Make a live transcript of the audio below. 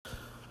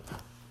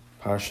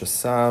Parsha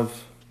Tzav,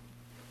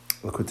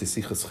 Lakutei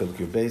Sicha Schiluk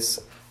Yud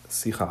Beis,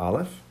 Sicha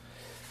Aleph,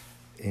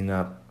 in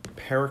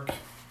Perik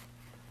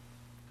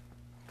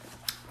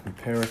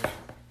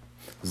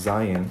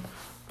Zion,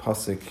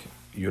 Pasuk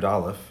Yud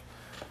Aleph,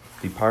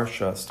 the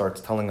Parsha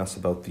starts telling us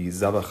about the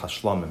Zevach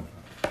HaShlamim,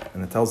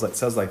 and it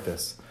says like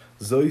this: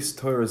 Zois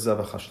Torah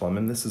Zevach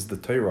HaShlamim. This is the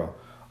Torah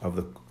of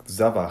the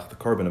Zevach, the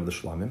Korban of the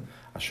Shlamim,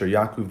 Asher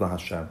Yakuv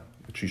LaHashem,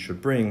 which you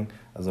should bring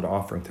as an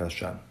offering to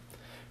Hashem.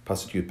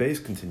 Pasuk Yud Beis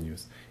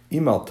continues: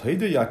 Imal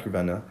Toida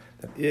Yakrivena,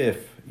 that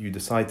if you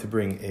decide to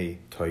bring a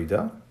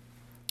Toida,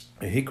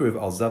 a Hikriv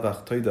al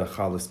Zevach Toida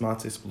Chalis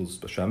Matzis Blus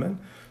B'Shemen.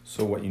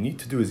 So what you need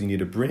to do is you need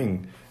to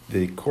bring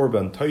the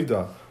Korban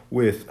Toida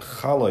with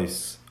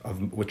Chalis,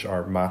 which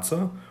are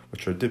Matza,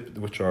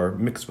 which are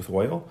mixed with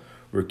oil,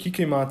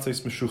 Rikike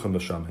Matzis Meshucham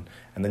B'Shemen,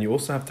 and then you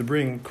also have to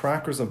bring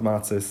crackers of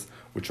Matzis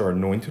which are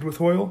anointed with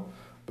oil,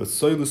 but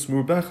Soilus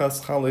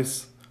Murbechas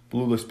Chalis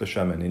Blulus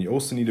B'Shemen, and you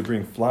also need to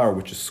bring flour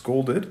which is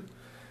scalded,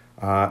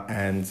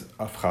 and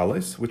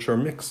afchalis, which are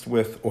mixed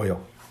with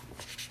oil.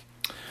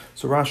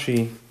 So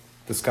Rashi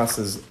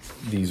discusses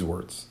these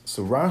words.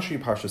 So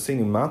Rashi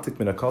Parshaseni Matik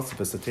min hakosef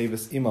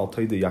esatevis im al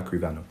toida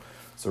yakrivanu.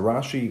 So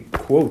Rashi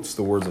quotes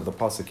the words of the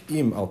pasuk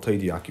im al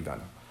toida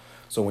yakrivanu.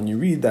 So when you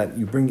read that,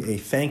 you bring a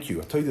thank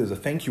you. A toida is a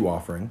thank you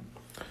offering.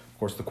 Of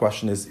course, the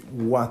question is,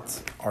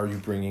 what are you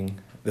bringing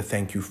the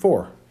thank you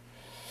for?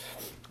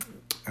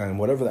 And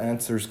whatever the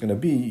answer is going to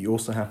be, you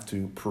also have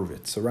to prove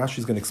it. So Rashi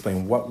is going to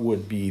explain what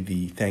would be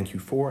the thank you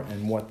for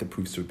and what the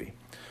proofs would be.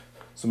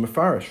 So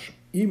Mefarish,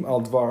 im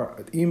al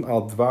dvar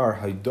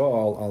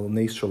haidal al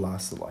neis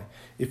shalasalai.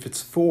 If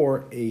it's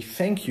for a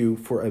thank you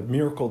for a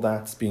miracle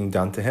that's being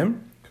done to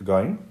him,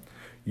 kagayin,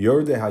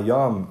 yorde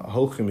hayam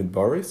holchim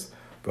idbaris,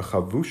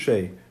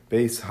 b'chavushe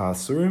beis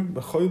ha'asurim,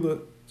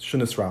 b'choyle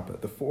shunas rapa.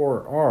 The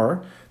four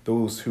are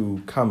those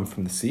who come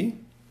from the sea,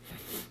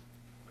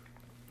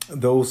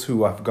 those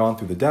who have gone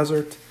through the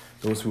desert,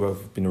 those who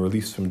have been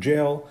released from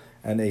jail,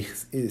 and a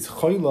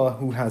choila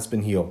who has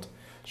been healed.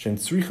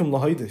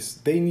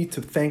 They need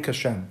to thank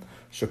Hashem.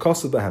 As it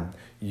says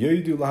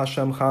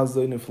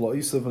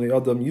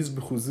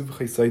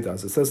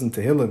in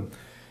Tehillim,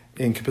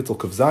 in Kapitel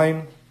Kuf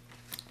Zayin,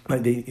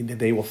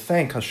 they will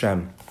thank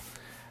Hashem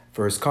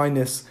for His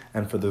kindness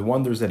and for the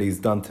wonders that He's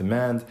done to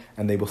man,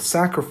 and they will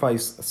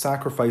sacrifice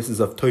sacrifices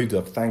of Todah,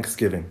 of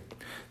thanksgiving.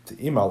 So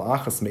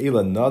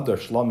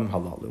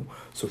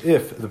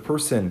if the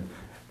person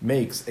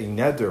makes a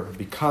neder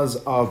because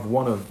of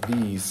one of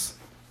these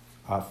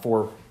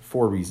four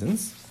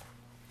reasons,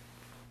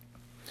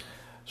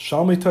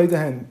 so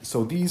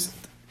these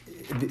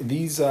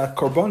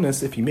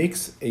korbanos, if he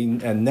makes a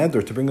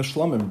neder to bring a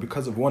shlamim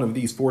because of one of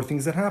these four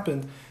things that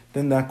happened,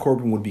 then that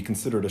korban would be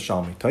considered a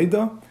shalmei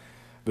taida.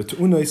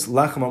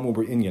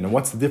 And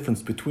what's the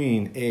difference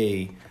between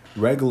a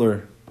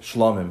regular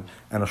shlamim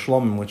and a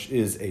shlamim which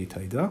is a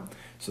taida?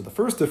 So the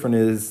first difference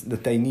is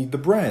that they need the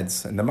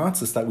breads and the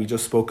matzahs that we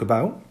just spoke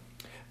about.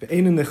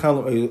 They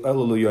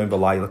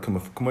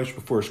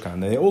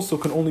also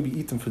can only be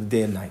eaten for the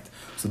day and night.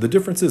 So the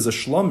difference is a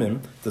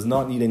shlamim does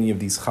not need any of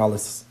these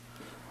chalis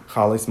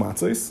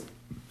matzahs,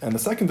 and the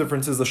second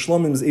difference is the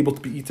shlamim is able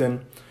to be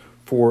eaten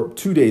for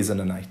 2 days and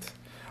a night.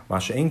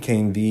 Masha'en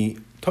kain, the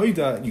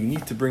toida, you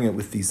need to bring it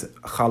with these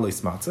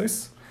chalis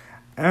matzahs,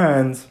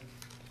 and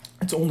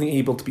it's only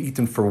able to be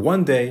eaten for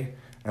 1 day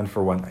and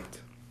for 1 night,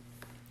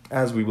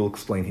 as we will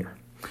explain here.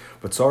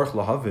 But tzarich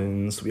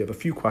lahavin, so we have a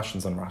few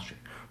questions on Rashi.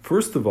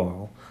 First of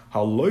all,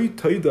 haloi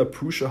toida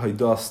prusha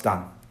haida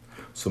stam.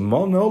 So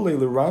manole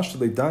l'rash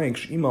le'dayin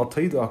sh'imal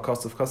toida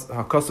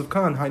hakasav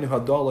kan hainu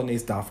hadala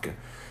neis davke.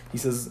 He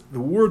says the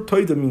word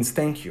toida means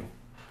thank you.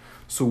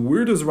 So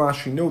where does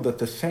Rashi know that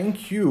the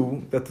thank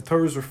you that the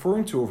Torah is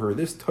referring to over here,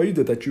 this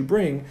toida that you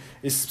bring,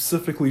 is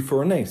specifically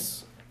for a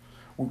nes?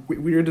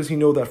 Where does he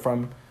know that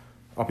from?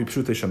 Api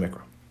pshutei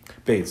shamikra.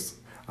 Beis.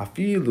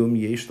 Afilum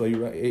yesh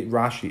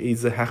Rashi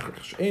eze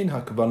hechresh ein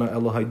hakavana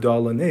ela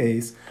haidala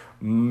nes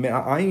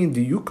me'ayin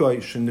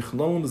diyukai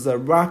shenichlom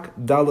zarak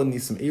dala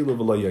nisim elu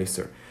v'la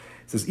yaser.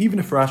 It says even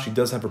if Rashi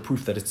does have a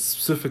proof that it's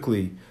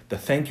specifically, the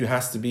thank you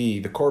has to be,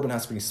 the korban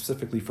has to be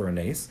specifically for a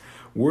nes,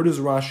 where does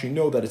Rashi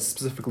know that it's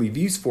specifically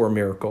these four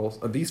miracles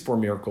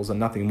and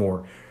nothing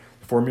more?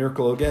 The four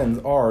miracles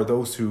again are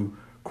those who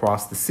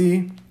crossed the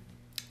sea,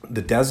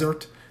 the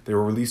desert, they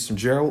were released from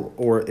jail,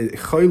 or a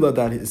chayla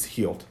that is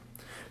healed.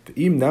 So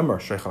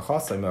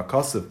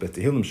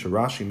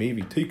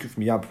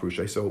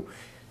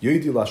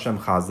Yodi Lashem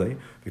Chazay,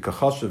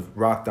 Vikachashav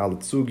Rak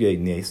Dalet Suge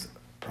Nes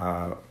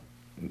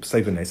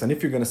Nes. And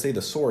if you're going to say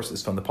the source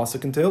is from the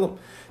pasuk in Tehillim,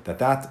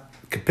 that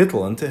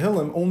capital in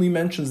Tehillim only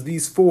mentions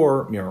these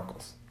four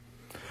miracles.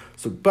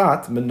 So,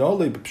 but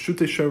Menole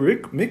B'Pshute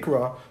Sharik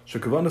Mikra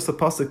Shekavanas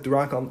Pasuk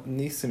Durak Al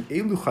Nisim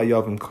Elu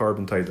Chayavim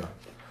Korban Taida.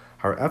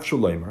 Har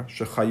Efshuleimer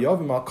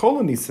Shechayavim Al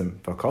Kol Nisim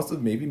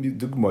Vakasav maybe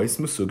Dugmois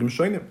Musugim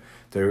Shoinim.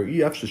 There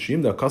Ef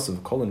Shashim the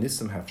Kasav Kol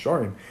Nisim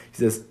Hafsharim.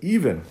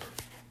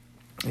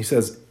 He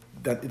says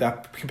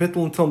that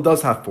capital in Tehillim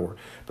does have four,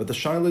 but the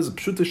shaila is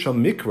Pshuta Shal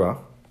Mikra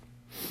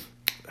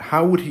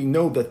how would he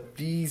know that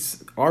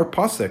our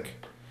pasuk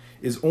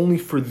is only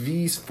for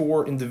these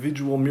 4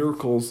 individual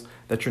miracles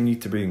that you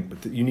need to bring?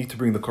 You need to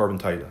bring the carbon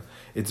taida.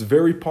 It's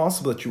very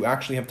possible that you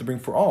actually have to bring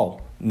for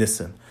all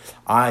nisim.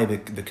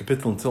 The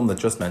kapitel in Tilm that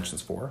just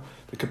mentions 4.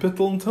 The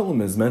kapitel in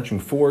Tilm is mentioning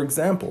 4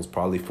 examples,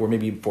 probably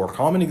maybe 4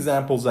 common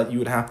examples that you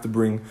would have to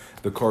bring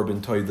the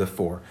carbon taida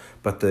for.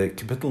 But the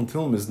kapitel in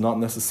Tilm is not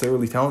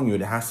necessarily telling you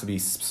it has to be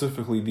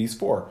specifically these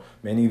 4.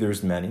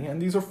 There's many,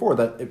 and these are 4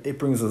 that it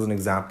brings as an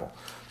example.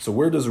 So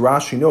where does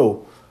Rashi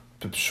know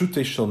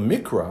pshute shel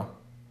mikra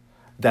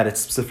that it's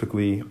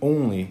specifically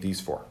only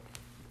these 4?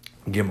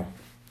 Gimel.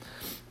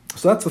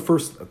 So that's the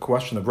first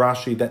question of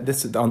Rashi. That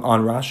this on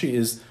Rashi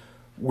is,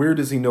 where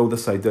does he know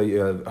this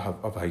idea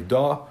of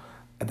Haidah,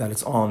 that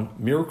it's on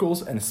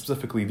miracles and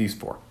specifically these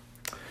 4?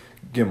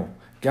 Gimel.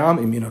 Gam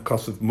imina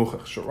kasav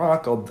muchach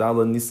sharak al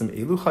dala nisim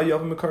elu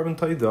chayav mekarben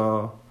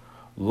taida.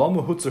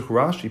 Lama hutzach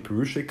Rashi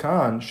perushe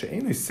kan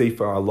she'enei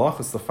sefer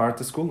alachas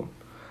lafartis kulam.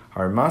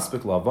 Har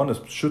maspik lavanas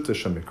pshute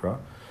shamikra.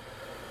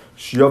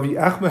 Shiyavi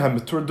achmehem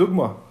betur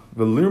dugma.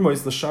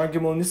 V'lirmois l'shar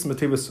gimel nisim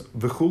atevus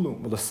v'chulu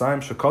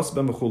v'lasayim shekas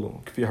ben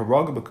v'chulu k'fi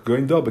haraga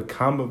b'goinda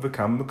b'kama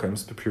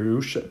b'kaims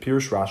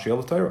b'pirush Rashi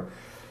al Torah.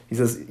 He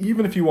says,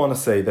 even if you want to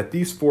say that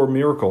these 4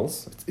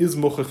 miracles, it is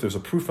muchach, there's a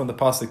proof from the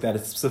pasuk that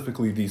it's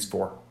specifically these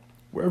 4.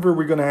 Wherever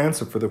we're going to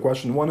answer for the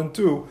question 1 and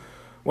 2,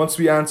 once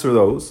we answer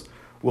those,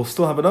 we'll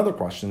still have another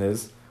question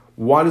is,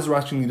 why does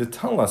Rashi need to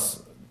tell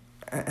us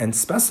and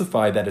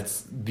specify that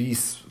it's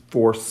these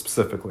 4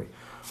 specifically?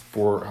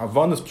 For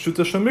Havanas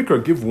Pshuta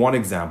Shamikra, give one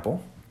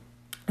example,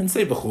 and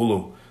say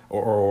B'chulu,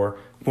 or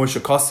Moshe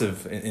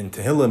Kasev in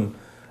Tehillim,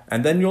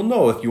 and then you'll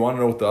know. If you want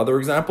to know what the other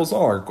examples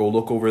are, go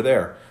look over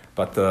there.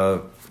 But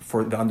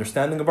for the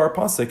understanding of our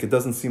pasuk, it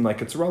doesn't seem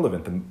like it's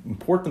relevant. The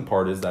important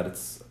part is that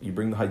you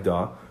bring the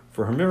Haidah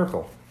for her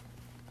miracle.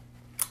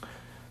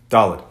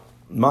 Daled.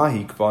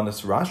 Mahi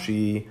kvanas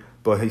Rashi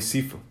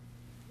b'heisifu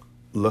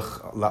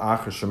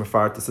la'achar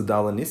shemafart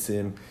t'sadala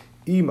nisim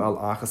im al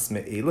achas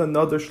me'ela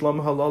nader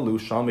shlam halalu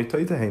shal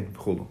me'toytehem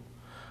v'chulu.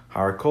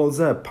 Har kol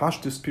zeh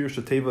pashtus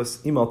pirush tevas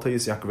im al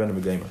toyes yakavenu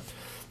v'geimer.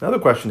 Another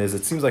question is,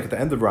 it seems like at the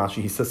end of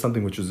Rashi he says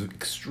something which is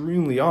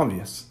extremely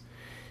obvious.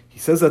 He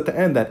says at the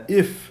end that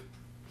if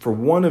for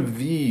one of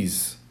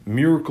these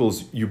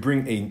miracles you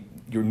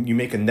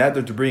make a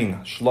neder to bring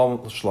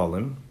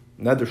shlamim,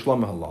 neder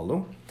shlam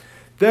halalu,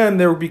 then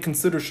there would be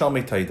considered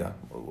shalmei taida.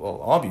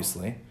 Well,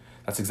 obviously,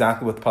 that's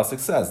exactly what the pasuk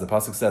says. The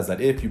pasuk says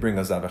that if you bring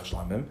a zavech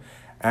shlamim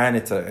and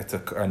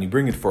and you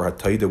bring it for a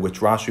taida, which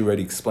Rashi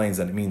already explains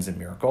that it means a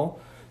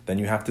miracle, then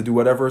you have to do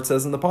whatever it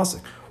says in the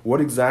pasuk. What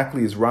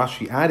exactly is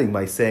Rashi adding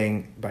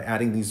by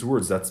adding these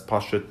words? That's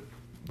pashat,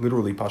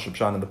 literally pashat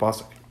pshan in the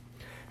pasuk.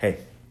 Hey,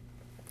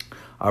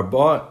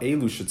 arba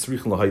elu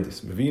shetzrich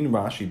lahaydis. Mevin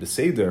Rashi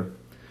beseder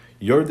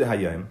yorde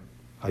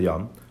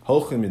hayam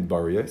holchim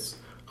midbariyos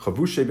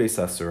chavushe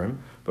beisasurim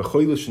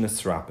v'choylish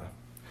nesrape.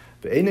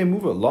 Ve'enei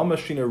muva lama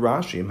shina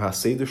Rashi im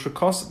haseder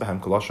shekos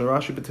behem kolashon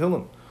Rashi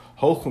b'tehillim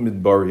holchim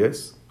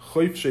midbariyos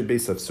choyfshe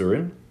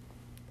beisasurim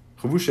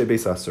chavushe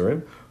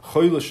beisasurim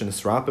choylish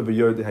nesrape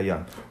v'yorde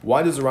hayam.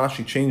 Why does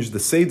Rashi change the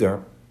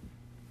seder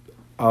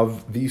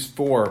of these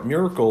 4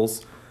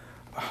 miracles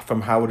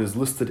from how it is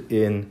listed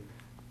in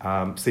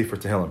Sefer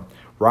Tehillim?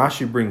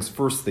 Rashi brings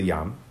first the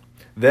Yam,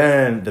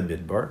 then the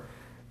Midbar,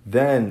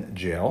 then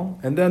jail,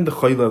 and then the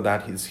Chayla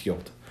that is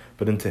healed.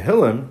 But in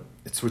Tehillim,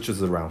 it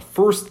switches around.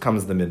 First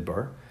comes the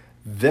Midbar,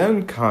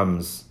 then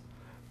comes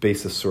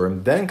Beis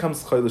Asurim, then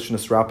comes Chayla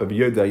Shnesrapa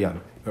b'Yod Hayam.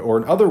 Or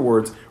in other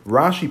words,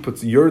 Rashi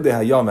puts Yod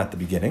Hayam at the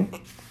beginning,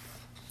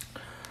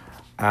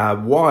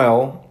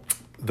 while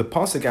the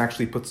Pasuk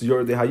actually puts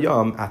Yod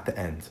Hayam at the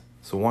end.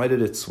 So why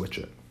did it switch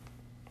it?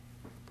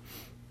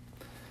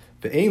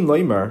 Ve'ein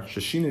loimer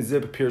sheshina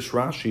zeh b'pirish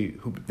Rashi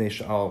hu b'nei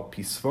she'al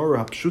pisvara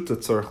hapshuta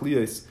tzarich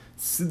liyos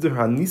siddur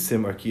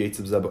hanisim ar ki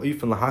yetzav zeh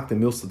ba'ofen lahakta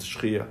milsa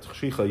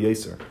t'shchicha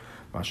yeser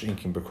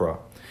mash'inkin b'kra.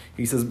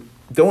 He says,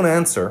 don't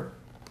answer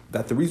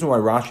that the reason why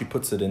Rashi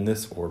puts it in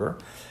this order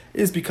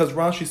is because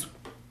Rashi's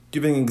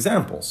giving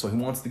examples. So he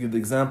wants to give the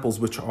examples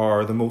which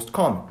are the most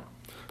common.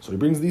 So he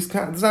brings these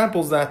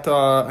examples that,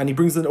 and he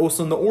brings it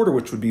also in the order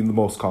which would be the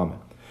most common.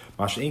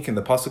 Masha'inkin,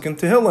 the pasuk in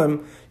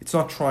Tehillim, it's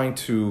not trying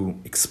to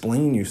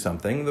explain you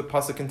something. The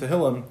pasuk in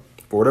Tehillim,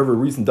 for whatever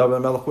reason David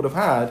Melech would have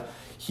had,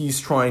 he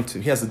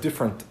has a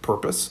different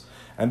purpose,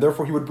 and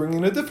therefore he would bring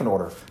in a different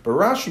order. But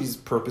Rashi's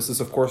purpose is,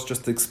 of course,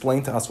 just to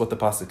explain to us what the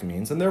pasuk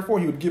means, and therefore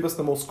he would give us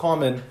the most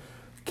common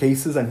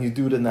cases, and he'd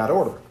do it in that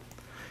order.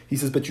 He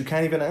says, but you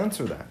can't even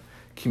answer that.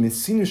 He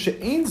says,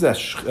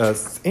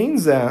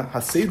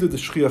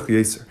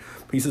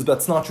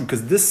 that's not true,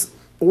 because this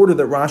order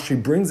that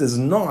Rashi brings is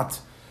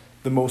not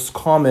the most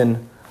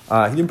common.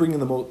 He didn't bring in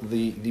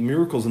the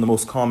miracles in the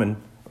most common,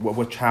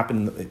 which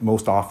happen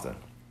most often.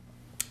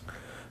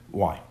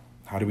 Why?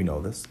 How do we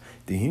know this?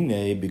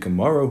 Because the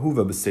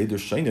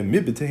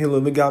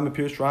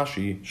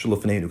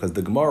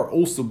Gemara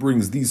also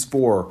brings these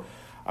 4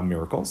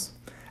 miracles,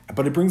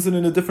 but it brings it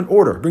in a different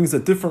order. It brings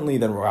it differently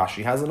than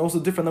Rashi has, and also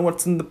different than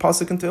what's in the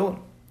pasuk in Tehillim.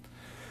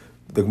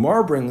 The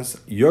Gemara brings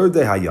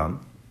Yordei Hayam,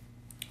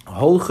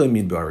 Holche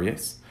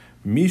Midbariyes,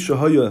 Misha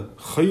Haya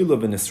Chayla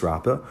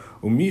v'Nisrapa,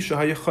 Umisha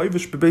Haya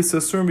Chayvish b'Beis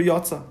Asurim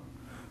v'Yatza,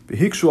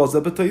 v'Hikshu al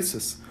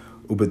Zebetaisis,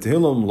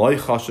 Ubetehilum Loi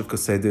Chashav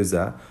Kaseder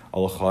Zeh,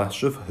 Al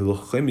Chashav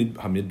Hilchei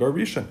Hamidbar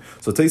Rishon.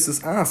 So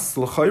Taisis asks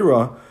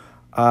L'Chayra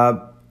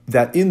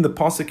that in the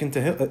pasuk in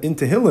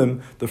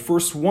Tehillim, the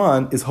first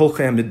one is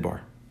Holchei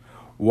Hamidbar,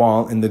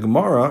 while in the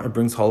Gemara it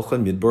brings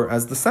Holchei Midbar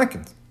as the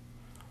second.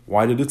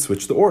 Why did it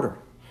switch the order?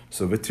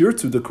 So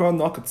v'tirtu dekra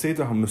nakat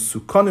seder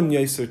hamesukanim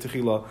yaiser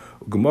techila,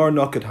 u'gemar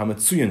nakat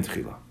hametzuyin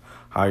techila.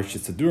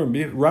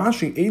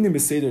 Rashi einim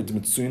beseder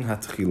d'metzuyin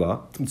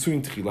ha-techila,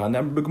 d'metzuyin techila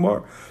ha-never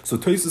b'gemar. So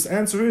Tosfos'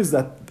 answer is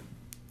that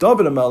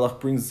David HaMelech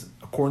brings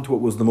according to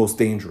what was the most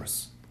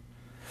dangerous.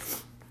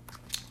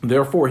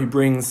 Therefore he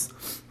brings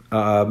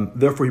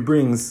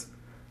Holcha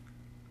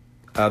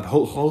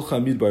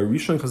Midbar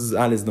Rishon because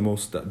that is the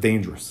most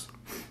dangerous.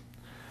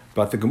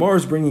 But the Gemara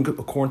is bringing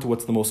according to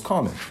what's the most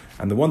common.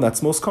 And the one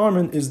that's most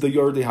common is the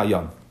Yordei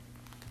Hayam.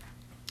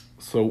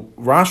 So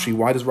Rashi,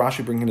 why does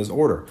Rashi bring in his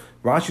order?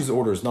 Rashi's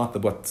order is not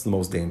what's the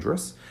most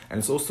dangerous, and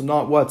it's also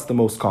not what's the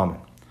most common.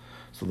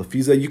 So the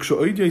Fiza Yikshu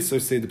Oidya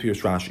say the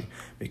Pirush Rashi.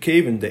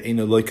 Mekevin the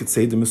Eina Loikat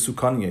say the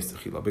Mesukan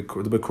Yestechila. The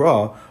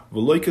Bekra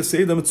Veloikat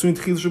say the Metzuin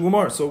Techila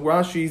Shugumar. So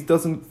Rashi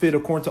doesn't fit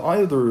according to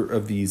either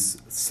of these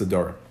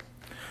Siddur.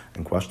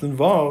 And question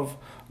Vav.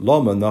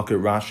 Lama Nakir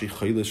Rashi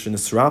Chaylish in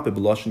Isrape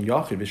Belashin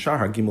Yachid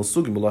Vishahar Gimel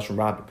Sugim Belashin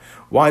Rabbim.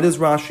 Why does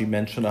Rashi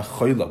mention a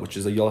Chayla, which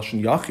is a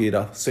Ylashin Yachid,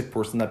 a sick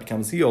person that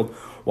becomes healed,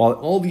 while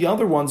all the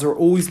other ones are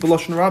always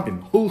Belashin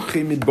Rabbim?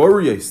 Hulchei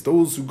Midbariyes,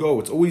 those who go.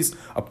 It's always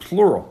a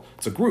plural.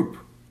 It's a group.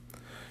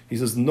 He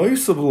says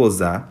Noisav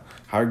Lazah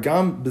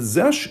Hargam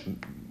Bezesh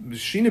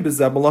Shina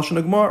Bezeh Belashin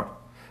Agmar.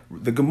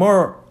 The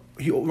Gemara.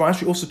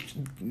 Rashi also,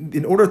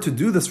 in order to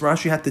do this,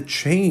 Rashi had to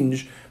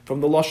change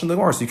from the Lashon of the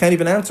Gemara. So you can't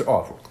even answer,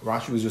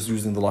 Rashi was just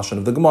using the Lashon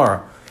of the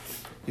Gemara.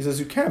 He says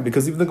you can't,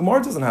 because even the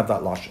Gemara doesn't have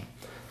that Lashon.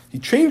 He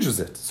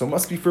changes it, so it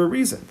must be for a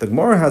reason. The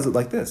Gemara has it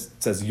like this.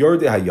 It says,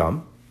 Yordei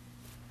Hayam,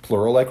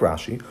 plural like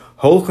Rashi,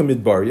 Holcha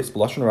Midbariyas,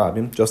 Lashon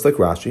Rabbim, just like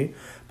Rashi,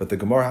 but the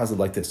Gemara has it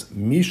like this.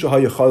 Misha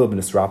Hayachalav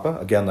Nisrapa,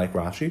 again like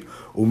Rashi,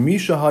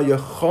 Umisha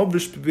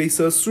Hayachavish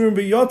B'Beisa Asurim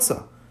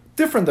V'Yatza.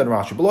 Different than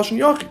Rashi, but Lashon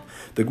Yachid.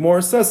 The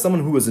Gemara says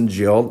someone who was in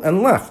jail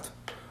and left,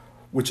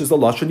 which is the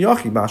Lashon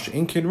Yachid. Masha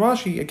Inkin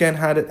Rashi again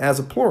had it as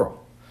a plural.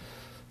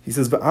 He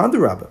says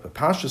V'Adarabba, the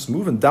Pashas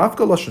move and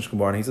Dafka Lashon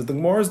Gemara. And he says the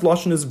Gemara's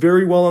Lashon is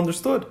very well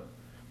understood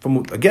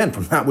from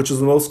that which is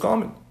the most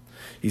common.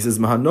 He says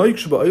Mahanoik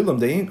Shba'olam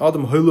Dein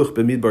Adam Holuch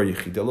B'Midbar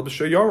Yechid Ela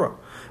B'Shayara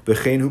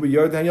V'Chein Hu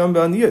B'Yard Hayam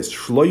V'Aniyas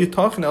Shlo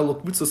Yitachin El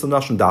Mitzvos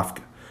Lashon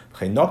Dafka.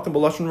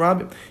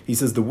 He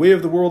says the way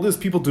of the world is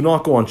people do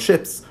not go on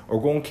ships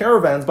or go on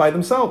caravans by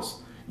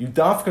themselves. You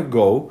dafka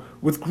go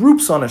with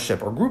groups on a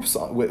ship or groups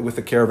with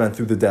a caravan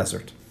through the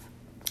desert.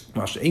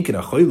 He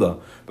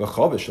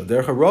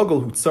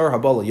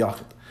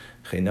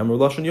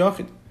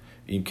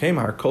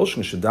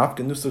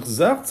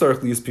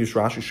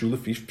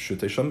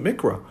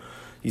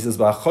says,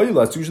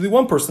 it's usually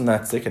one person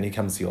that's sick and he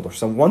comes healed, or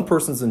one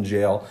person's in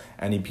jail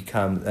and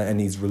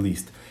he's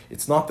released.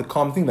 It's not the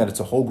common thing that it's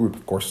a whole group.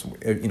 Of course,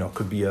 it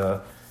could be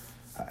a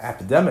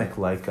epidemic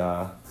like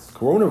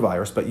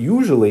coronavirus, but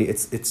usually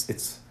it's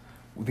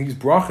these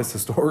brachas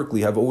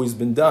historically have always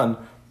been done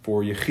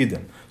for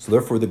yechidim. So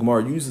therefore, the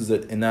Gemara uses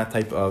it in that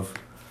type of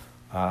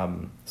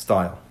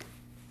style.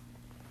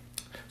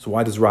 So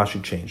why does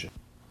Rashi change it?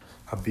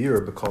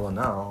 Habir b'kol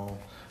now,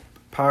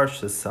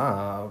 Parsha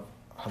Tzav.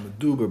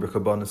 Hamaduber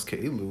b'kabanas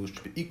ke'ilu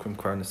shbeikrim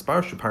kvar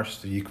nesparshu parshas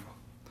v'yikva.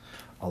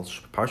 Al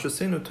parshas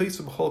seinu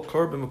teisa b'chol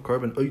korban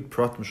v'korban oid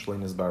prat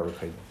m'shlein esbar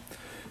v'chayim.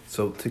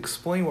 So to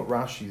explain what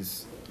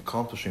Rashi's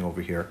accomplishing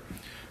over here,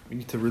 we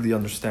need to really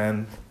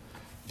understand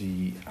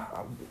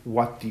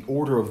what the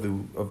order of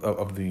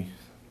the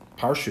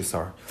parshas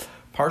are.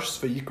 Parshas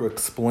v'yikra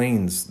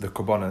explains the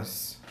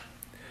korbanos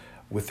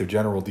with their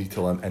general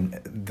detail and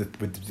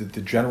with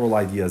the general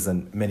ideas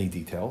and many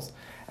details,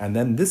 and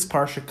then this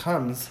parsha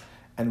comes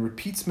and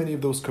repeats many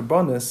of those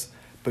karbanos,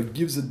 but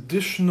gives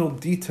additional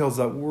details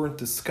that weren't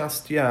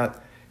discussed yet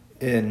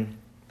in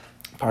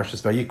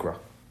Parshas Vayikra.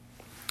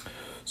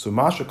 So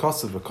Masha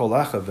Kasav v'kol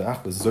echa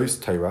v'ach v'zois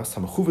teiras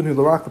hamachuven hu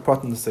l'rak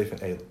v'pratim l'seif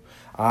elu.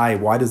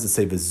 Why does it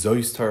say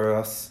v'zois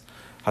teiras,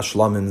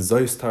 hashlamim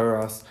zois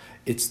teiras?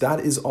 That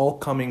is all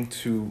coming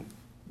to,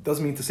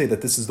 doesn't mean to say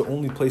that this is the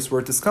only place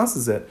where it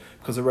discusses it,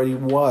 because it already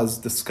was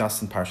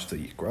discussed in Parshas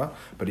Vayikra,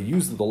 but it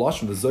used the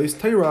lashon v'zois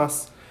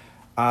teiras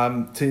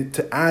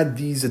to add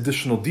these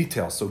additional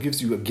details. So it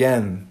gives you,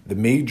 again, the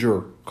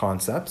major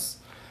concepts,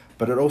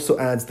 but it also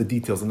adds the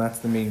details, and that's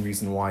the main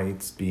reason why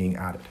it's being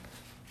added.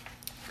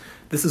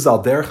 This is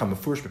al derech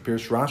hamafurish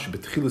b'pirish Rashi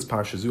b'tchilas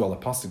parshazu al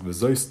apasik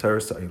v'zois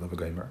teres ha'ela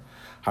v'geimer.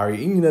 Hari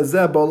inyan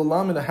zeh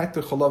ba'olam in a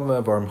hektar cholav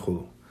v'avarm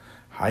chulu.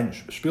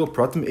 Hainish b'shpil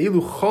pratim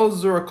elu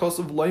chazor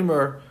akasav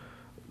leimer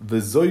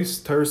v'zois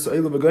teres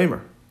ha'ela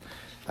v'geimer.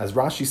 As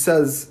Rashi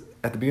says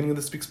at the beginning of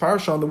this week's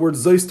parasha, on the word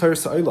Zois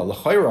Teres Ha'ila.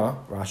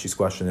 L'chayra, Rashi's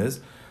question is,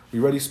 we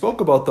already spoke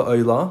about the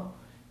Ha'ila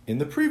in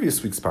the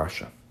previous week's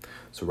parsha.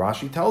 So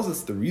Rashi tells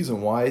us the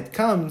reason why it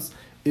comes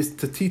is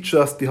to teach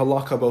us the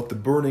halakha about the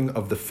burning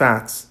of the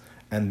fats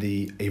and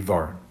the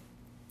avar.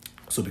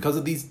 So because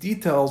of these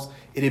details,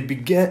 it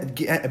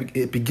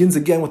begins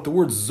again with the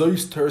word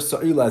zois ter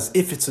sa'ila, as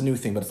if it's a new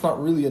thing, but it's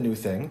not really a new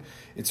thing.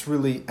 It's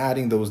really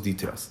adding those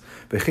details.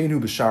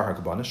 V'cheinu b'shar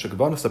ha'kavanas,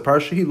 shekavanas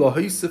ha'parsha hi lo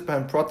ha'isif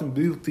b'hem pratim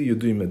bilti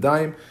yuduim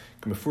medayim,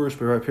 k'mefurish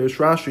b'perish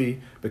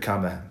Rashi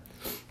b'kamehem.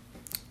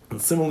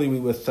 And similarly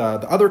with the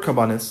other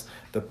kavanas,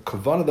 the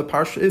kavanah of the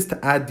parsha is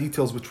to add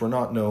details which were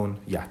not known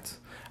yet,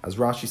 as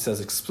Rashi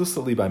says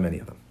explicitly by many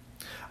of them.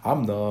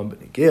 Amna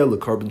b'negel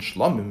l'karban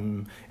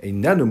shlamim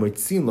einenu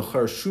moitzin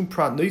l'char shum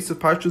prat noisef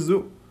parsha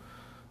zu.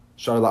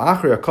 Shar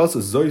la'achri akos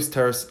zois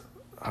teres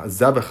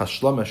zevach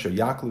hashlam asher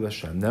yakli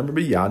Hashem nemer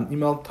b'yad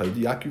imal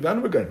taidi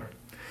yakivan v'gaymer.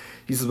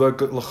 He says, but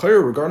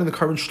l'char, regarding the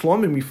karban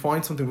shlamim, we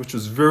find something which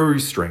is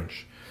very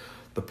strange.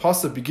 The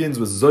pasuk begins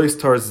with zois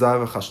teres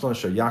zevach hashlam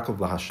asher yakli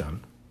v'Hashem,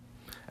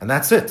 and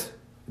that's it.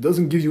 It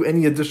doesn't give you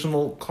any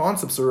additional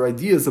concepts or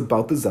ideas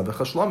about the zevach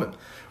hashlamim.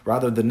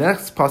 Rather, the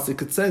next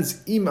pasuk it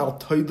says, "Im al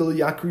toidel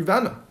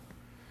yakrivana."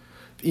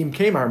 Im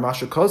kemar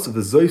mashakos of the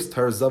zois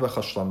tar zavach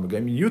hashlam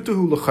begam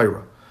yutuhu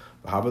lechayra.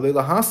 V'havalei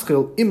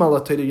lahaschil im al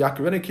toidel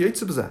yakrivana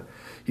kiyitzibzeh.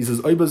 He says,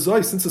 "Oy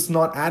bazoi, since it's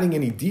not adding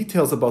any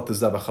details about the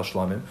zavach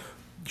hashlamim,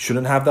 you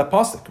shouldn't have that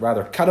pasuk.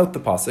 Rather, cut out the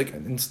pasuk,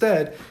 and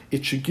instead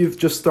it should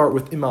just start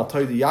with im al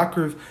toidel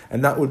yakriv,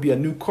 and that would be a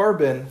new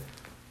korban,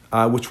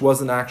 which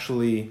wasn't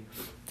actually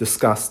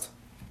discussed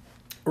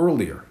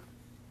earlier."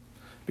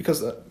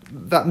 Because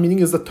that meaning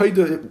is that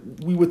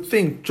Toida, we would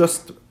think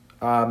just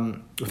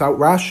without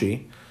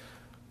Rashi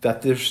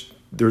that there's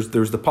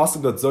the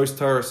pasuk that Zois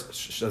Teres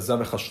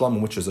Zevach Hashlamim,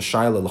 which is a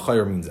Shaila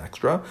L'chayr means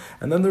extra,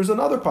 and then there's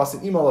another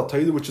pasuk Imal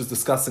Toida which is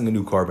discussing a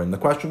new korban. The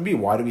question would be,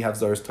 why do we have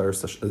Zois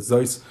Teres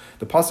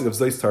the pasuk of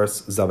Zois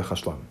Teres Zevach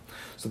Hashlamim?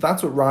 So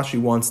that's what Rashi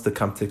wants to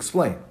come to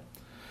explain.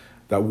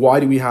 That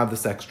why do we have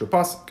this extra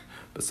pasuk?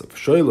 But so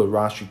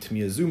Rashi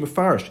Tmiyazu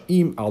Mefarish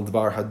Im Al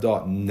Dvar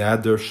Hadat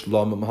Nader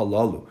Shlamim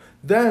Halalu.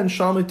 Then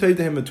Shalmei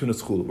Toidahim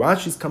Metunas Chulu.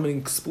 Rashi is coming to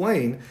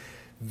explain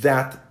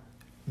that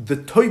the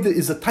Toida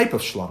is a type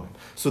of Shlamim.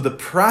 So the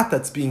prat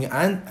that's being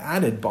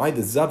added by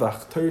the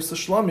Zavach Teres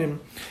Shlamim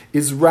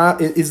is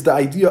the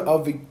idea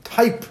of a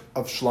type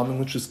of Shlamim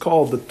which is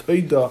called the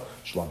Toida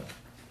Shlamim.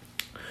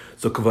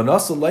 So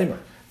Kavanasa Leimer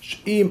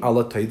Sh'im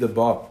Ala Toida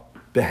Ba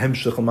Behem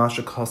Shechel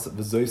Mashak Hasav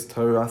V'Zois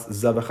Teres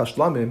Zavach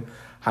Shlamim.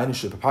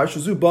 Hainish Parsha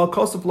Zu Ba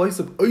Kasav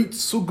Leisav Oit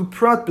Sug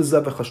Prat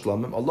Bezevach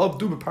Hashlamim Allah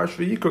Du Parsha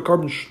V'Yikra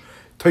Karban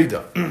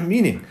Toida,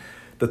 meaning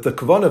that the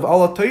kavanah of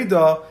Allah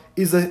Toida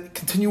is a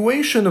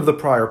continuation of the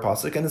prior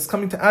pasuk, and it's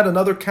coming to add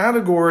another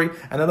category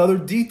and another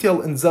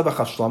detail in Zevach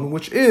Hashlamim,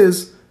 which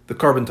is the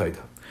karban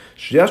Toida.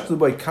 Sheyesh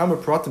l'bay kama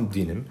pratim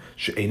dinim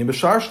she'enim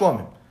b'shar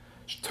shlamim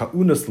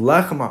ta'unas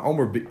lechem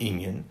ha'omer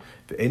be'inyan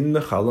ve'enim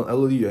nechalan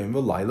el yom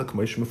v'layla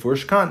k'moish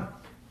mefurish kan.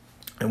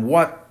 And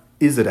what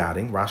is it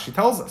adding? Rashi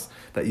tells us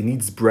that it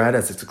needs bread,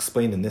 as it's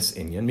explained in this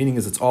inyan, meaning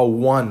is it's all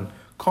one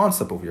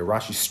concept over here.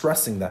 Rashi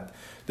stressing that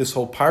this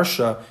whole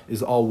parsha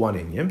is all one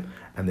inyan,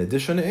 and the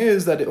addition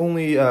is that it's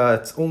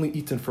only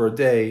eaten for a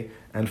day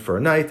and for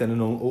a night, and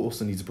it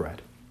also needs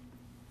bread.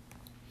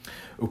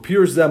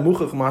 Upir zeh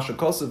muchach masha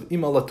kosev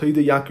im ala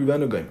toida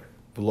yakrivenu gomer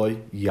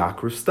v'loy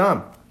yakriv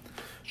stam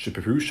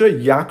shepirusha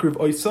yakriv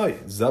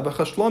oisai zevach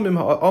hashlamim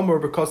ha'amor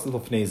b'kosev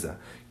lefneza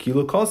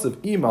kilo kosev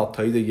im al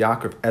toida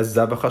yakriv as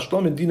zevach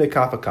hashlamim dina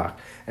kafakach.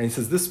 And he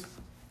says this,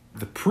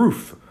 the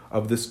proof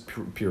of this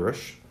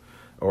pirush,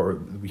 or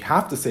we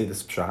have to say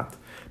this pshat,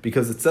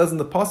 because it says in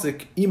the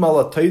pasuk,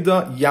 "Imal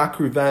toida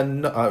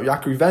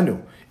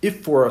yakrivenu."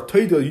 If for a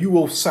toida you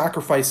will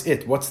sacrifice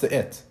it, what's the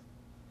it?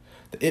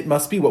 The it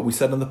must be what we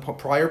said in the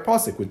prior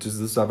pasuk, which is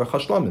the Zavach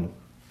Hashlamim.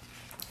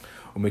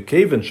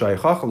 Umekeven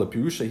shayachach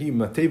lepirusha hi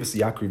matevis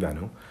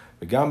yakrivenu.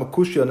 V'gam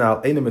akushya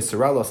nal enem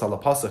eseralas ala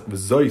pasuk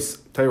v'zois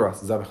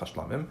teras Zavach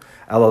Hashlamim.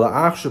 Ela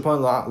la'ach shapan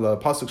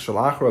la'pasuk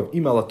shalachrav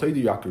imal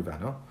toida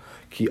yakrivenu.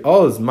 Ki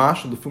oz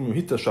mashal lefumim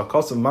hita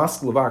shakasav mas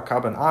levar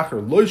kaban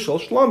acher loy shal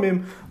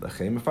shlamim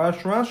lechem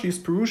mefarish Rashi is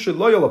perusha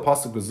loy ala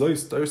pasuk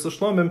v'zois teres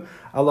shlamim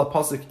ala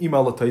pasuk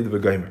imal toida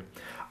v'gaymer.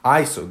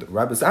 So the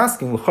Rebbe is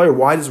asking,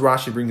 why does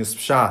Rashi bring this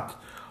pshat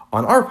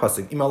on our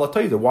pasuk imal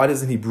toida? Why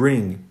doesn't he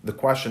bring the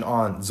question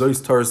on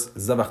zois teres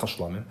zevach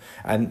hashlamim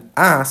and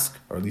ask,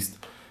 or at least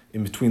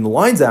in between the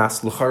lines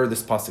ask, l'chayr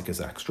this pasuk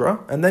is extra,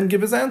 and then give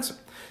his answer?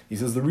 He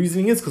says the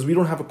reasoning is because we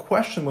don't have a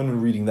question when we're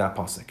reading that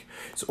pasuk.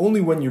 It's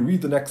only when you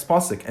read the next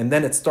pasuk and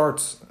then it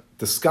starts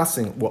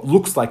discussing what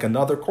looks like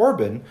another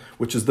korban,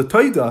 which is the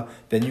toida,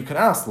 then you can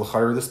ask,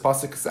 l'chayr this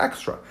pasuk is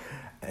extra.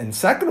 And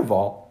second of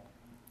all,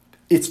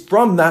 it's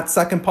from that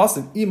second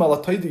pasuk,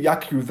 imal toida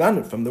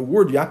yakrivenu, from the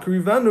word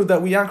yakrivenu,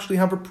 that we actually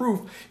have a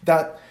proof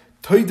that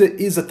toida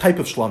is a type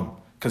of shlamim.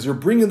 Because you're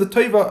bringing the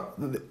toiva,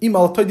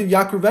 imal toida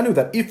yakrivenu,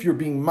 that if you're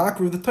being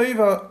makriv the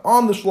toiva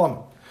on the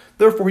shlamim.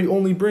 Therefore, he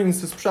only brings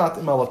his pshat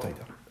imal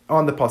toida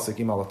on the pasuk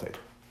imal toida.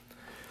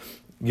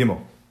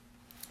 Gimel.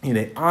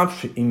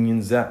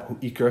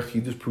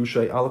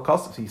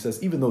 He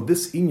says, even though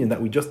this inyan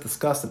that we just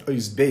discussed in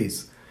Ois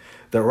Beis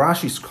that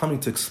Rashi is coming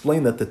to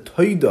explain that the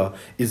Toida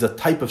is a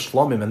type of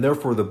Shlomim, and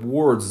therefore the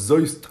word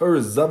Zois Torah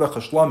Zavach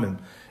HaShlomim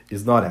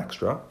is not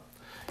extra.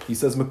 He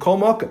says,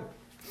 Mekol Makom.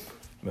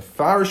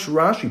 Mefarish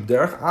Rashi,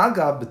 B'derech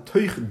Agav,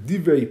 B'toich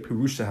Divrei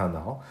Pirusha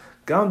Hanal,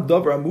 Gam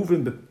Davar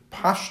Amuvim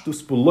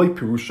B'pashtus B'loi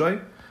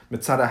Pirushay,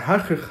 Metzad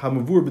HaHachich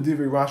HaMavur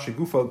B'divrei Rashi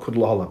Gufa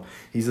Kudlahalam.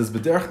 He says,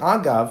 B'derech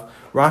Agav,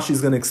 Rashi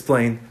is going to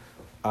explain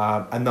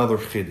another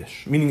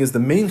Chiddush. Meaning is the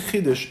main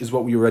Chiddush is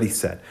what we already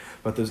said.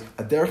 But there's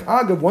a Derech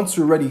Agav, once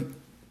you're already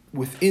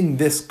within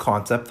this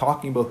concept,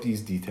 talking about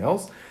these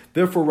details,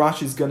 therefore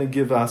Rashi is going to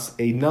give us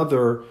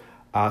another,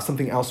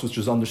 something else which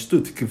is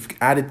understood, to give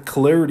added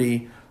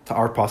clarity to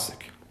our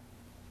pasuk.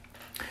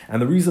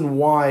 And the reason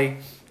why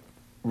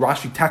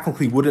Rashi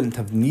technically wouldn't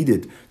have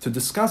needed to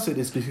discuss it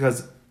is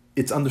because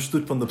it's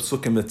understood from the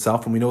psukim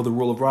itself, and we know the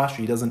rule of Rashi.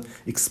 He doesn't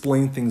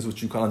explain things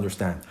which you can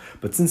understand.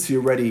 But since he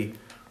already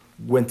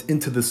went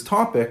into this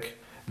topic,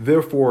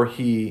 therefore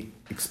he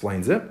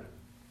explains it,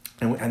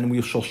 and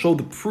we shall show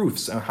the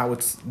proofs and how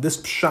this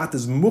pshat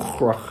is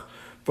mukhrach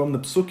from the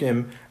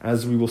psukim,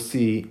 as we will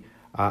see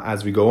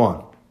as we go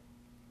on.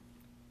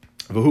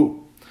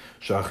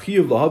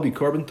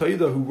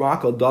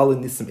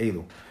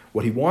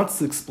 What he wants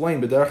to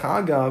explain, b'derech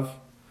agav,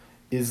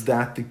 is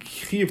that the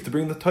chiyuv to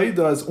bring the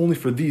taida is only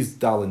for these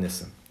dalin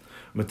nisim.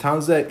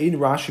 Matanzeh ein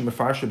Rashi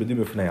mefarsha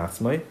b'dibur fnei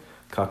atzmai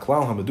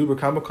kaklal hamaduber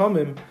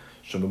kamakomim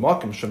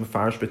shemamakim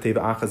shemefarish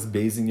b'teva achas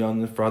bezin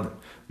yan nefradim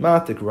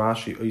matik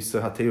Rashi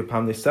oisa hateva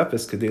pamnei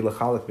sefes kedei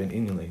lechalek ben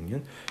inyan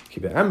le'inyan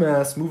ki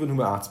be'emes moving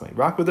huma atzmai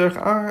rak b'derech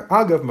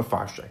agav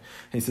mefarsha.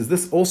 And he says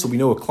this also, we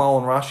know a klal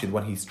in Rashi,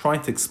 when he's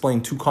trying to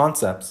explain two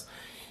concepts,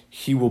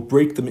 he will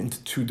break them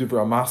into two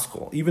divra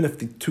maskul, even if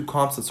the two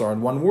concepts are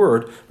in one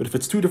word. But if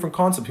it's two different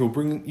concepts, he'll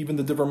bring even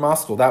the divra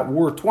maskul, that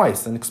word,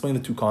 twice and explain the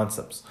two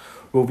concepts.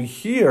 But over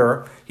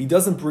here, he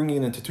doesn't bring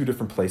it into two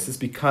different places,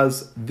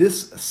 because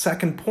this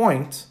second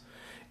point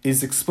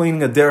is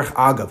explaining a derech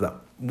agav, that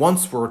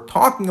once we're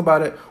talking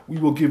about it, we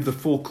will give the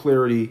full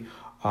clarity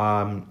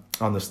on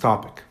this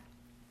topic.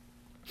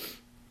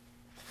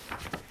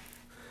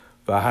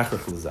 Moving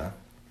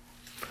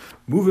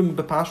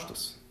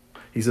b'pashtus.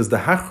 He says the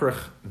hachrich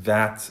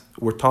that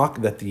we're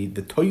talking, that the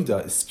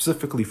toida is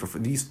specifically for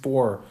these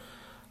four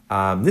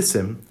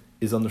nisim,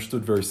 is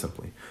understood very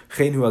simply.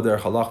 And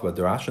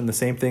the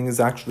same thing is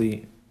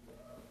actually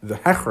the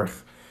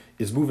hachrich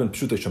is moving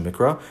pshutei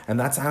shemikra, and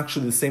that's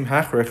actually the same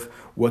hachrich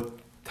what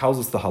tells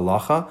us the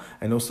halacha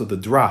and also the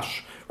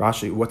drash.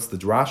 Rashi, what's the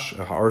drash?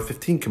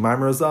 R15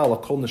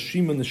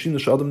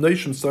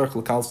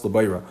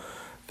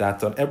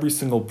 that on every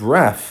single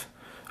breath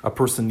a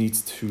person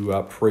needs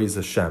to praise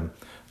Hashem.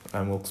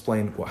 And we'll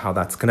explain how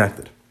that's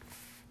connected.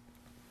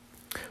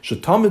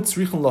 It's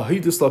understood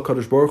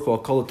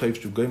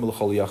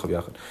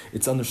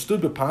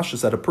by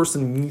Pashas that a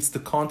person needs to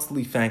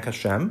constantly thank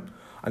Hashem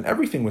on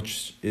everything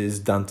which is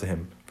done to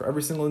him, for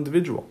every single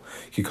individual.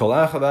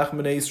 Because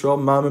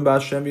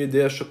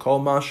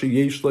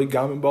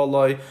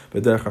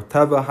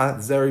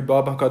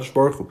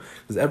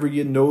every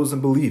Yid knows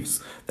and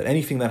believes that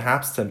anything that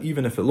happens to him,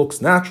 even if it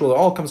looks natural, it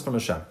all comes from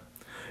Hashem.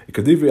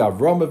 But the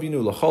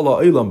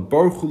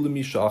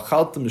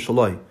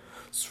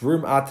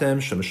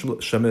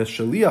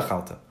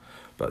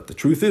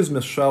truth is,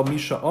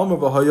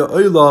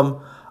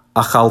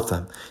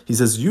 he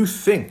says, you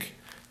think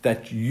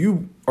that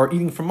you are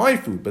eating from my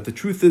food, but the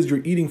truth is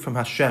you're eating from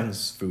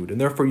Hashem's food,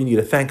 and therefore you need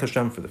to thank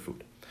Hashem for the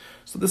food.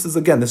 So this is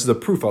a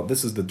proof,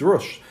 this is the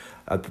drush,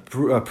 a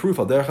proof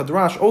al derech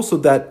hadrash, also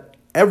that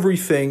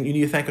everything, you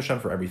need to thank Hashem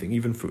for everything,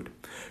 even food.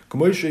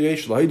 So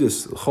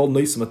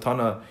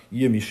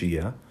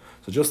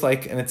just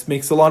like, and it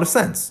makes a lot of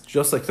sense,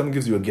 just like someone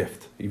gives you a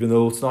gift, even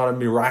though it's not a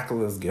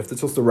miraculous gift,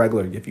 it's just a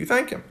regular gift, you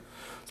thank him.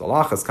 So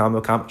Allah has come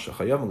to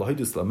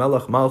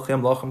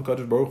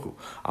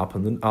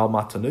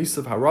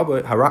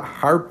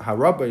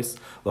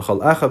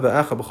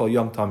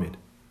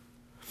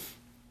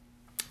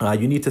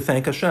you need to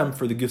thank Hashem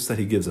for the gifts that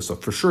He gives us. So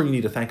for sure you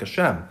need to thank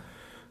Hashem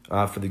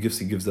for the gifts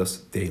He gives us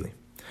daily.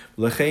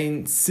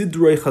 L'chein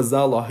sidrei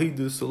chazal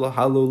ahidus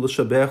lahalo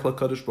l'shabech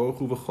lakadosh baruch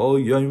hu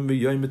v'chol yom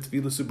v'yom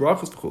etfilas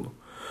u'brachos v'chulu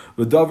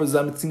v'davar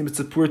zeh mitzinim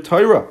b'tzipur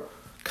Torah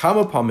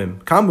kama pamim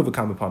gal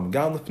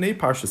lefnei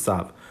parsha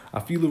Tzav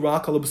afilu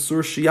rak al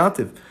b'sur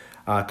shiyativ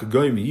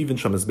kagoyim even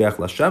shamazbech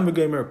l'Hashem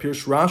v'goymer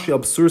appears Rashi al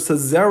b'sur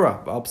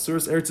sazera al b'sur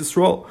Eretz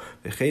Yisrael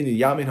v'chein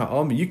yamin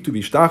ha'am yiktu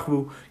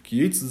v'yishtachvu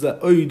ki yitz zeh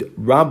oid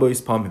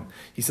rabbeis pamim.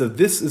 He said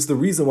this is the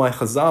reason why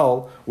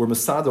Chazal were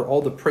masader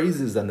all the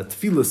praises and the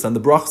tefillas and the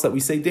brachas that we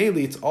say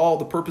daily. It's all,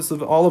 the purpose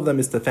of all of them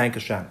is to thank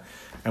Hashem,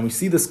 and we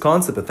see this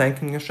concept of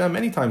thanking Hashem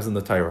many times in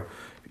the Torah.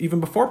 Even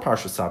before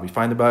Parsha Tzav, we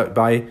find about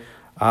by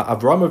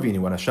Avraham Avinu,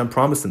 when Hashem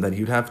promised him that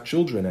he'd have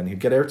children and he'd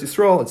get Eretz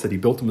Yisrael, it said he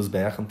built a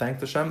mizbeach and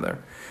thanked Hashem there.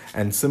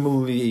 And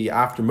similarly,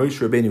 after Moshe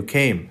Rabbeinu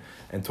came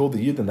and told the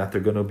Yidden that they're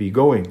going to be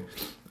going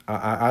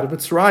out of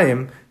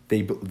Mitzrayim,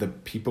 the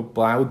people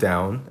bowed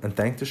down and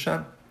thanked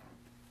Hashem.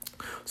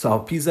 So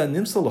al piza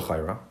nimsa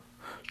l'chayra,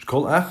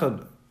 kol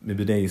echad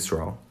mibnei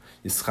Yisrael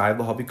yischayv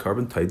lahavi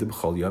carbon taida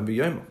b'chol yom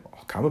v'yom.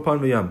 Kamapan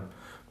v'yam.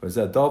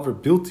 V'zeh davar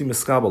bilti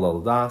miskabel al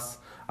das.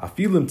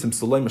 Afilim tim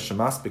solei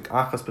mashamaspik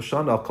achas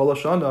b'shana al kol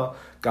hashana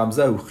gam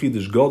zehu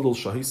chidish godol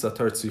shahisa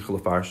ter tzricha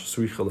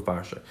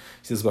lefarsha.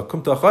 He says,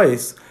 "V'kum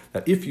tachais,"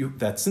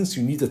 that since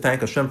you need to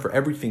thank Hashem for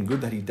everything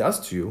good that He does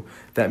to you,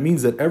 that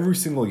means that every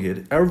single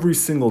yid, every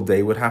single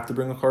day would have to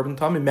bring a korban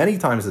tamid many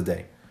times a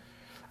day,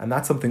 and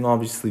that's something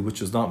obviously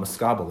which is not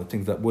miskabel. I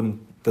think that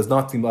does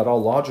not seem at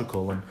all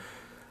logical, and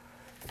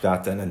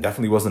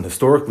definitely wasn't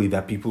historically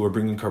that people were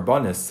bringing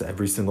karbanis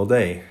every single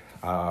day,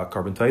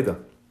 korban taida.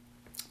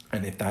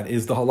 And if that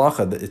is the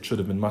halacha, that it should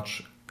have been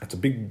that's a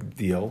big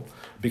deal,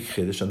 big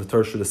chiddush, and the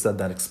Torah should have said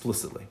that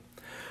explicitly.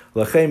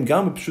 He says, therefore, even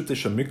pshutei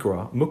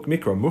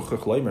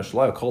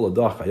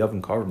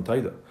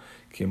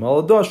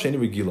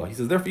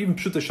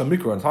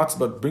shamikra, and talks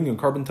about bringing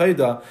korban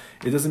taida,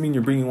 it doesn't mean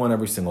you're bringing one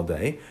every single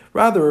day.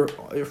 Rather, it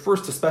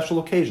refers to special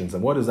occasions.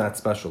 And what is that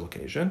special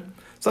occasion?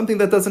 Something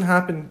that doesn't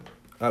happen,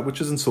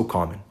 which isn't so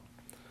common.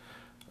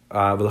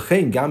 And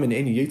therefore,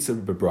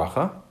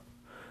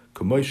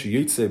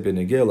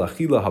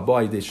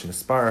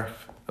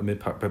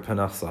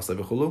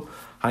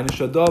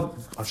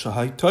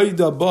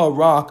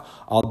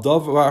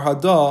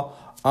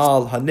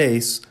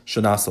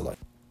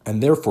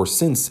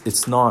 since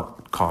it's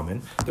not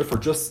common, therefore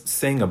just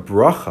saying a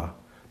bracha,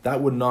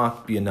 that would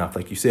not be enough.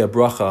 Like you say a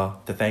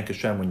bracha to thank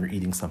Hashem when you're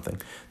eating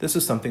something. This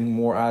is something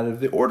more out of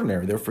the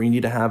ordinary. Therefore, you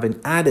need to have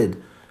an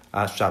added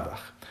shabach.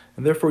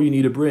 And therefore, you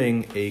need to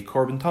bring a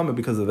korban tamid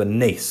because of a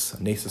nes.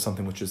 A nes is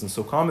something which isn't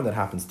so common that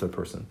happens to a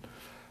person.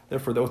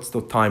 Therefore, that's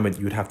the time that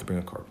you would have to bring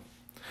a korban.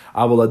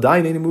 But the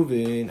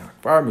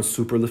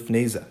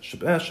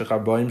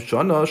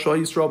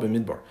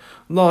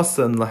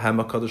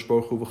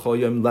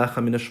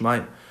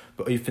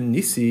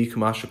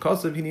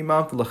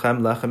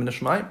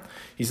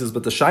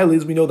shaila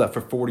is, we know that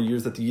for 40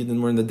 years that the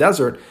Yidden were in the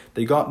desert,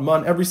 they got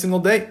man every single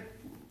day.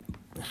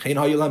 And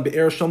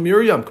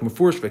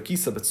therefore, since it's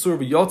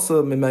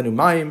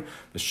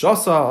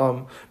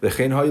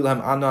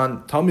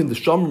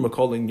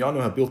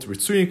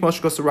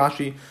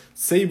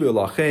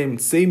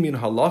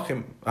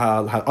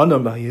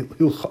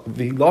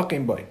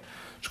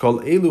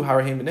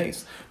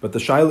but the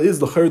shaila is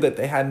that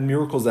they had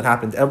miracles that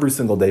happened every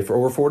single day for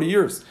over 40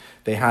 years.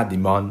 They had the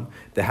man,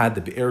 they had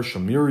the be'er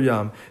shel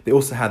Miriam, they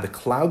also had the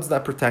clouds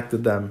that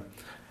protected them,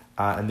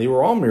 and they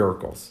were all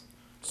miracles.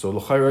 So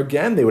l'chayr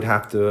again, they would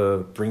have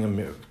to bring a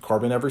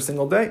korban every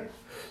single day.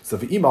 So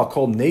v'imal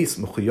kol neis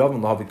mechuyav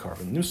and lavi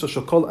korban. Nusa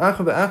shakol acha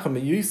ve'acha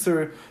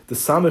meyiser the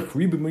samech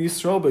ribu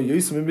meyisrael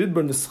be'yisem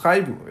midbar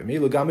neschayvu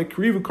ve'meilu gamek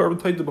rivu korban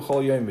taida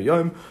b'chol yom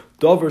ve'yom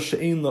davar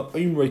she'ein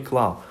la'imrei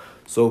klal.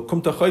 So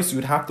kum tachais, you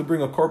would have to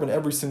bring a korban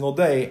every single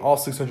day, all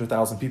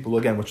 600,000 people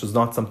again, which is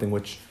not something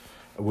which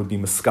would be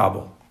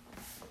miskabel.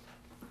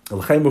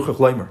 L'chayr muchach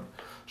leimer.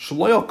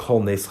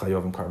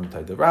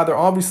 Rather,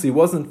 obviously, it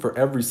wasn't for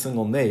every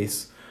single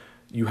nes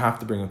you have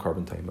to bring a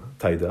korban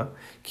taida.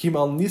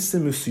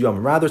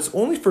 Rather, it's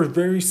only for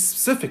very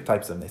specific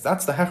types of nes.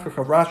 That's the hechrich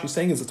of Rashi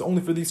saying is it's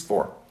only for these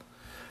four.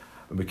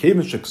 He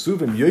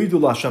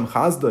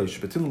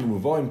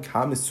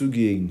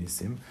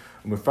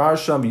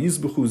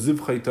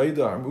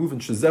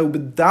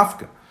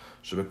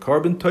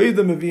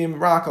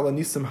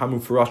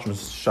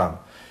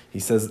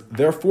says,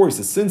 therefore,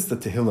 since the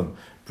Tehillim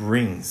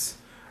brings,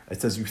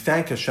 it says you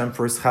thank Hashem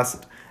for His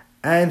chesed,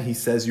 and He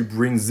says you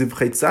bring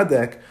zivchei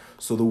tzedek.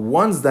 So the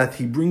ones that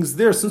He brings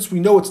there, since we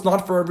know it's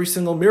not for every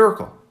single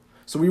miracle,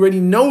 so we already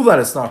know that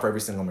it's not for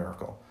every single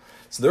miracle.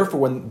 So therefore,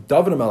 when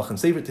David HaMelech and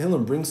Sefer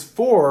Tehillim brings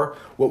four,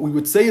 what we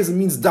would say is it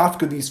means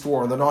dafka these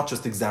four, and they're not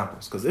just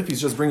examples. Because if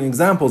he's just bringing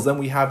examples, then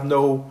we have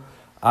no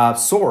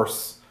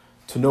source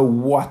to know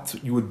what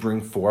you would bring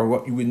for,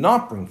 what you would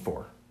not bring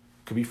for.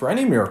 Could be for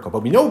any miracle,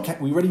 but we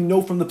already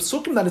know from the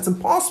Pesukim that it's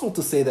impossible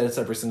to say that it's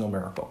every single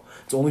miracle.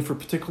 It's only for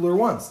particular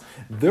ones.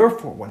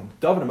 Therefore, when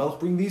David and Melech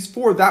bring these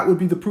four, that would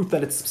be the proof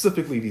that it's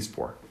specifically these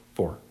four.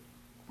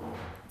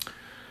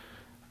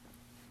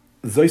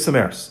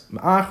 Zoysamers.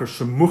 Ma'acher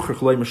shemuchach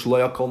loymer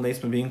shloya kol neis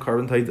mevi'in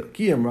korban taida.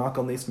 Kiyem rak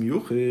al neis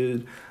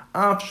miyuchid.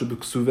 Af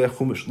shebeksuve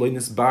chumash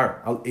loynis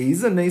bar. Al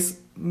eza neis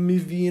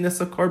mevi'in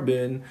es a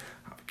korban.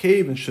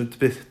 Cave and should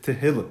be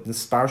tehillim. The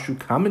sparshu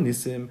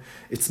kamenisim.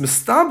 It's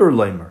mistaber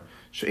loymer.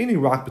 She'eni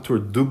rak betur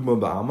dugma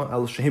ba'ama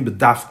al shehem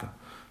bedafka.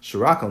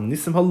 Sherak al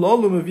nisim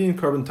halalu mevi'in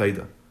korban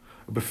taida.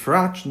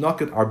 Befrach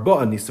naket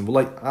arba'a nisim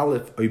v'lay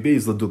aleph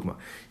oibeiz ladugma.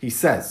 He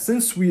says,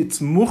 since it's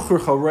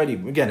muchrich already,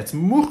 again, it's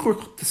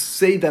muchrich to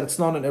say that it's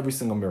not in every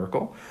single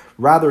miracle,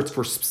 rather it's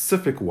for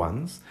specific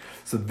ones.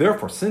 So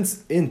therefore,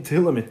 since in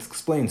Tehillim it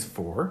explains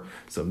four,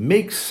 so it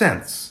makes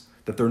sense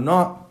that they're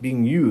not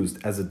being used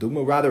as a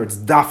dugma, rather it's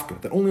dafka,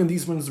 that only in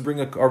these ones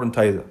bring a korban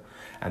taida.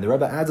 And the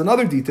Rebbe adds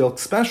another detail,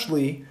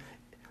 especially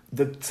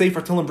the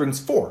Sefer Tehillim brings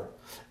four.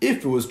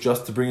 If it was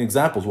just to bring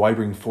examples, why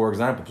bring four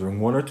examples?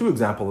 Bring one or two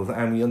examples,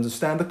 and we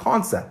understand the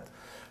concept.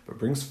 But it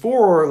brings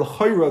four,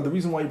 l'chayra, the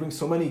reason why you bring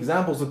so many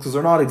examples is because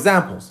they're not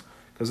examples,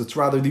 because it's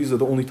rather these are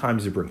the only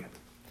times you bring it.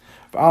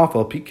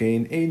 V'afal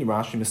pikein ein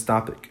Rashi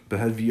mistapik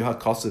beheviyah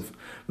kasiv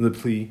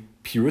l'pli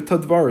pirita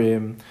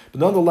dvarim.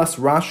 But nonetheless,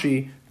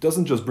 Rashi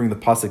doesn't just bring the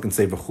pasuk and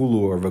say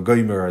v'chulu or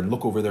v'goymer and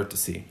look over there to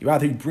see.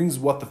 Rather, he brings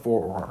what the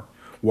four are.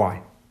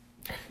 Why?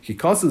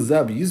 Because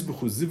zev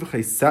yizbuchu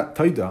zivchei sat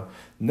taida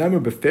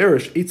nemer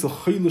beferish eitzel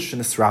chaylish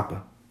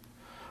nisrapa.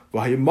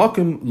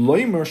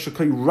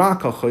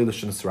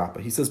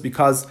 He says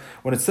because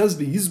when it says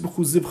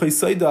v'yizbuchu zivchei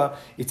saida,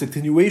 it's a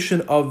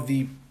continuation of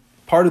the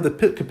part of the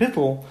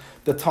kapitel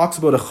that talks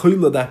about a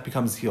chayla that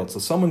becomes healed. So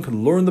someone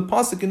can learn the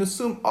pasuk and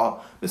assume,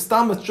 it's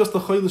just a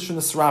chaylish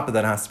nisrapa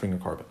that has to bring a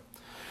carbon.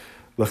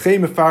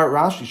 Therefore,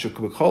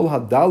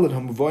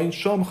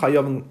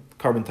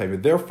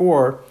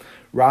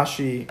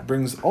 Rashi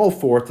brings all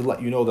four to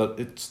let you know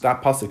that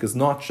that pasuk is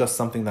not just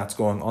something that's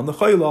going on the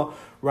chayla,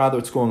 rather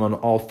it's going on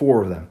all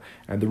four of them.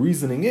 And the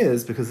reasoning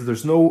is because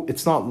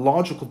it's not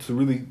logical to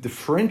really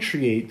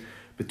differentiate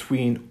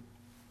between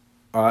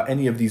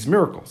any of these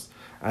miracles.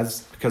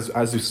 Because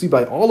as you see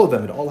by all of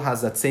them, it all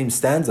has that same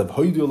stanza of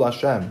Hoidul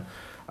Hashem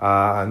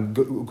and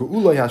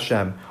Ge'ulai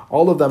Hashem.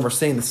 All of them are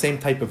saying the same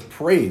type of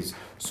praise.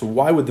 So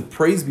why would the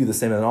praise be the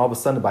same? And all of a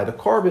sudden, by the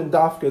carbon,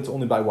 dafka, it's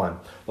only by one.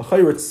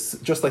 L'chayr, it's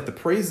just like the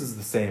praise is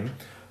the same,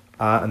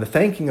 and the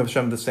thanking of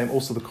Hashem is the same.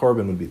 Also, the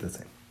carbon would be the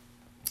same.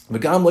 So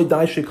right,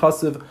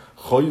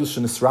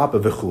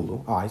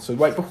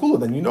 v'chulu,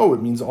 then you know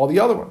it means all the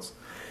other ones.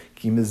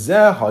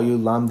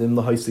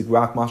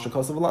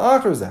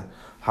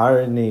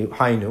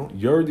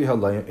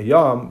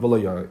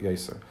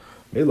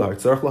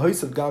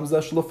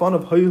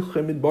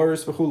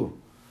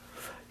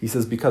 He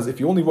says, because if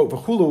you only wrote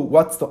v'chulu,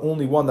 what's the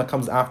only one that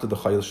comes after the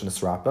chayil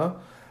shenisrapa?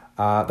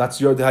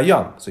 That's Yod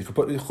Hayam. So if you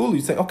put v'chulu,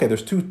 you say, okay,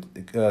 there's two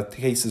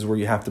cases where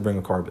you have to bring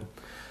a carbon.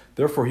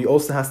 Therefore, he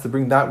also has to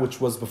bring that which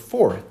was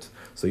before it.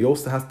 So he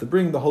also has to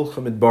bring the holcha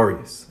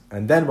midbaris,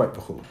 and then write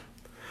v'chulu.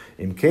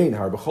 Im kein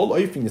har b'chol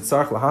oifin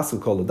yitzarch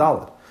lahasil kol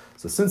adalat.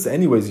 So since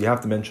anyways you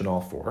have to mention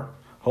all four,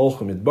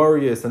 holcha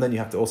midbaris, and then you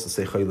have to also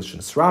say chayil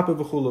shenisrapa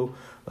v'chulu.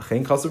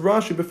 Therefore,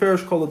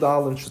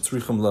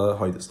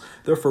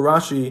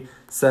 Rashi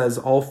says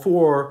all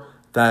four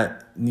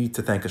that need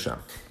to thank Hashem.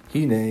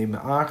 Now we're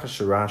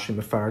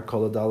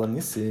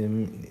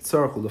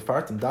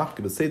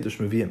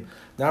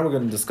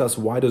going to discuss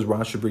why does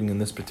Rashi bring in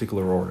this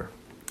particular order.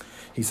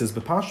 He says,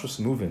 "B'pashtus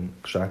movin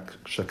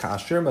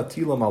shakasher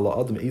matilam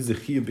ala adam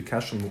ezechiv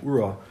b'kashel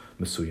meura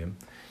mesuyim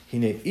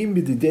hine im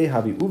b'didei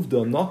havi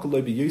uvda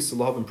nakalei b'yisel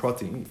lahavim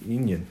prati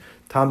inyan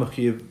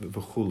tamachiv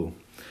v'chulu."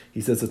 He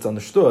says it's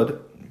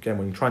understood, again,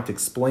 when you're trying to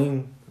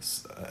explain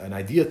an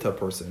idea to a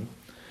person,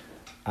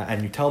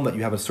 and you tell them that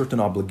you have a certain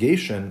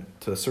obligation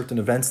to certain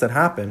events that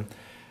happen,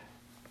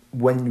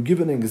 when you give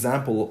an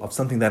example of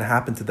something that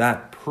happened to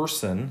that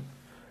person,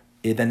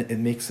 then it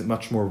makes it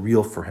much more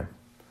real for him.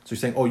 So you're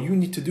saying, you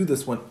need to do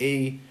this when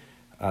A,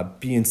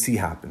 B, and C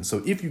happen.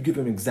 So if you give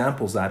him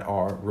examples that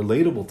are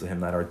relatable to him,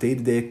 that are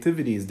day-to-day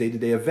activities,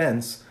 day-to-day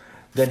events,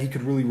 then he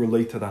could really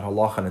relate to that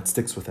halacha and it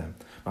sticks with him.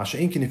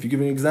 Masha'inkin, if you're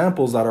giving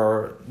examples that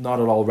are not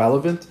at all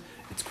relevant,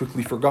 it's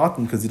quickly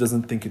forgotten because he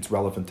doesn't think it's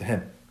relevant to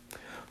him.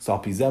 So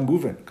alpizem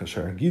moving,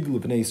 kasher gidul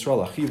b'nei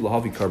Yisrael achiv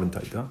lahavi carbon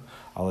taita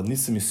al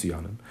nisim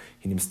yisiyanim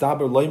hinim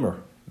staber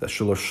leimer that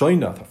shelo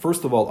shoynat.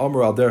 First of all,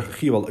 amar al derech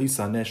achiv al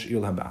isa nesh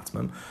ilhem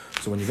ba'atzmam.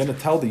 So when you're going to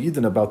tell the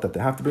Yidden about that they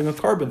have to bring a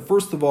carbon,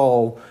 first of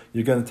all,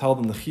 you're going to tell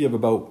them the chiyuv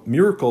about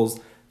miracles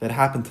that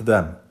happened to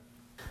them.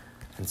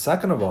 And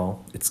second of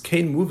all, it's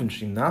kain moving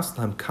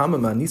shinaslam kama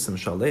manisim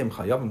shaleim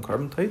chayavim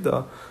carbon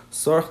taida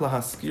sarch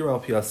lahaskir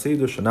al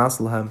piaseder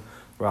shanaslam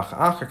rach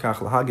acher kach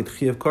lahagid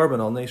chiyav carbon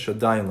al neisha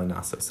dayan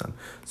lenasasem.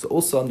 So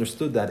also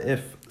understood that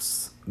if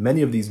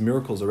many of these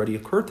miracles already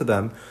occurred to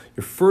them,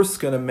 you're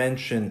first going to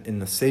mention in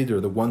the seder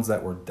the ones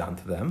that were done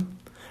to them,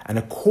 and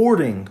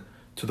according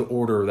to the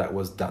order that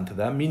was done to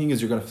them. Meaning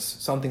is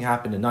something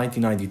happened in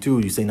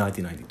 1992, you say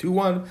 1992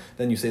 one,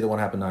 then you say the one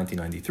happened in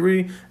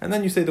 1993, and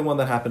then you say the one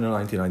that happened in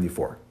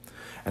 1994.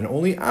 And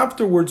only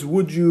afterwards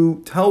would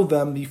you tell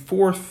them the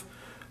fourth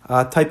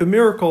type of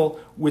miracle,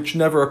 which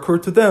never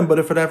occurred to them, but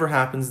if it ever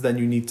happens, then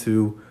you need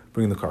to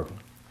bring the carbon.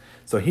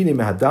 So hine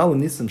mehadal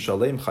nisim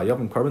shalem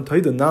chayavim carbon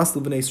taida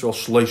nasl b'nei Yisrael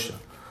shloisha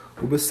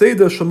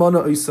ubeseda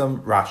shamana isam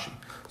Rashi.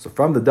 So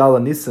from the dal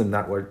nisim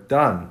that were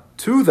done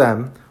to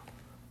them,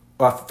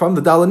 from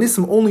the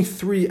Dalanisim, only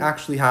 3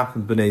 actually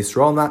happened B'nai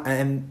Yisrael,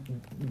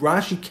 and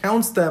Rashi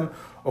counts them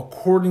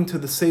according to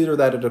the Seder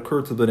that had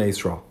occurred to B'nai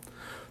Yisrael.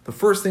 The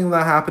first thing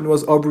that happened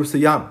was Abru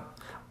Siyam.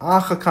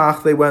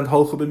 Achakach, they went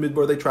Holcha bin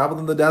Midbar, they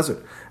traveled in the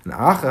desert. And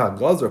Achah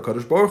Gazar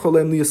Kadosh Baruch Hu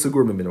Leim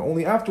Liyasagur bin Midbar.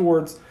 Only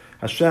afterwards,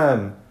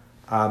 Hashem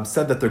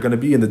said that they're going to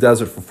be in the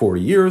desert for 40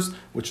 years,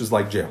 which is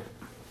like jail.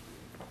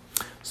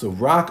 So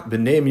Rak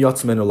B'nei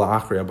Yatzmenu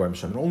La'achri Abar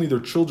Hashem, and only their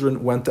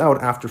children went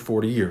out after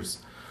 40 years.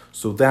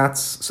 So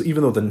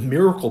even though the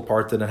miracle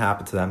part didn't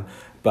happen to them,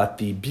 but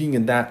the being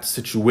in that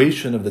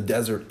situation of the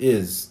desert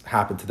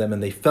happened to them,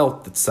 and they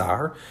felt the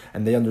tsar,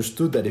 and they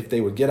understood that if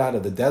they would get out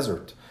of the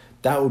desert,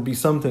 that would be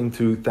something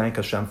to thank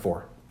Hashem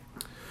for.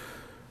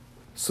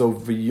 So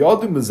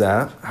v'yadu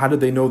mezeh, how did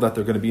they know that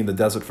they're going to be in the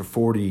desert for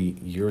 40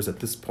 years at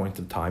this point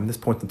in time? This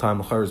point in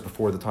time, l'chayr, is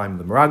before the time of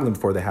the Meraglim,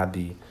 before they had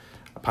the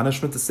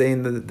punishment to stay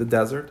in the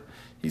desert.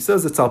 He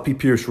says it's al pi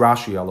pirush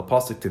Rashi al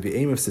apasik to the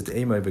aim of sit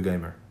aimai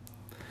v'geimer.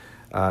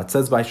 It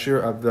says by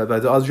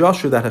the Az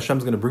Yashir that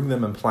Hashem's going to bring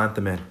them and plant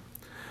them in,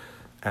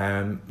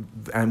 and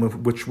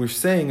which we're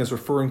saying is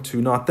referring to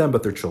not them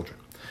but their children.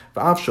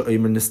 Hari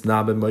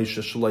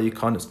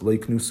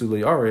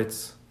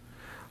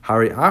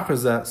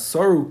Achazat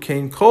Saru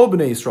Kain Kol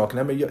Bnei Yisrael.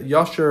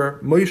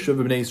 Yasher Moshe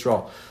Bnei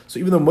Yisrael. So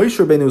even though Moshe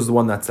Rabbeinu was the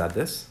one that said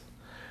this,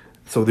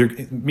 so they're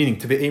meaning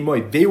to be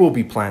Emoy, they will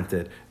be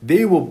planted,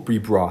 they will be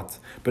brought.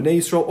 Bnei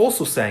Yisrael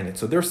also saying it,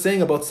 so they're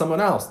saying about someone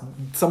else.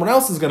 Someone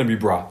else is going to be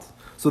brought.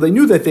 So they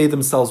knew that they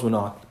themselves were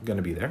not going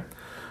to be there.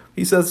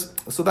 He says,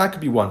 so that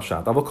could be one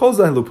shot. Aval kol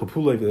zeh lo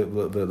populei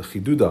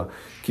v'chiduda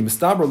ki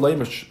mistaber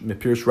leimesh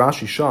mepirish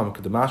Rashi sham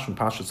kedamash from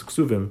Pashas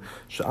Ksuvim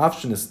she'af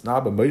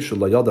shenisna b'Moshe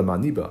layada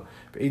maniba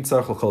v'ein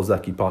tzarich l'kol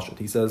zeh ki pashat.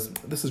 He says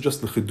this is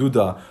just the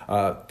chiduda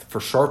for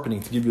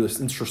sharpening, to give you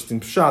this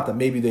interesting shot that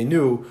maybe they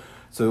knew.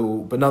 So,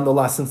 but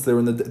nonetheless, since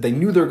they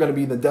knew they were going to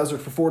be in the desert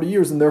for 40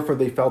 years, and therefore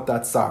they felt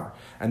that sar,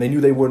 and they knew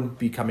they wouldn't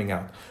be coming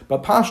out.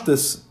 But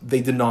Pashtus,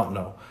 they did not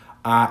know.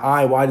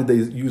 Why did they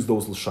use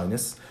those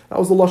lashonis? That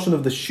was the lashon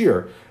of the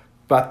shir,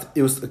 but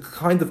it was a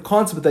kind of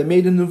concept that they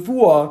made in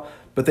nevuah,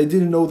 but they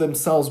didn't know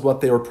themselves what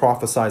they were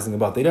prophesying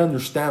about. They didn't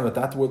understand that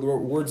that's what the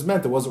words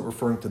meant. It wasn't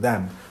referring to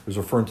them; it was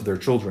referring to their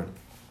children.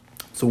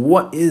 So,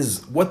 what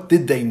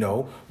did they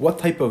know? What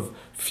type of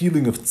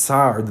feeling of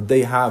tsar did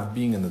they have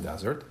being in the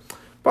desert?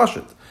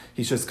 Pashut.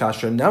 He says,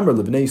 "Kasher namar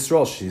lebnei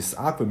Yisrael sheis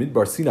akva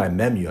midbar Sinai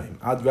mem yoim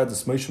ad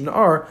redus Moshe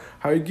Nar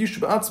harigishu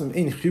ba'atzmim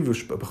ein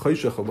chivush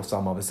b'choshech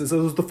l'samav." It says it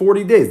was the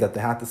 40 days that they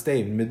had to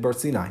stay in midbar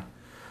Sinai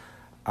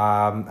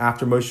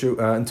after Moshe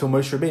until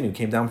Moshe Rabbeinu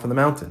came down from the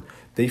mountain.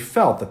 They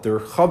felt that they're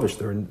chavish,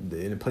 they're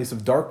in a place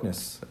of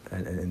darkness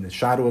and in the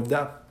shadow of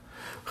death.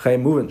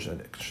 Therefore,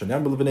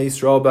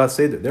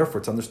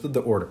 it's understood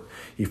the order.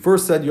 He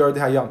first said Yard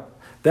Hayam.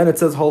 Then it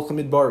says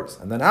Holchem Midbaris,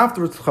 and then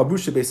afterwards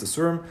Chabusha Beis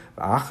Asurim,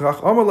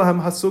 V'achrach Amar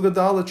Lahem Hasuga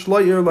Dalet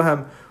Shloyer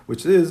Lahem,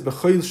 which is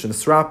B'chayil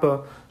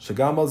Shenisrapa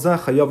Shagam Al Zeh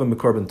Chayavim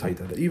Mekorban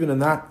Taida. That even in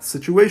that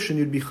situation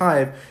you'd be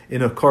chayav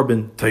in a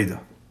korban taida.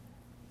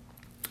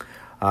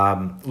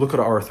 Look at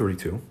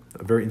R32,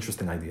 a very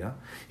interesting idea.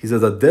 He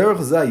says that Derech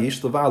Zeh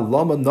Yish Leva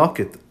Lama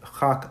Nakit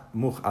Chak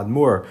Much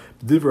Admur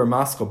B'Divrei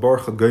Mascha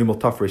Baruch Goimel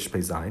Tafresh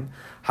Peizayin.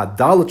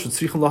 Hadalat should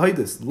Sicha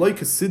lahidus like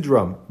a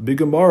sidram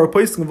bigamara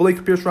posting of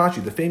like Pirush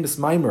Rashi, the famous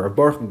mimer of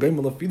Baruch and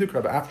Gimel of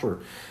Fidukrab after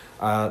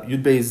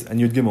Yud Beis and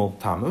Yud Gimel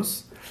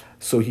Tammuz.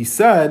 So he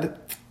said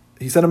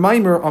a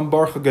mimer on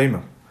Baruch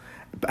Gimel,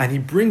 and he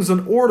brings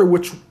an order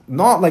which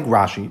not like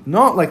Rashi,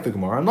 not like the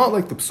Gemara, not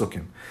like the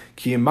Psukim.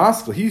 Ki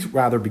Maskal, he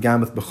rather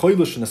began with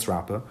B'choilish and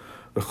Esrapa,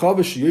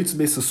 B'chavish Yitz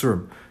Beis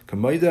Asurim,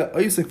 Kamaida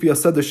Isaac via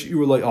Seder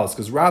Shiur Lay Az,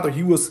 because rather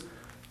he was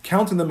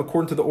counting them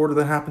according to the order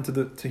that happened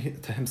to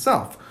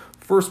himself.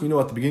 First, we know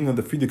at the beginning of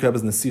the Frida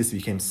Krebs Nesius, he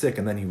became sick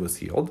and then he was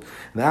healed.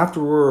 And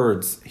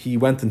afterwards, he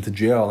went into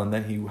jail and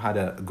then he had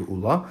a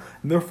geula.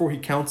 And therefore, he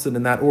counts it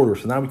in that order.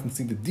 So now we can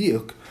see the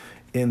diuk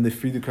in the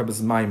Frida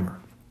Krebs Maimer.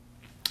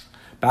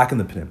 Back in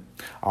the Pnim.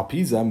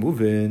 Alpiza,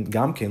 moving,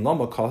 Gamkein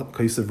Lama,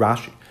 Kaisav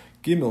Rashi.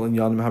 Gimel and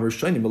Yanim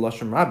Habershani,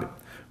 Melashim Rabbi.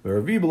 Where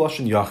Ravi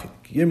Belashim Yachid.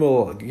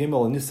 Gimel and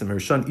Nisim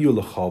Harshan Iu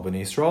Lachal Ben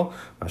Israel.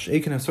 Mash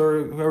Eiken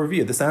Hasar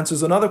Ravi. This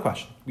answers another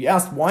question. We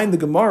asked why in the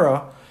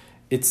Gemara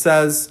it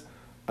says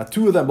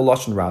two of them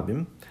Belashon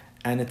Rabim,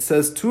 and it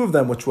says two of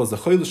them, which was the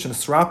Choilish and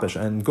Srapish,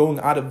 and going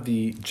out of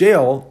the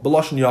jail,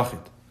 Belashon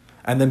Yachid.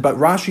 But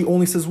Rashi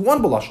only says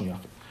one Belashon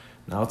Yachid.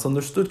 Now it's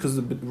understood because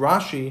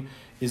Rashi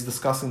is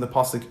discussing the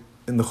pasuk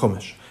in the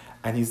Chumash,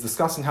 and he's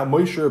discussing how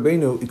Moshe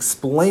Rabbeinu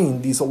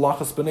explained these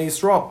halachas Bnei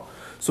Yisrael.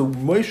 So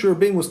Moshe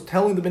Rabbeinu was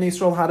telling the Bnei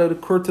Yisrael how to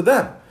occur to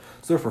them.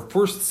 So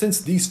therefore,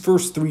 since these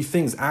first three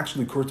things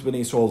actually occur to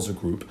Bnei Yisrael as a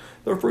group,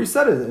 therefore he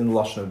said it in the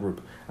Lashon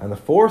group. And the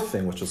fourth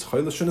thing, which is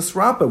Chaylish and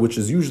Esrapa, which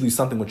is usually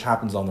something which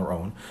happens on their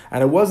own,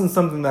 and it wasn't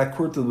something that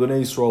occurred to the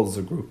Bnei Yisrael as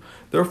a group.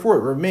 Therefore,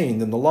 it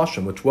remained in the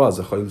Lashon, which was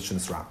a Chaylish and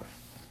Esrapa.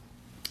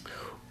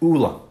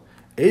 Ula.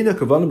 Eina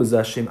kavanah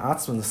b'zeh shem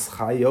atzman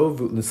nischayav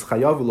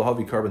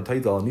v'lahavi karban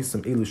taidal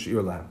anisam elu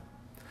she'ir lahem.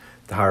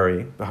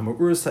 Tahari,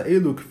 v'hama'uris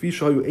ha'elu k'fi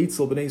shahayu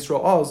eitzel b'nei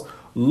Yisrael oz,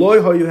 loy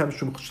hayu hem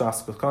shum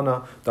chashas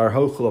k'kana, dar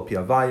hochel api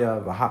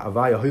avaya,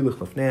 v'ha'avaya hoilich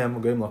lefnehem,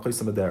 v'goyim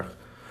la'choysam aderech.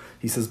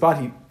 He says, but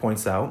he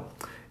points out,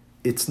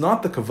 it's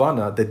not the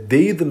kavana that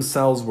they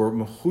themselves were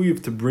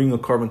mechuyev to bring a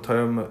karban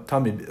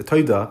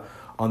taida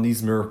on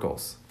these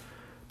miracles.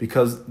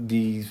 Because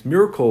these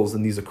miracles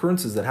and these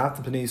occurrences that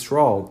happened to Bnei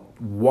Yisrael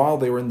while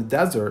they were in the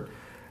desert,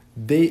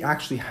 they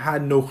actually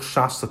had no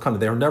chashash sakana.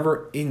 They were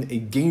never in a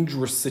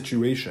dangerous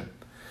situation.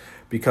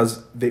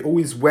 Because they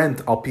always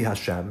went al pi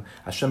Hashem.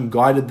 Hashem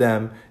guided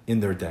them in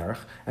their derech,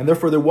 and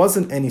therefore there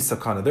wasn't any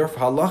sakana.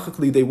 Therefore,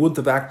 halachically, they wouldn't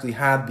have actually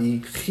had the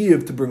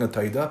chiyuv to bring a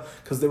taida,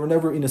 because they were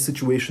never in a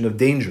situation of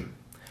danger.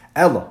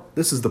 Ella,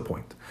 this is the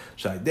point.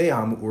 But they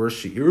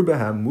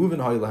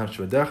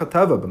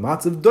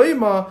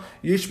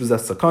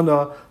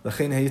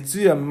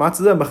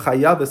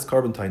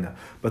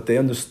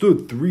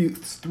understood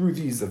through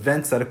these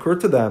events that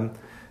occurred to them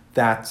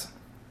that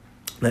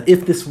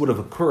if this would have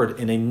occurred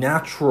in a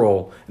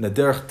natural, in a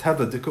derech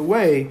teva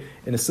way,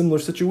 in a similar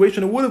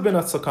situation, it would have been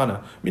a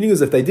sakana. Meaning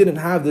is, if they didn't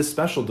have this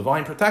special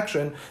divine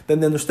protection, then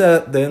they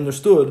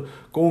understood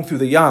going through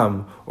the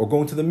yam or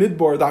going to the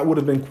midbar, that would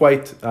have been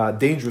quite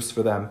dangerous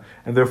for them,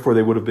 and therefore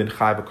they would have been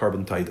chai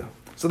b'karban taida.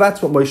 So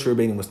that's what Moshe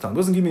Rabbeinu was telling. He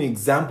wasn't giving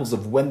examples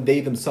of when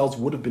they themselves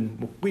would have been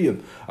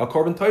muqiyib a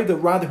karban taida.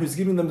 Rather, he's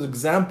giving them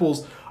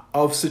examples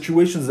of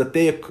situations that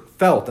they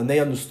felt and they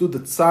understood the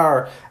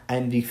tsar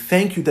and the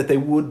thank you that they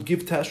would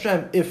give to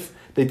Hashem if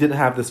they didn't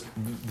have this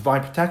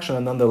divine protection,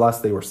 and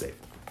nonetheless they were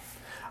saved.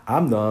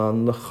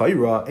 Amnon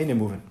l'chayra ain't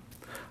moving.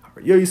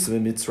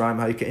 Yosef Mitzrayim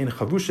ha'ikein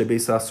chavushe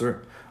beis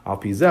asur al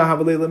pizeh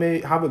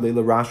havalei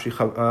Rashi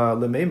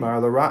lemeimar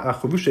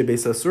chavushe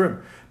beis asurim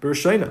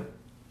b'rishayna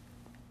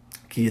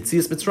ki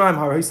yitzias Mitzrayim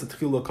ha'ra'isa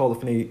tchila kol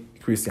l'fnei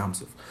kriyas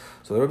Yamsuf.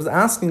 So the Rebbe is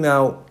asking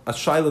now a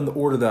shayla in the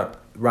order that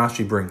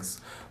Rashi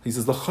brings. He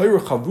says the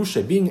chayra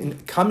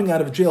chavushe, coming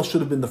out of jail,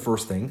 should have been the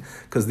first thing,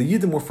 because the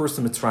Yidden were first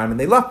in Mitzrayim and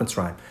they left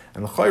Mitzrayim,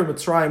 and the chayra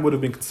Mitzrayim would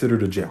have been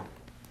considered a jail.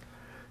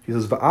 He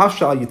says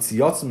va'ashal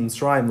yitziyatzim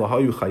Mitzrayim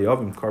lahayu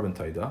chayavim karban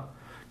taida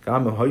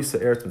gam ha'isa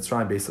eretz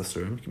Mitzrayim beis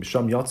asurim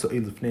kimisham yatzu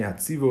elifnei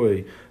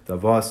hatzivoy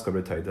davas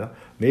karban taida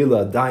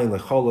meila adayin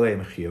lecholei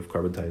mechiyav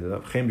karban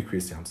taida v'chem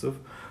b'kriyas Yamsuf.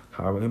 He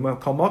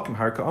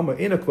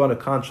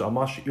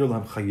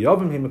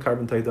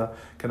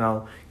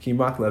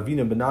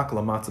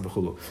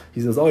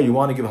says, oh,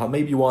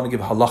 maybe you want to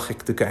give a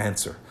halachic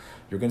answer.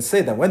 You're going to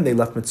say that when they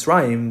left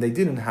Mitzrayim, they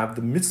didn't have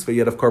the mitzvah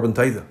yet of karban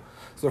taida.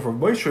 So for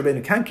Moshe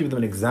Rabbeinu can't give them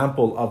an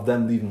example of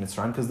them leaving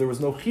Mitzrayim because there was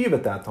no chiyuv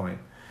at that time.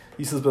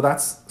 He says,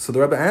 so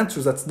the Rebbe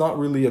answers, that's not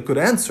really a good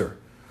answer,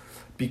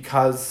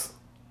 because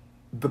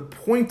the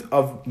point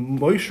of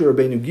Moshe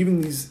Rabbeinu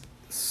giving these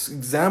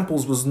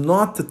examples was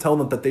not to tell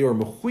them that they were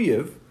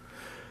mechuyev,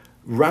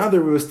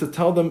 rather it was to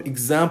tell them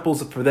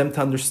examples for them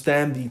to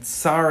understand the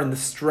tsar and the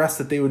stress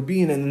that they would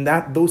be in, and in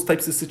that those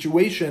types of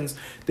situations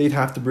they'd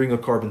have to bring a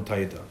karban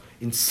taida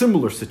in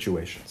similar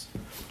situations,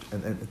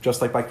 and just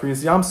like by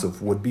kriyas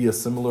Yamsuf would be a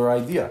similar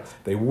idea.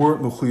 They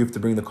weren't mechuyev to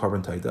bring the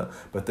karban taida,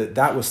 but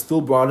that was still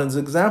brought in as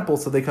an example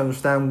so they can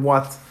understand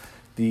what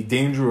the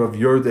danger of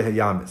yordeh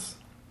hayam is.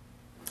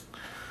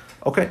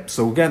 Okay,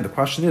 so again the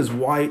question is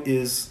why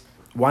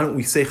don't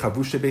we say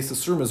Chavushe Beis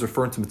Asurim is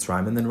referring to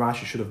Mitzrayim, and then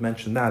Rashi should have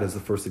mentioned that as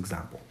the first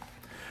example.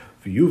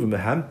 V'yuv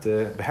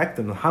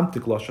behektem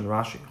l'hamtik lashon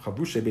Rashi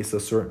Chavushe Beis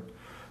Asurim.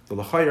 The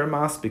l'chayir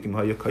maspik im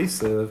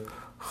hayakaisev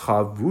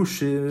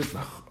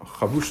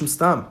Chavushim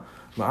stam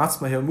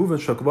ma'atzma hayamuvin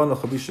shakvan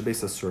l'Chavushe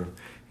Beis Asurim.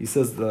 He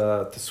says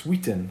to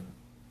sweeten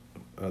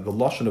the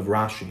lashon of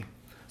Rashi.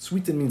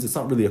 Sweeten means it's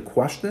not really a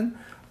question,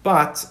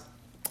 but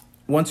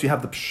once you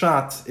have the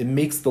pshat, it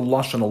makes the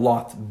lashon a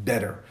lot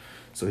better.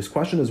 So his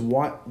question is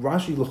why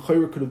Rashi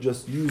l'chayr could have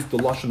just used the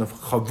lashon of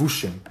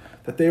chavushim,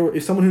 that they were,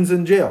 if someone who's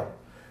in jail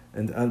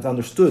and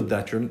understood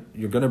that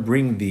you're going to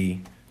bring the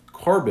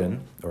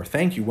carbon or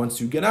thank you once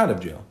you get out of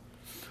jail.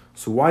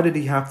 So why did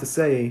he have to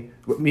say,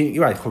 meaning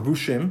right,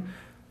 chavushim,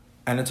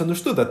 and it's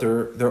understood that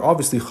they're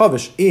obviously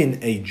chavush in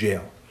a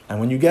jail, and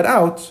when you get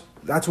out,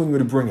 that's when you're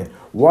going to bring it.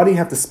 Why do you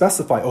have to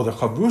specify? Oh, they're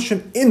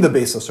chavushim in the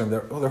Beis Asurim.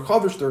 They're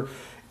chavush.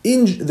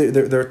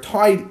 They're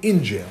tied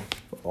in jail.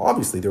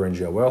 Obviously, they're in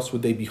jail. Where else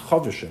would they be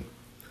chavishim?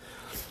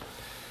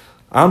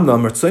 Amna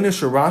mertzoyne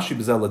sharashi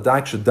b'zel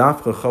l'daik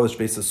shadafcha chavish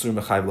beis asur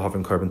mechayv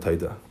l'havim karban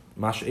taida.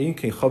 Mash ein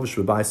kein chavish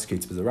b'bayis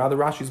kates b'zel. Rather,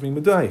 Rashi is being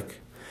medaik.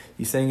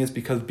 He's saying it's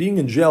because being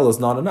in jail is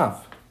not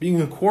enough. Being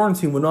in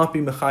quarantine would not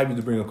be mechayv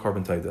to bring a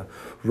karban taida.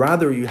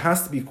 Rather, you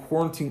has to be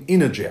quarantined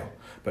in a jail.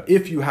 But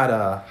if you had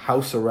a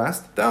house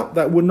arrest,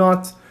 that would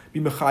not be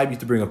mechayv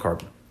to bring a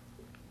karban.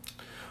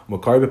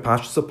 Makari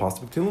b'pashtus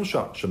apostle b'ktilim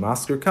shah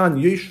shemasker kan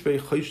yeshvei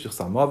choshech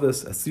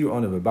samavis asir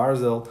ona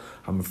v'barzel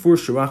hamafur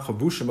shirach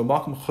chavushim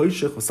b'makom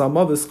choshech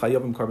v'samavis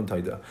chayavim karban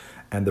taida.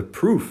 And the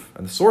proof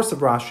and the source of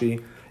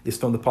Rashi is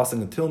from the pasuk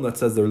in Tehillim that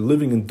says they're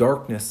living in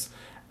darkness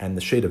and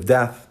the shade of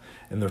death,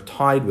 and they're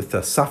tied with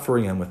the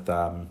suffering and with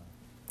the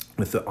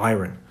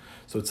iron.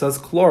 So it says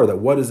klar that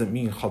what does it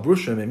mean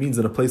chavushim? It means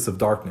in a place of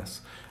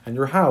darkness, and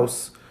your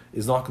house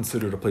is not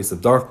considered a place of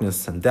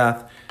darkness and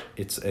death.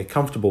 It's a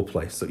comfortable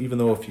place. So even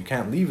though if you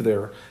can't leave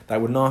there,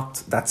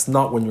 that's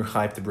not when you're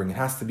chayv to bring. It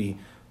has to be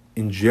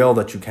in jail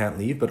that you can't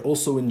leave, but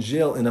also in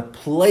jail in a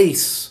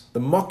place. The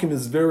makim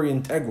is very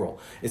integral.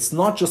 It's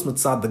not just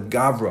mitzad the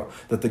gavra,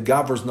 that the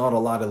gavra is not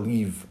allowed to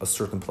leave a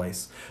certain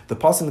place. The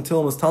pasuk in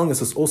Tehillim is telling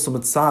us it's also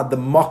mitzad the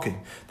makim.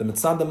 The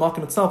mitzad the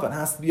makim itself, it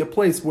has to be a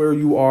place where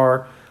you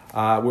are,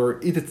 where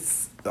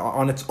it's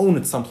on its own,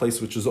 it's some place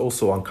which is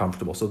also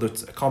uncomfortable. So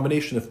there's a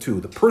combination of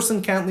two. The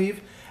person can't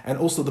leave, and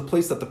also the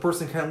place that the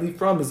person can't leave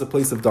from is a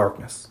place of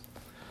darkness.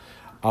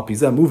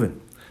 Alpizeh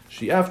moving.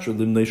 She after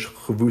limneish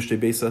chavushe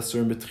beis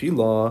asur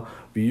mitchila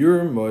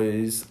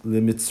v'yurmois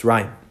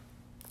limitzrayim.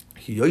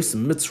 He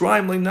yosim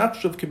Mitzrayim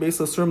le'nachshav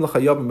kibeis asurim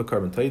l'chayavim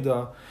b'karban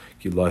taida.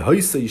 Ki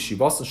lo'hoise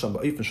yeshivasan sham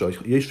ba'ifin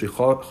sh'yeshri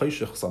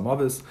chayshich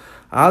samavis.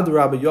 Ad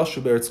rabbi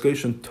Yoshu be'eretz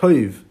Goshen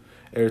toiv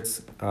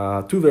eretz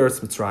tuv eretz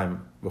Mitzrayim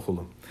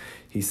v'chulu.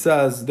 He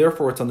says,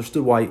 therefore, it's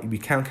understood why we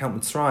can't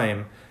count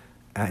Mitzrayim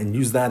and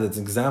use that as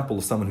an example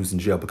of someone who's in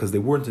jail, because they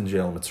weren't in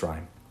jail in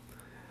Mitzrayim.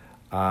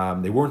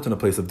 They weren't in a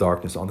place of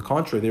darkness. On the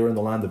contrary, they were in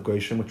the land of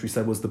Goshen, which we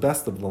said was the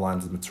best of the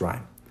lands of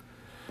Mitzrayim.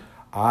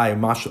 They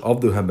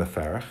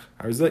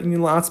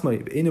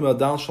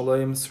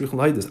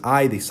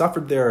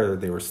suffered there,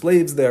 they were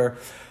slaves there,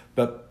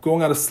 but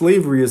going out of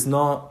slavery is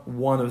not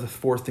one of the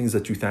four things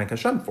that you thank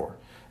Hashem for.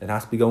 It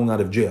has to be going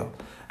out of jail.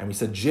 And we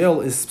said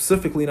jail is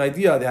specifically an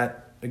idea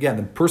that, again,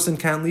 the person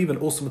can't leave, and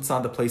also it's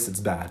not the place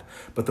it's bad.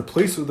 But the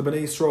place where the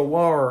Bnei Yisrael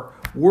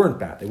weren't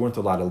bad. They weren't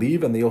allowed to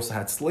leave, and they also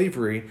had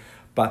slavery,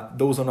 but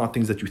those are not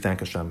things that you thank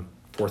Hashem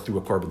for through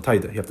a carbon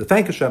taida. You have to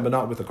thank Hashem, but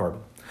not with a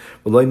carbon.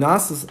 Which is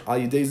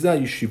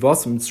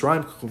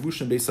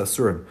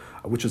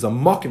a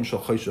makim shel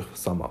chayshich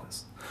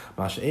samavis.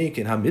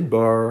 Masha'ekin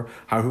hamidbar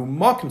haru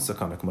makim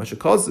sakamek.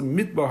 Masha'kaz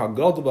midbar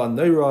hagadol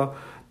v'neira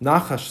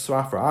nachash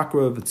srafar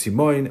akra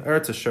v'tzimoin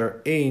eretz asher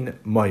ein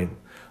mayim.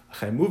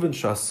 Chaymuven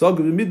shasag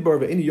v'midbar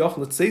v'eni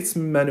yachlet seitz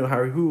mimenu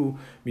haru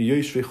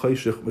miyoshvei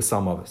chayshich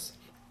v'samavis.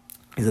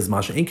 He says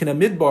Masha'ekin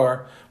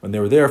hamidbar, when they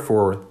were there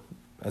for,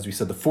 as we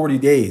said, the 40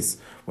 days,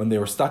 when they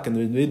were stuck in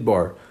the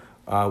midbar,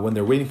 when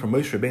they're waiting for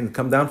Moshe Rabbeinu to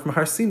come down from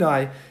Har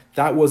Sinai,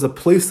 that was a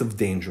place of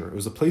danger. It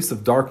was a place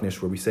of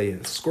darkness where we say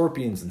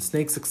scorpions and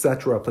snakes,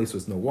 etc., a place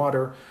with no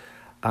water,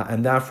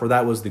 and therefore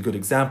that was the good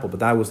example, but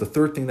that was the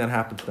third thing that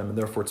happened to them, and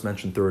therefore it's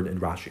mentioned third in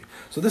Rashi.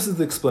 So this is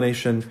the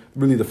explanation,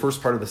 really the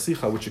first part of the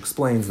Sicha, which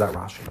explains that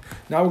Rashi.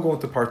 Now we're going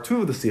to part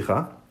 2 of the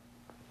Sicha,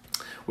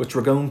 which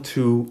we're going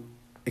to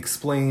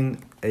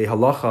explain a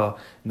halacha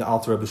in the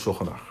Alter Rebbe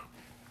Shulchan Aruch.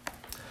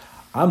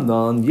 We're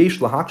going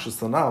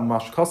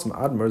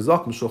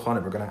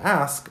to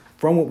ask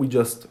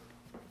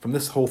from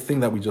this whole thing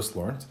that we just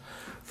learned,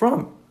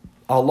 from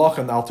Allah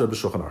and the Alter Rebbe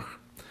Shulchan Aruch.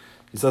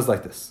 He says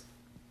like this: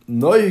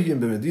 He says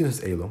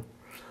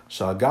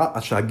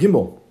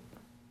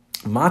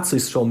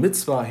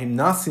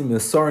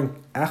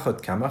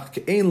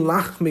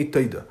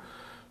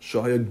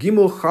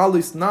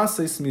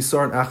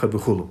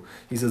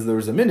there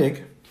is a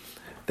minig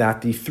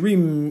that the 3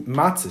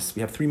 matzahs,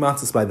 we have 3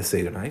 matzahs by the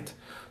Seder night.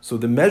 So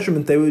the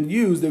measurement they would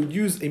use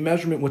a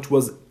measurement which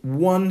was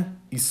 1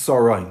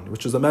 isarain,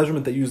 which is a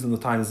measurement they used in the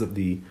times of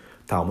the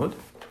Talmud.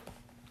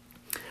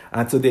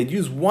 And so they'd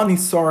use 1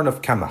 isaran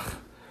of kamach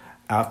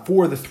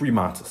for the 3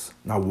 matzahs.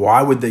 Now,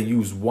 why would they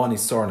use 1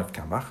 isaran of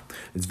kamach?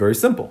 It's very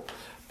simple.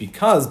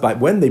 Because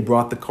when they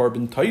brought the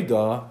carbon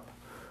taida,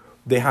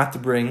 they had to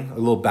bring, a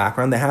little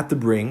background, they had to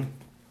bring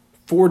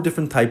 4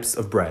 different types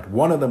of bread.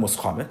 One of them was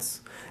chametz,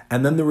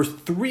 and then there were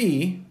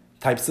 3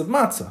 types of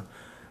matzah.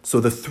 So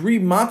the 3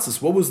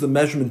 matzahs, what was the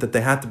measurement that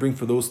they had to bring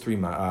for those 3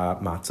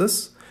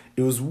 matzahs?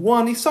 It was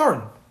 1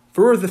 isaran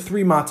for the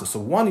 3 matzahs. So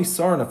 1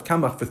 isaran of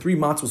kamach for 3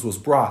 matzahs was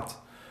brought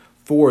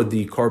for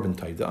the carbon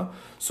taida.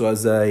 So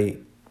as a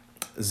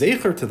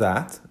zecher to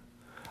that,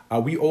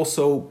 we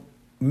also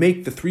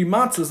make the 3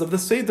 matzahs of the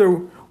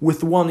Seder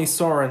with 1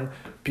 isaran,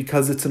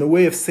 because it's in a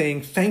way of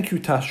saying thank you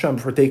to Hashem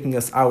for taking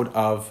us out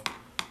of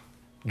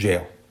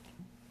jail,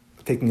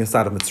 taking us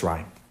out of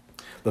Mitzrayim.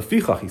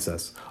 Lefichach, he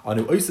says,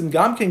 Anu oisim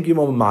gam ken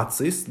gimel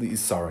matzis li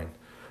isarin.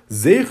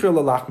 Zecher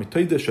lalach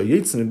mitoida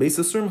shayetzin in beis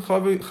asurim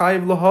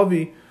chayiv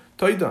lahavi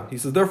toida. He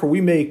says, therefore we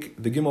make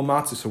the gimel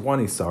matzis for 1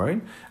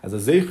 isarin as a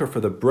zecher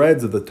for the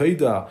breads of the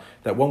toida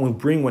that one would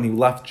bring when he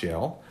left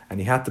jail, and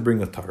he had to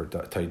bring a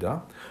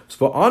toida.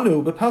 So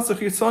anu bepasach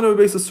yitzanu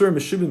beis asurim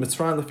meshibin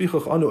mitzrayim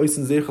lefichach anu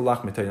oisim zecher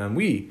lach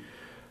mitoida.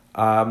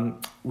 And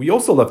we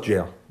also left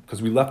jail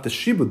because we left the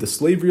shibud, the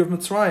slavery of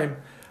Mitzrayim.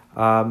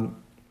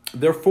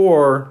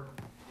 Therefore,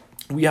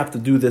 we have to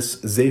do this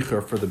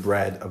zecher for the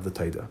bread of the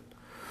taida.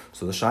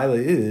 So the shaila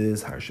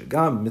is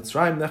harshagam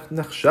Mitzrayim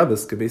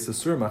nechshavas kebeis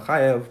asur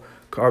machayev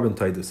carbon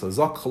taida. So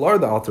zak chalar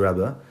the Alter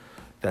Rebbe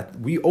that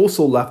we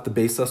also left the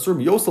beis asur,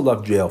 we also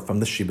left jail from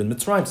the shibud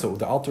Mitzrayim. So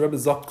the Alter Rebbe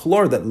zak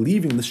chalar that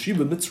leaving the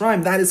shibud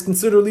Mitzrayim, that is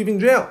considered leaving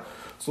jail.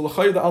 So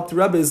the Alter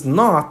Rebbe is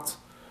not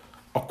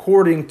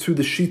according to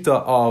the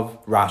shita of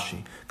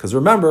Rashi. Because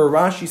remember,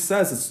 Rashi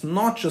says it's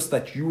not just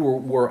that you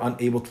were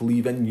unable to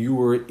leave and you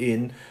were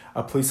in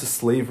a place of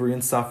slavery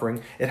and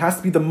suffering. It has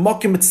to be the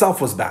makim itself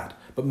was bad.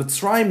 But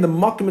Mitzrayim, the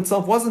makim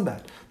itself wasn't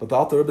bad. But the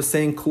Alter Rebbe is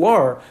saying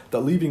klar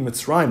that leaving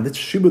Mitzrayim, this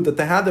shibud that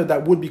they had there,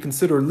 that would be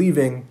considered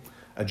leaving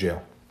a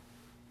jail.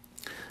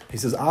 He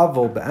says,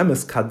 Avol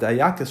be'emes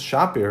kadayakis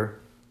shapir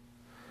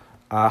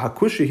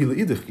hakushi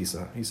hileidich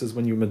kisa. He says,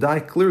 when you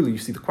medai, clearly you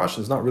see the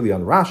question is not really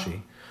on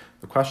Rashi.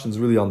 The question is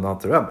really on the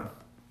Alter Rebbe.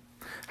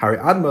 Hari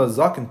adma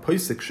zaken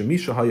poisik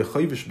shemisha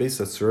hayachayivish beis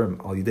atzurim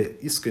al yidei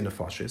iske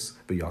nefashis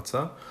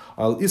beyatza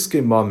al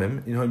iske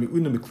mamim in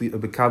ha'mi'una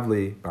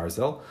bekavle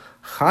barzel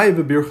chayiv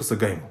b'birchas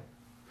agayim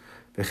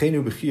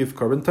v'cheinu b'chiyiv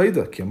carbon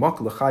taida ki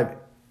amak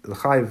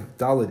l'chayiv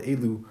daled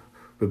elu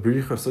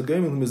b'birchas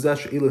agayim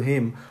l'mizesh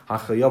elohim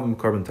ha'chayavim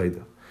carbon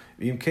taida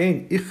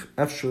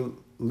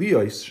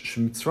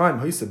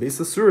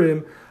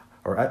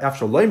Or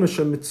after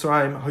Leimishem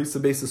Mitzrayim,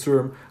 Hoysa Beis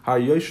Asurim, Har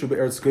Yoshu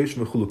Be'eretz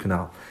Goyim V'chulu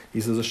Kanal. He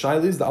says the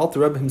Shaila is the Alter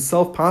Rebbe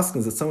himself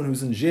paskins that someone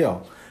who's in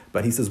jail.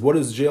 But he says, what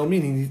does jail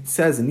mean? He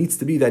says it needs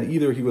to be that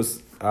either he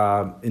was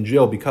in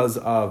jail because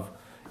of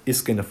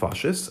Iske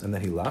Nefashis and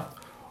that he left,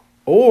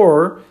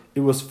 or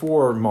it was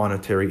for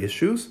monetary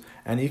issues.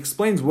 And he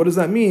explains, what does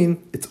that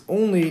mean? It's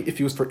only if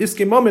he was for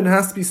Iske Mammon, it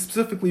has to be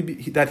specifically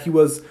that he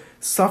was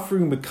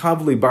suffering with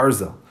Kavle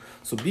Barzel.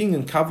 So being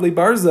in Kavle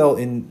Barzel,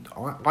 in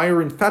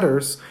iron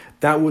fetters,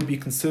 that would be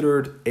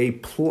considered a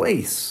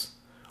place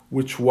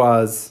which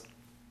was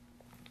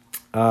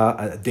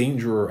a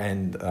danger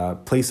and a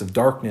place of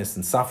darkness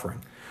and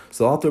suffering.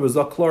 So Alter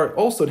Zaklar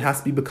also it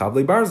has to be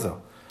Bekavle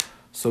Barzel.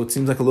 So it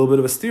seems like a little bit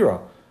of a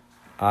stira.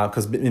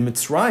 Because in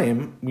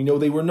Mitzrayim, we know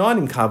they were not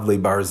in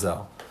Kavle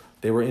Barzel.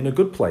 They were in a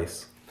good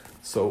place.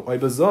 So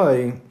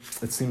Oibazai,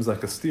 it seems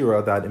like a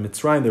stira that in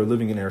Mitzrayim they were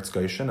living in Eretz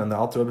Goshen, and the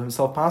Alter Rebbe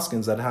himself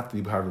paskins that it have to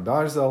be Bekavle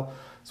Barzel.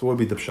 So what would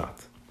be the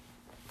pshat?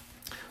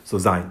 So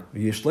Zayin.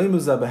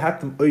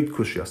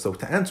 So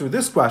to answer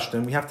this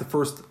question, we have to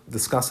first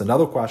discuss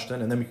another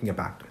question, and then we can get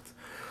back to it.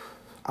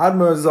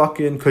 Admar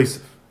Zakin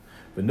Kaisif.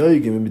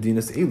 V'noyigim in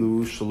Medinas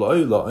Elu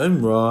Shalayla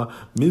Emra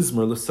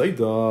Mizmer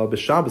L'Sayda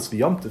B'Shabbos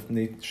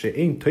V'Yamtif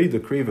She'ein Teida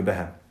Kreva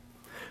Behem.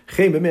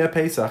 Chem B'Mei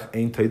Pesach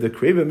Ein Teida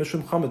Kreva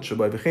Mishum Chamet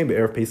Shabbai V'Chem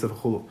B'Erev Pesach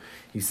V'Chulu.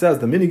 He says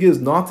the minig is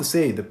not to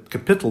say the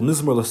capital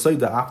Mizmer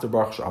L'Sayda after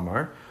Baruch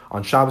Shamar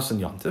on Shabbos and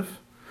Yamtif.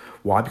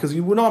 Why? Because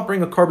you would not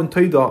bring a carbon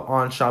Toida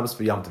on Shabbos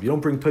v'Yamtiv. You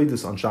don't bring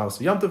Toidas on Shabbos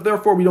v'Yamtiv.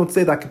 Therefore, we don't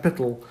say that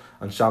capital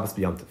on Shabbos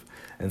v'Yamtiv.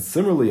 And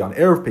similarly, on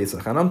Erev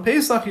Pesach and on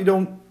Pesach, you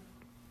don't,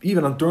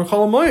 even during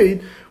Chol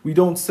HaMoed, we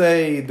don't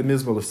say the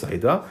Mizmor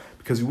L'Saida,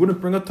 because you wouldn't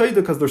bring a Toida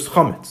because there's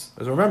chametz.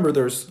 As remember,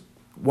 there's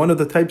one of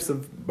the types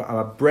of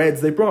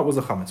breads they brought was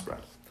a chametz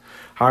bread.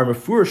 Har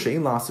mefur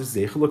she'in lasis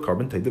zeichel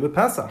carbon Toida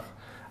b'Pesach.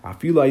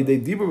 Afila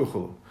yidei dibur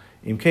v'chulu.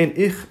 Im kein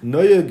ich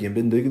noyagim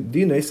bin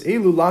dines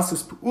elu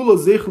lasis ula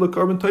zeichel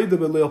carbon Toida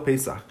b'leil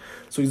Pesach.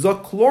 So he's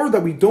clear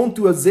that we don't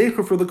do a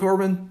zeicher for the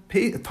carbon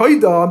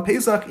Toida on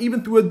Pesach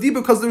even through a dibur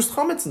because there's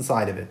chametz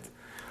inside of it.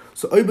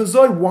 So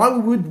why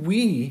would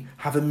we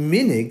have a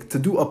minig to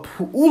do a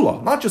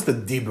pu'ula, not just a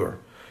dibur?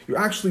 You're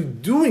actually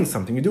doing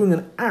something. You're doing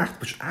an act,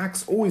 which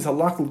acts always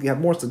halachically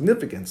have more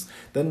significance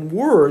than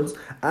words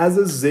as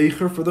a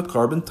zeicher for the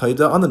carbon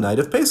taida on the night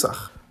of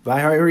Pesach.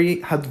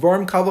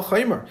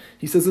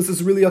 He says this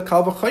is really a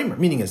kal v'chaimer.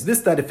 Meaning is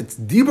this that if it's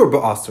dibur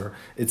ba'aser,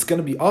 it's going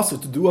to be aser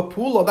to do a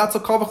pu'ula. That's a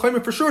kal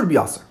v'chaimer for sure to be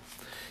aser.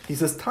 He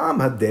says tam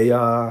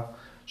hadeya.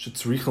 He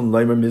says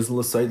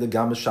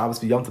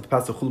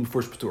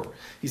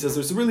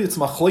there's really, it's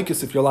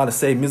machlokes if you're allowed to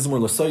say mizmor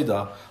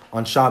l'soida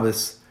on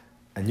Shabbos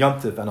and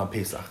Yom Tov and on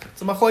Pesach.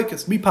 It's a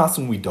machlokes. We pass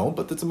and we don't,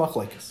 but it's a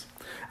machlokes.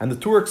 And the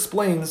Torah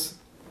explains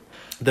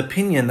the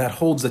opinion that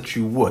holds that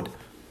you would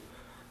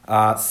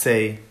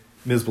say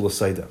mizmor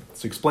l'soida.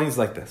 So he explains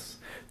like this.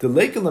 He says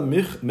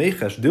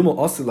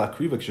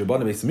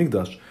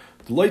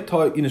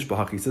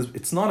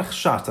it's not a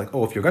chashat. It's like,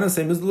 oh, if you're going to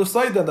say Mizlah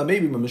L'Saida, then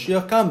maybe when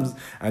Mashiach comes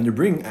and you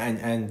bring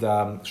and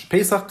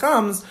Pesach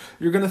comes,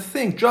 you're going to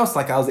think just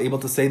like I was able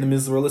to say the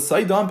Mizlah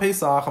L'Saida on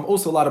Pesach, I'm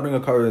also allowed to bring a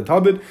Karban and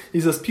Tabid. He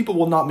says people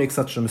will not make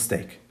such a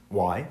mistake.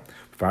 Why?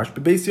 Farsh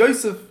bebeis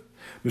Yosef.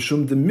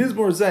 Mishum de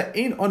Mizmor zeh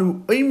ein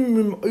anu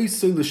oimrim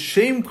oisei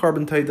l'shem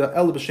Karban Taida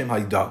el b'shem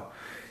hayda.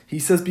 He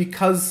says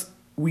because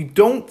we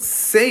don't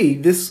say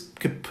this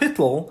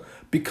capital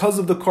because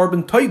of the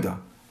Karban Taida.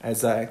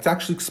 As it's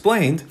actually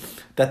explained,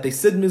 that they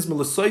said Mizmor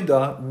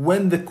L'Soida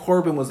when the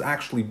korban was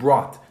actually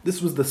brought.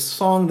 This was the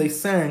song they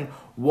sang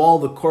while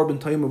the korban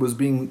taima was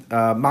being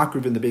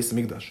makriv in the Beis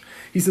Hamikdash.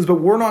 He says,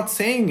 but we're not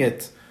saying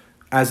it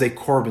as a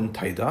korban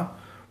taida.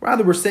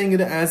 Rather, we're saying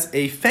it as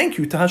a thank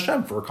you to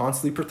Hashem for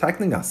constantly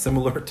protecting us.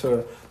 Similar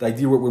to the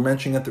idea what we're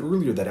mentioning at the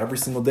earlier, that every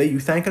single day you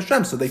thank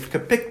Hashem. So they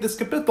could pick this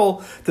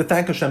capital to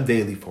thank Hashem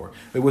daily for.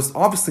 It was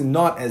obviously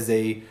not as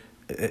to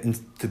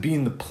be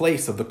in the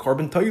place of the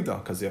carbon taida,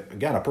 because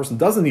again, a person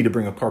doesn't need to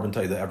bring a carbon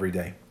taida every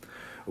day.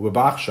 And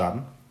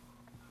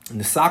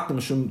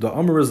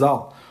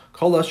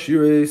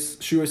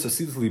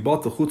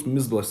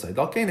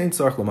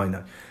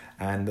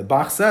the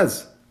Bach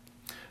says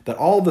that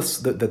all this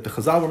that the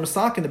Chazal were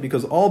masakin it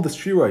because all the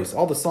shirais,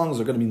 all the songs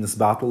are going to be in this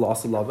battle,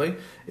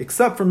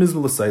 except for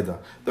Mizmor L'Saida.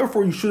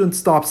 Therefore, you shouldn't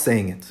stop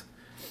saying it.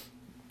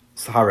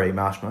 Saharei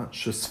mashma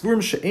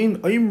shesvurim she'ein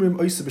oimrim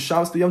oiseh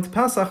b'Shabbos b'Yom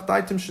Pesach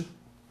daitim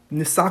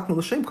nisaknu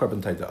l'shem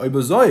carbon taida.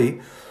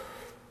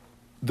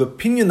 The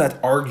opinion that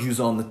argues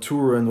on the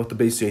Torah and what the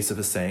Beis Yosef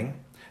is saying,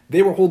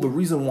 they will hold the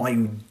reason why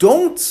you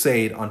don't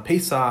say it on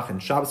Pesach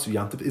and Shabbos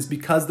v'Yom Tov is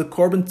because the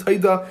carbon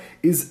taida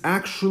was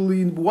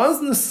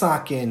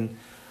nisakin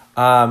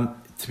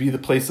to be the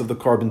place of the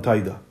carbon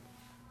taida.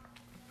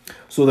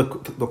 So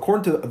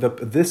according to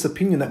this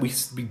opinion that we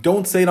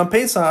don't say it on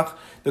Pesach,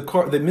 the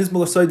Mizmor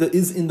L'Saida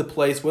is in the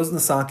place, was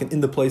nisakin in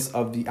the place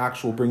of the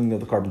actual bringing of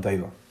the carbon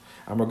taida.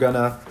 And we're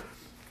gonna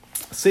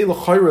say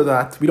l'chayra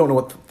that we don't know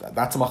what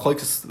that's a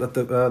machlokes that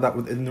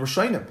in the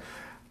Rishonim.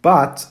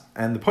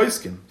 And the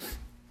Poiskin.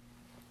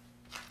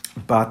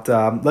 But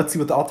let's see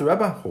what the Alter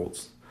Rebbe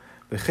holds.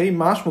 V'chei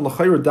mashma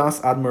l'chayr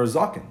das admar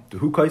zaken.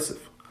 Dehu kaisif.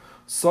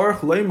 Sarach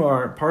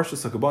leimar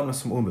parshas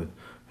hakabanos umid.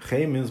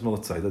 V'chei means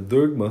malatzayda.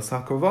 Durg mas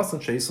hakavas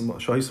and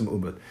shahisam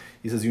umid.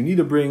 He says you need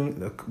to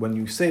bring, when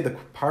you say the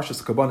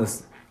parshas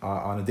hakabanos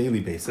on a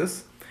daily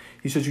basis,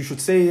 he says you should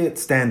say it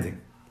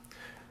standing.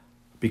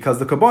 Because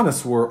the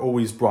kabbanis were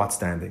always brought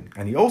standing.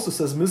 And he also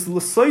says mizbah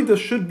l'sayda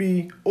should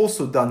be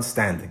also done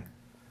standing.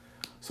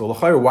 So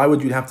l'chayr, why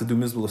would you have to do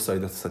mizbah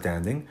l'sayda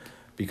standing?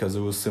 Because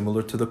it was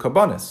similar to the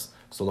kabbanis.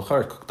 So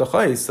l'chayr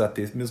k'tachais that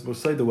the mizbah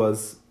l'sayda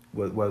was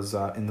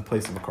in the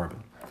place of a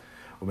carbon.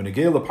 When you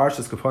get the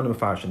parshas kapanim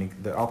fashion,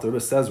 the Alter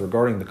Rebbe says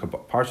regarding the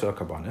parsha of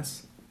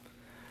kabbanis,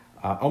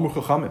 amru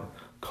chachamim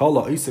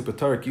kala isik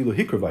b'tarik ilu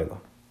hikrvayla.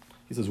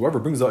 He says, whoever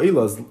brings the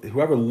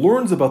whoever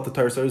learns about the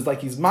Torah is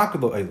like he's makar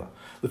the Eilah.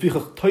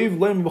 Lefichach toiv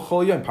leim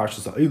b'chol yom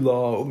parshas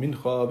Eilah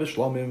u'mincha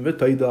v'shlamim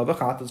v'toida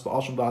v'chatas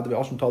v'asham v'ad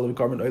v'asham talav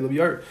v'karmen Eilah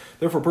v'yar.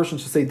 Therefore, a person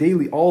should say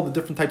daily all the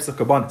different types of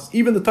kabbanis,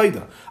 even the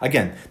toida.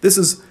 Again, this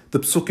is the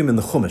psukim in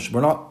the Chumash.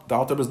 The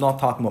Alter Rebbe is not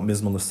talking about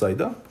mizmor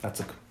l'sayda. That's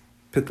a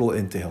pittel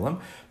in Tehillim.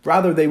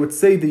 Rather, they would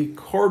say the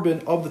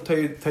korban of the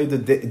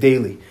toida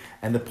daily.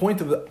 And the point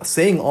of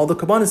saying all the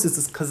kabbanis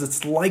is because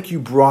it's like you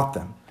brought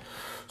them.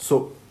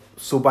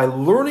 So by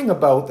learning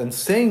about and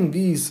saying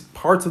these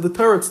parts of the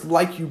Torah, it's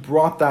like you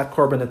brought that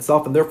korban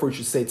itself, and therefore you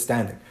should say it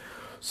standing.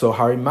 So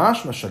why would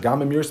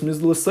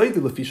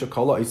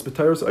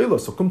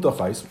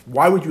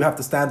you have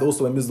to stand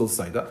also in Mizdal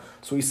Saida?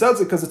 So he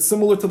says it because it's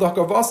similar to the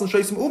Hakavas and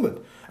Shaisim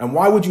Umid. And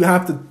why would you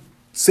have to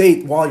say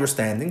it while you're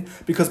standing?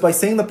 Because by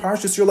saying the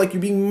parshas, you're like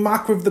you're being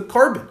makriv the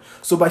korban.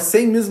 So by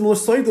saying Mizdal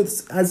Saida,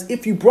 it's as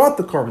if you brought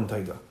the korban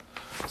taida.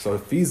 So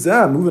if he's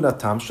moving at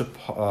tam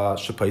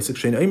shepaisik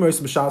shein eimeris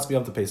b'shas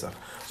b'yom Pesach.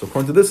 So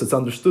according to this, it's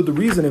understood the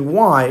reasoning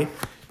why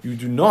you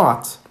do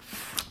not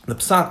the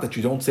psak that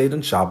you don't say it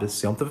in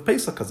Shabbos Yom Tov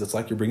Pesach, because it's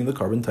like you're bringing the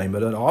korban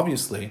taida, and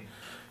obviously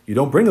you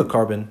don't bring a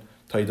korban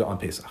taida on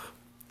Pesach.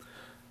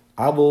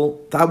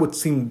 That would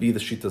seem to be the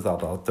shita of the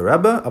Alter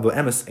Rebbe. Abu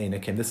emes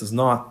einakim. This is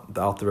not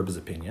the Alter Rebbe's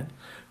opinion.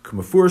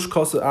 Kumafurish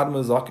kasa adam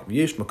zakim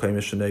yesh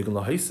makayim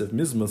shenegel lahaysev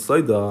mizmal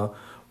sayda.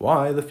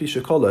 Why the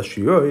fisha kola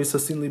shiyoy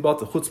sasin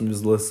libata chutz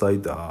mizla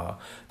saida?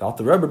 The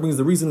Alter Rebbe brings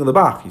the reason in the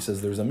back. He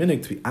says there's a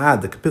minig to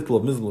add the capital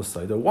of mizla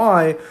saida.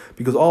 Why?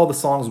 Because all the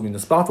songs will be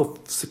nisbatel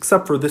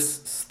except for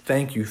this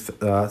thank you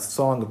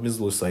song of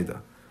mizla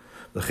saida.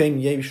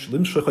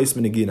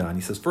 And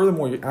he says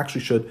furthermore you actually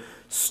should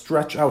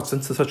stretch out,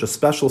 since it's such a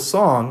special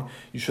song,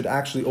 you should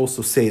actually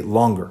also say it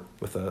longer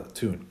with a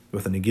tune,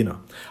 with a negina.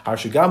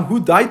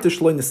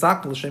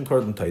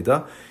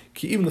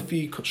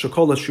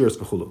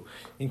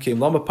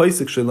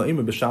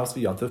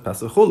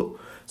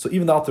 So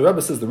even the Alter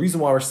Rebbe says the reason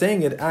why we're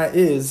saying it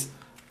is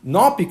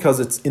not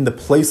because it's in the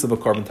place of a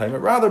korban time,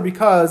 but rather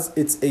because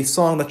it's a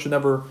song that should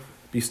never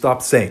be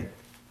stopped saying.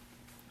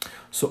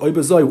 So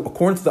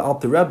according to the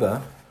Alter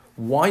Rebbe,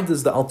 why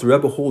does the Alter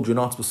Rebbe hold you're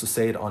not supposed to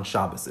say it on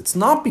Shabbos? It's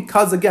not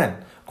because,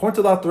 again, according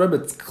to the Alter Rebbe,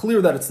 it's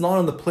clear that it's not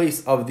in the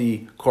place of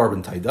the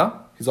korban taida.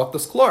 He's off the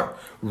sklar.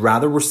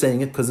 Rather, we're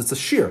saying it because it's a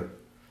shir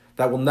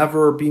that will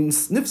never be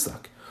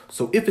nifsak.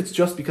 So if it's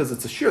just because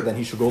it's a shir, then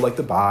he should go like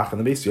the Bach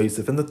and the Beis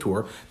Yosef and the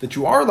Tur, that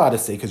you are allowed to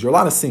say, because you're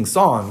allowed to sing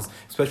songs,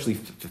 especially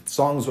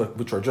songs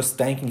which are just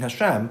thanking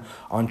Hashem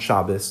on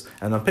Shabbos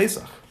and on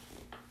Pesach.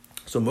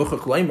 So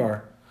Mochach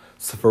Leimar,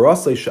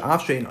 Sefarasai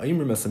Sha'af Shein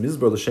Aimrim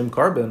Esamizbar L'Shem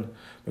Karben,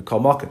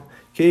 Mekal Makim,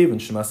 Kev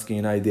and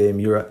Shemaskin Aidei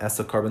Mira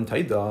Esa Karben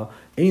Taida,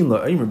 Ein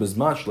La Aimrim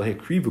Bizmach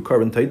Lahekrivu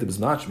Karben Taida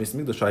Bizmach Mes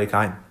Migdash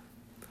Hayekayim.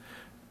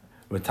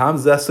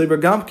 Since you're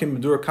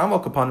mentioning the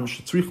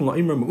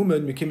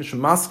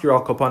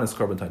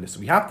So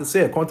we have to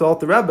say, according to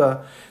Alter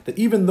Rebbe, that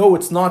even though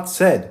it's not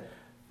said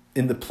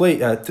in the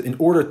place in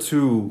order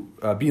to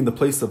be in the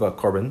place of a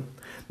korban,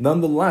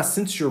 nonetheless,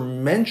 since you're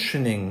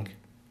mentioning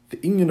the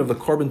inyan of the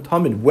korban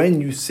tamid when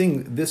you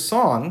sing this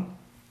song,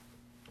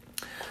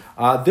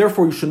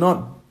 therefore you should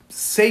not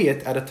say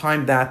it at a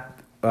time that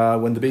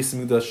when the Beis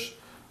Hamikdash,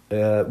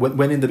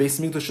 when in the Beis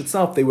Hamikdash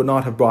itself they would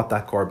not have brought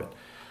that korban.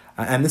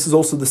 And this is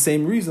also the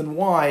same reason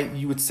why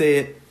you would say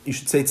it. You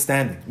should say it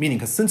standing, meaning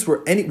because since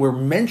we're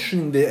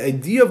mentioning the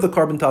idea of the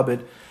korban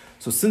tabid,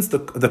 so since the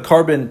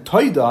korban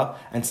taida,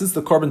 and since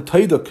the korban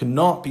taida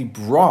cannot be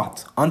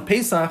brought on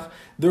Pesach,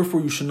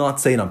 therefore you should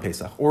not say it on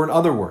Pesach. Or in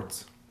other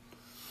words,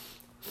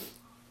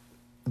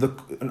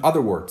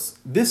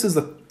 this is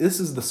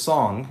the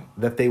song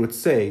that they would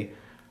say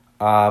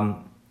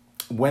when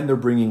they're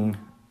bringing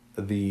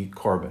the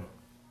korban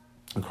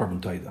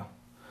taida.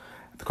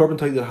 The korban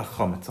taida has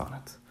chametz on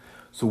it.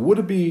 So would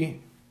it be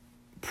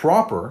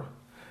proper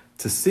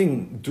to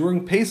sing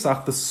during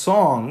Pesach the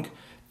song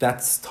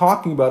that's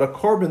talking about a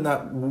korban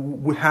that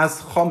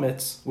has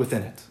chametz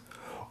within it?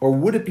 Or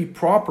would it be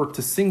proper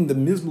to sing the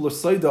Mizmor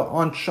Saida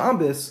on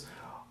Shabbos,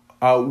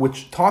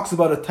 which talks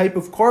about a type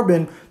of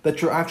korban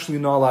that you're actually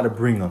not allowed to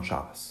bring on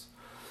Shabbos?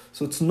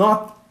 So it's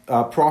not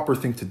proper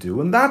thing to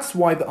do, and that's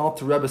why the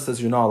Alter Rebbe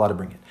says you're not allowed to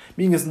bring it.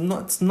 Meaning,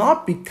 it's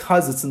not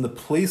because it's in the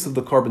place of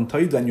the korban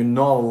toida and you're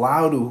not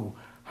allowed to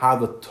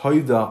have a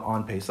toida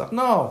on Pesach.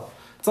 No,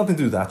 it's nothing to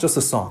do with that, just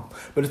a song.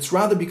 But it's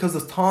rather because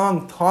the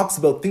song talks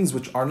about things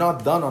which are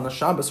not done on a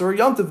Shabbos or a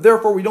Yom Tov,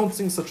 therefore we don't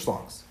sing such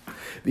songs.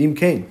 V'im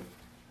kain,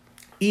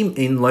 im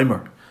ein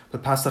leimer,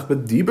 b'pasach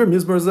b'diber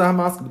mizmor zeh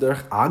ha'mask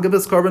b'derech agav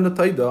es korban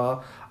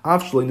toida,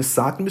 av shloi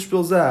nisakin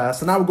b'shpil zeh.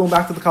 So now we're going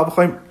back to the Kal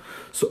V'chomer.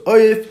 So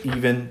if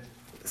even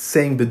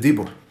saying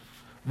b'dibur,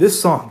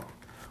 this song,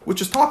 which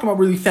is talking about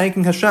really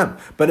thanking Hashem,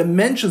 but it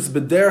mentions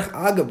b'derech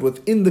agav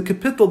within the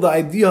capital, the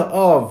idea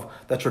of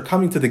that you're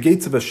coming to the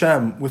gates of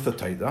Hashem with a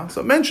taida,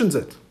 so it mentions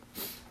it.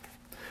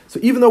 So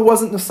even though it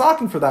wasn't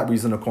nesakin for that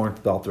reason, according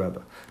to the Alter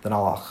Rebbe, then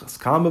alachas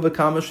kama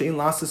v'kama she'in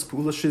lasis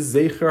pula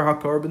she'zecher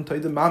hakorban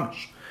taida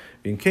mamish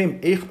v'inkeim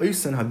eich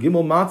oisen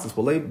hagimel matzis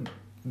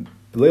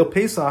b'leil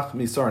pesach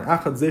misar an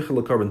achad zecher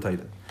lekorban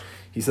taida.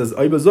 He says,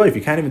 if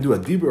you can't even do a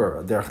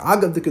dibur, a derech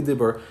agav dik a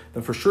dibur,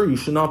 then for sure you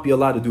should not be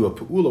allowed to do a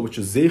pe'ula, which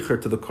is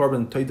zecher to the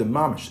korban taida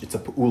mamish. It's a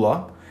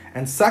pe'ula.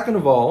 And second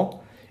of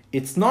all,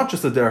 it's not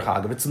just a derech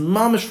agav, it's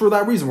mamish for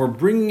that reason. We're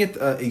bringing it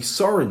a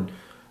sarin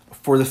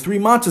for the 3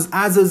 matzahs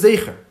as a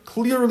zecher.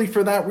 Clearly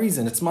for that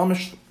reason. It's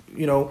mamish,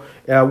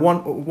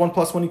 1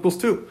 plus 1 equals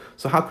 2.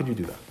 So how could you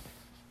do that?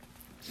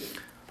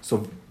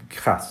 So,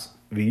 chas.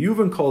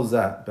 V'yuven kol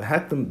zeh,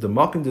 behektem the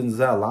makim din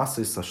zeh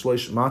lasis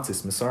hashloish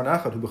matzis misar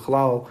nachad hu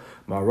b'chlal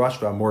ma'arash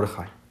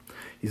v'amordechai.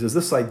 He says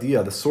this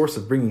idea, the source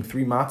of bringing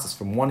 3 matzahs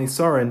from 1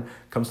 isarin,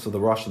 comes to the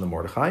Rosh and the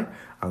Mordechai.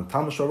 And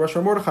Tamash Rosh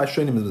and Mordechai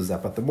shonim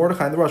zeh, but the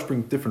Mordechai and the Rosh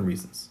bring different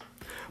reasons.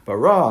 But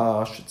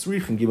Rosh,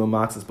 tzrichen gimel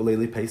matzahs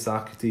b'leili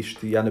pesach k'tish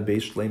tiyana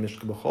beish leimish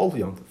k'b'chol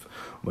yontif.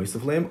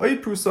 Moisav leim oy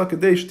prusa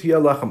k'deish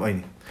tiyah lachem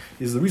oini.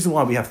 Is the reason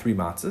why we have 3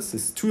 matzahs.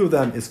 Is 2 of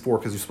them is 4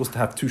 because you're supposed to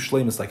have 2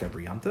 shleimus like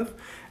every yontif,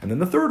 and then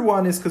the third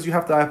one is because you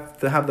have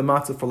to have the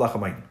matzah for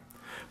lachem oini.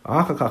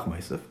 V'achakach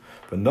moisav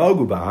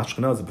v'nogu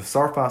ba'ashkenaz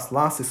b'sarfas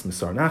lasis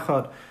misar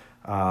nachad.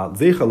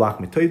 Zecha lach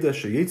metoida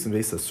sheyetzim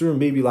veis asurim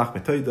maybe lach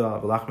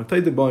metoida v'lach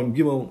metoida boim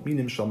gimel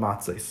minim shal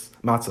matzah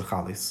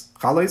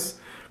chales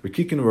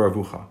rekikin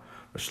v'ravucha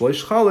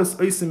v'shloish chales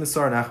oisim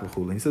misar nach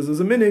v'chul. He says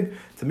there's a minig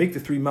to make the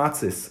 3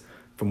 matzahs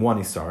from 1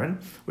 isarin,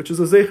 which is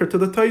a zecher to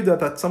the toida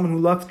that someone who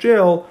left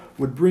jail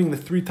would bring the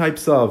 3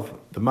 types of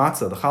the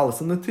matzah, the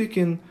chales and the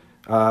tikin,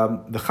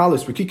 the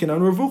chales rekikin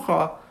and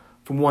ravucha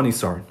from 1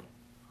 isarin.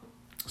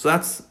 So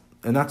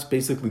that's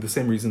basically the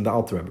same reason the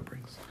Alter Rebbe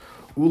brings.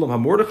 Ulam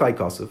ha-Mordechai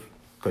Kosef,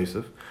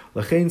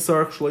 L'chein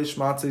sarach shleish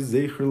matzei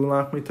zecher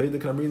l'lach mitoida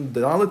kanabrin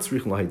dalet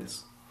tzrich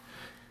l'haydis.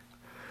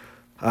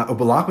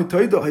 U'balach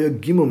mitoida haya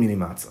gimel mini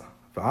matzah.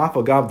 V'af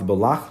agav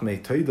d'balach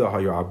mitoida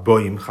haya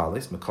arboim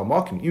chales, mekal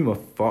makim ima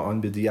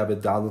fa'an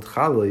b'diabed dalet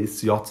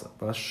chales yotza.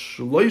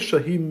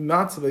 V'shloisha hi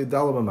matzah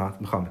v'yadalah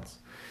m'chametz.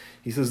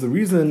 He says the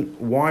reason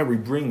why we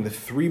bring the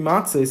 3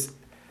 matzahs,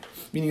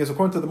 meaning as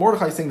according to the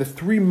Mordechai, saying the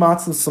 3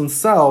 matzahs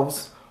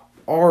themselves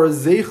are a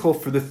zeichel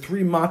for the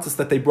 3 matzahs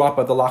that they brought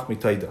by the lach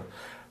mitoida.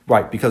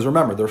 Right, because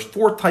remember, there's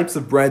 4 types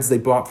of breads they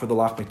brought for the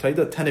lach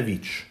mitoida, 10 of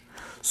each.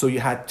 So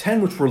you had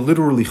 10 which were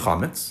literally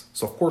chametz.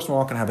 So of course we're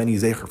not going to have any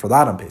zecher for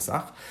that on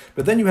Pesach.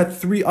 But then you had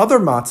 3 other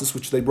matzahs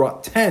which they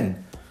brought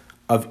 10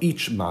 of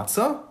each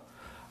matzah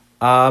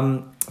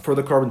for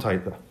the korban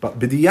toida. But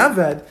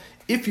b'diavad,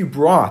 if you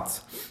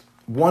brought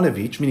 1 of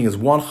each, meaning as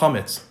 1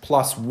 chametz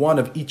plus 1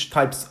 of each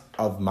types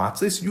of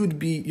matzahs, you would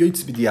be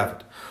yotz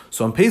b'diavad.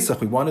 So on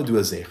Pesach, we want to do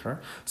a zecher.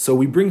 So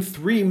we bring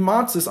 3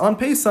 matzahs on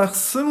Pesach,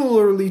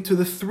 similarly to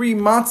the 3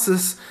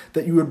 matzahs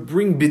that you would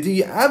bring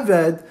b'di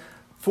aved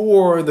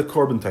for the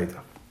korban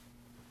taita.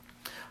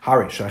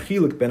 Hare,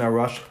 shachilik ben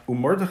arash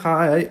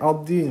u'mordechai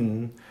al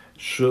din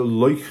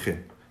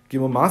shloichin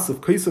gimel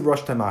masav kaisav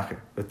rosh tamacher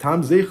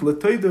v'tam zeich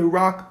l'toida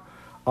rak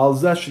al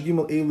zeh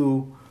shegimel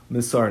elu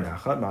misar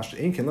nachad masha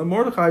inkin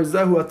l'mordechai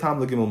zehu atam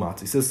l'gimel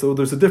matzah. He says, so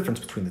there's a difference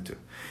between the 2.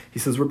 He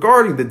says,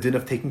 regarding the din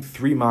of taking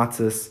 3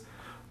 matzahs,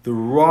 the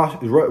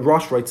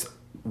Rosh writes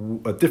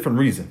a different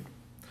reason.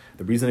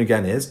 The reason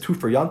again is 2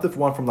 for Yantif,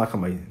 1 from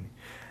Lachem.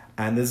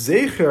 And the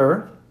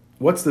Zecher,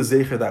 what's the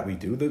Zecher that we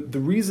do? The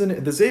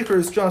reason, the Zecher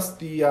is just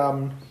the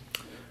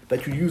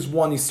that you use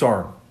 1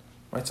 Isaron.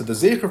 Right? So the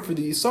Zecher for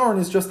the Isaron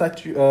is just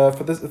that you,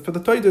 for the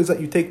Toida is that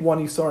you take 1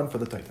 Isaron for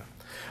the Toida.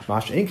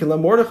 But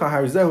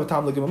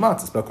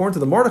according to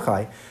the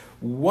Mordechai,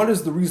 what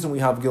is the reason we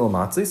have Gil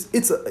Matzis?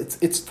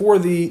 It's for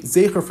the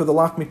Zecher for the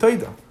Lach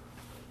Mitoida.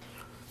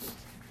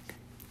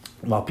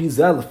 The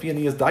makshal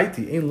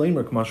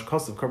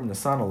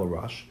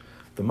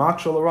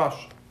arash.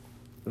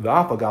 The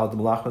apagal the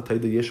malachna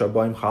taida yesha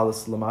baim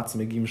chalas lamatz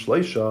megim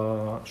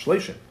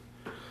shleishin.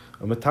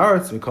 A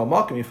mataritz we call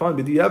makim you find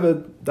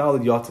b'diavad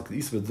dalid yatik the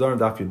isvet zar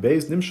daf yud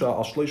beis nimsha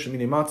al shleishin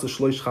mini matzah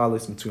shleish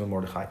chalas mitzuyan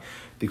Mordechai.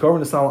 The Korban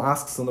Nesal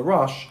asks on the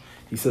Rosh.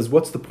 He says,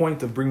 what's the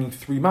point of bringing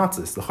 3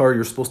 matzahs? The char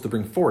you're supposed to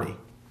bring 40.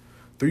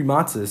 3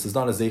 matzahs is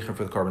not a zecher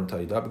for the Korban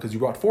taida because you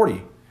brought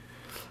 40.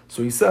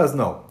 So he says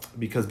no,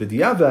 because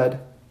b'diavad,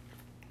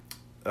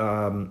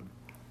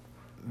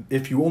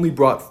 if you only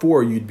brought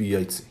 4, you'd be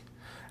yotzi,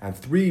 and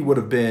 3 would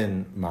have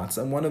been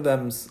matzah, and one of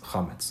them's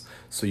chametz.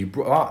 So you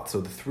brought, so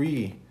the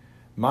 3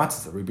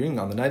 matzahs that we bring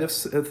on the night of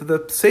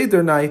the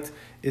Seder night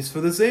is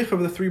for the zecher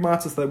of the 3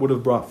 matzahs that would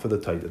have brought for the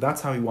taida.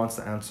 That's how he wants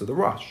to answer the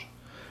Rosh.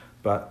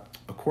 But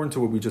according to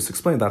what we just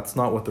explained, that's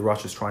not what the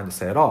Rosh is trying to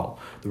say at all.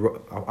 He says,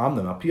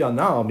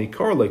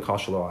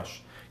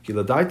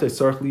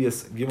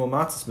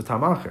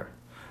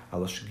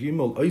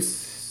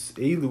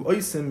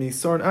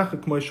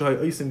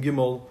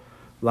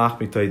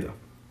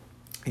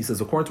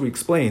 according to what we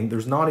explained,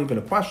 there's not even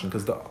a question,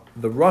 because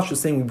the Rosh is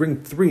saying we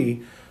bring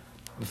 3.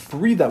 The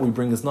 3 that we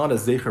bring is not a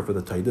zecher for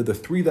the taida. The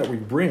 3 that we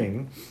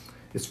bring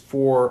is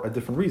for a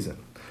different reason.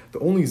 The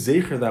only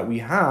zecher that we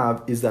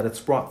have is that it's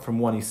brought from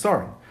 1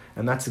 isarin.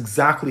 And that's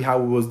exactly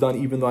how it was done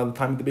even though at the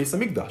time of the Beis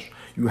HaMikdash.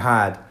 You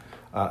had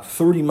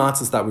 30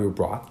 matzahs that we were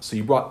brought. So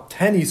you brought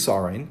 10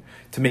 isarin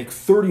to make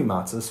 30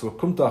 matzahs. So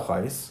kumta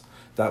chais,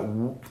 that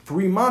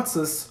 3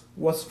 matzahs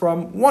was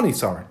from 1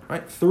 isarin,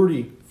 right?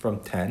 30 from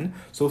 10,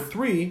 so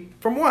 3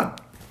 from 1.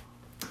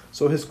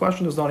 So his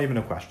question is not even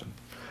a question.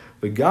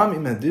 And he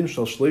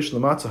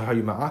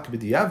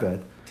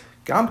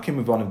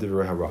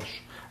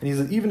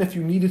said, even if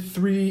you needed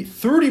 30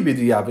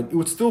 b'diavad, it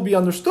would still be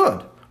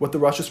understood what the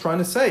Rosh is trying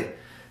to say.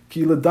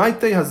 He says, the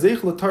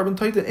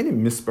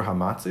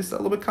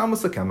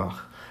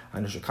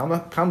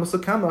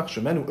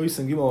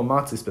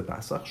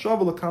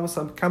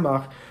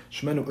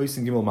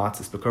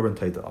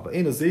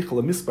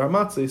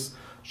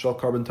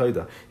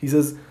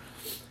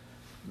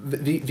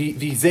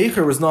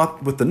zecher is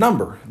not with the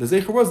number. The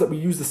zecher was that we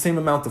use the same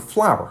amount of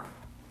flour.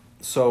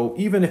 So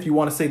even if you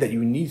want to say that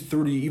you need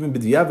 30, even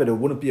b'diavad, it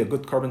wouldn't be a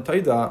good carbon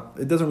taida,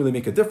 it doesn't really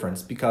make a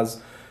difference,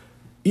 because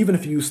even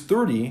if you use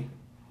 30,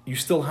 you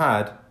still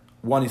had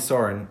 1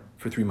 isarin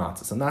for 3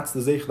 matzahs. And that's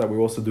the zecher that we're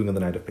also doing on the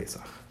night of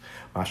Pesach.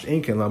 Mash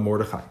enken la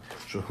Mordechai,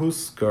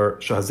 shehuskar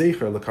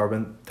shazecher la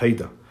carbon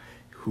taida.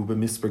 Hu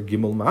b'misper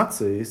gimel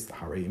matzahs,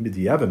 harei im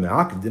b'diavad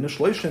me'ak din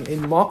shleishim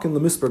in makin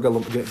l'misper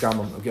gimel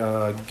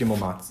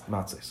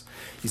matzahs.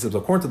 He says,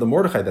 according to the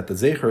Mordechai, that the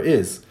zecher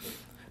is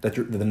that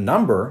the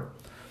number.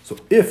 So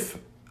if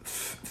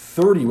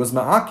 30 was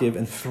ma'akiv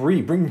and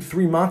bringing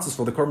 3 matzahs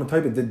for the korban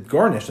taida did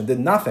garnish and did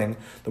nothing,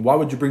 then why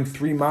would you bring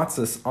 3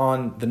 matzahs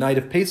on the night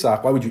of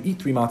Pesach? Why would you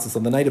eat 3 matzahs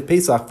on the night of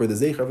Pesach for the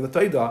zecher of the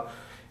taida?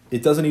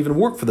 It doesn't even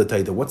work for the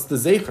taida. What's the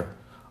zecher?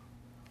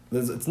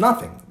 It's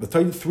nothing. The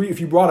taida 3, if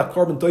you brought a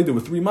korban taida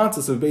with 3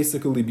 matzahs, it would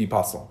basically be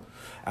pasul.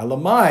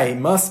 Elamai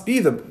must be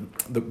the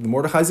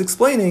Mordechai is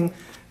explaining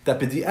that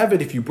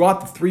b'di'evet, if you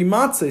brought the 3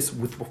 matzahs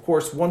with, of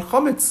course, 1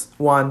 chametz,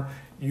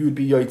 you would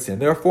be yotzei.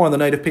 Therefore, on the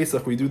night of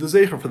Pesach, we do the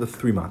zecher for the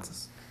 3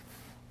 matzahs.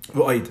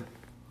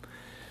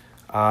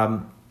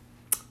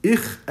 Ich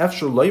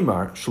efshar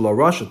leimar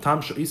shalarosh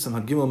atam she'isam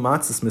hagimel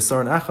matzahs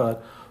misaran echad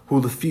hu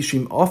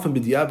lefishim often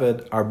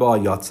b'diavad arba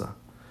yatza.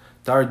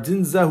 Dar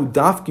din zehu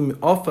dafkim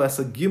ofa es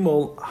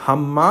hagimel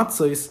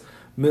hamatzahs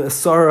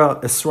me'asara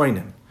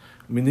esreinim.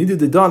 We needed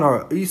to done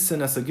our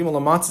isin as hagimel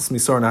hamatzahs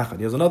misaran echad.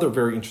 He has another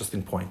very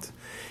interesting point.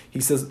 He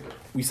says,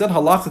 we said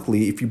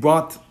halachically, if you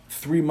brought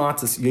 3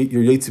 matzahs,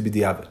 you're yotzi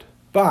b'diavad.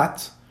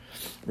 But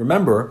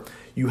remember,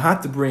 you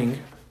had to bring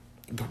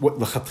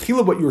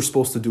what you were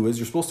supposed to do is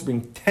you're supposed to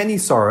bring 10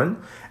 isarin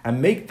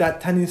and make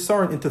that 10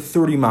 isarin into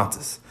 30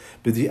 matzahs.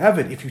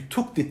 B'diavad, if you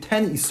took the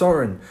 10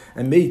 isarin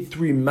and made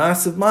 3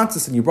 massive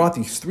matzahs and you brought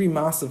these 3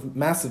 massive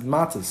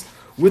matzahs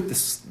with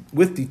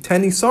the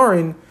 10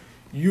 isarin,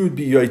 you would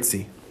be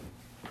yotzi.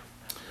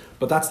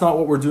 But that's not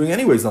what we're doing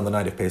anyways on the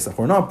night of Pesach.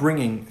 We're not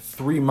bringing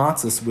 3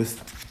 matzahs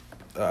with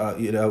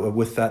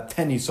that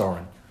 10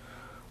 isarin.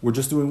 We're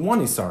just doing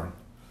 1 isarin.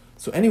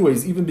 So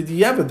anyways, even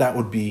b'diavad, that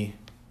would be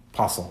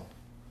pasul.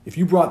 If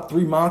you brought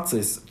 3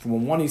 matzahs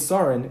from 1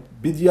 isarin,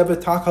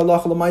 b'diavad tak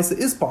halach l'maisa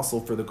is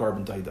pasul for the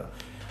korban taida.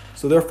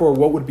 So therefore,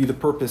 what would be the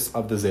purpose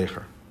of the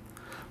zecher?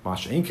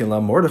 Mash einkin la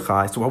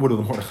Mordechai. So what would the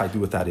Mordechai do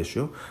with that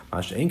issue?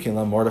 Mash einkin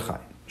la Mordechai.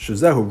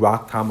 Shezehu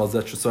rak kamal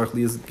zet shesarch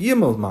li is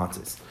gimel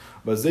matzahs.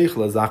 V'zeich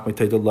la zach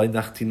me'taida lai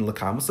nachtin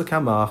l'kamas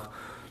l'kamach.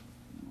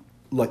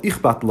 La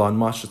ichbat lan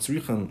mash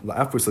tzrichen la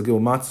efers la gil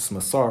matzahs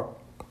masar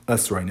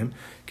esreinim.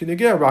 Can you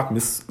get rak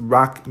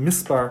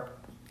mispar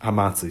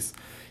hamatzis?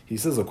 He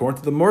says,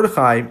 according to the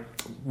Mordechai,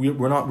 we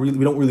don't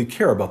really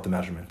care about the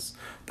measurements.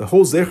 The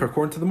whole zecher,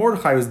 according to the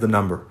Mordechai, is the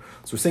number.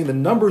 So we're saying the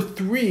number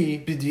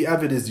 3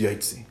 b'di'evet is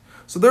yotzi.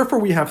 So therefore,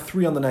 we have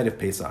 3 on the night of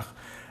Pesach,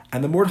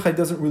 and the Mordechai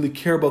doesn't really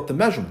care about the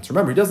measurements.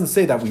 Remember, he doesn't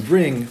say that we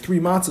bring 3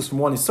 matzahs from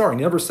 1 isar. He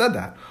never said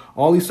that.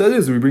 All he said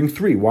is we bring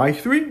 3. Why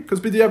 3? Because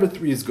b'di'evet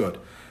 3 is good,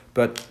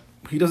 but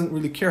he doesn't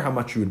really care how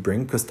much you would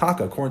bring, because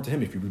taka, according to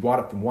him, if you brought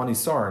it from 1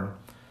 isar,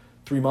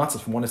 3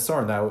 matzahs from 1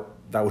 isar,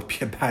 that would be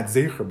a bad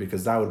zecher,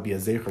 because that would be a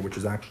zecher which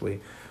is actually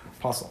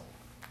pasul.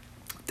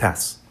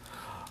 Tess.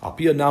 I'll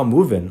be now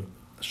moving.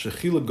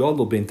 Shechila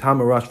Godel bein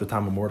Tamarash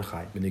v'Tama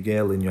Mordechai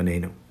b'negel in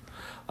Yonenu.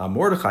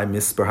 Mordechai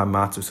misper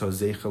hamatzos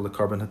hazecher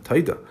lekarban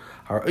hataida.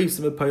 Har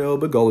eisim b'payol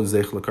begol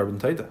zecher lekarban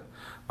taida.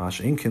 Mash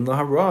inkin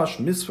laharash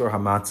misper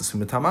hamatzos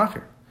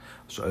humitamacher.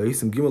 He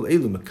says,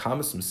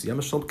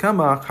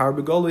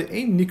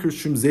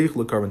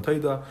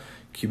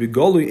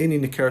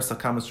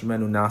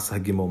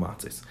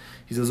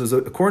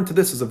 according to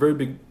this, there's a very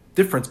big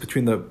difference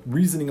between the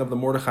reasoning of the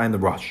Mordechai and the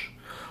Rosh,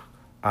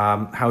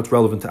 how it's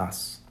relevant to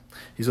us.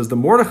 He says, the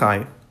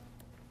Mordechai,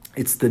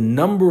 it's the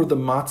number of the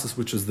matzahs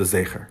which is the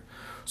zecher.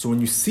 So when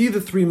you see the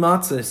 3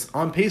 matzahs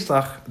on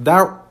Pesach,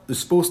 that is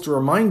supposed to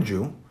remind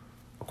you,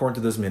 according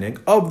to this meaning,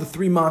 of the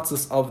 3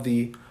 matzahs of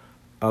the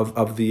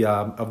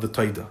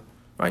Taida.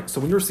 Right?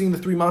 So when you're seeing the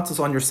 3 matzahs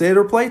on your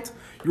Seder plate,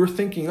 you're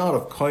thinking not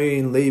of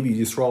Kohen, Levi,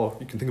 Yisrael.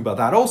 You can think about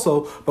that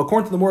also, but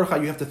according to the Mordechai,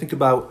 you have to think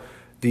about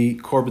the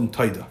Korban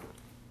Taida.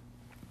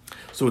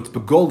 So it's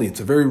begoli, it's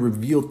a very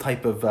revealed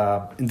type of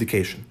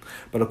indication.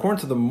 But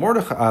according to the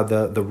Mordechai,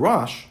 the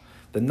Rosh,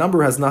 the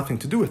number has nothing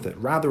to do with it.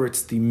 Rather,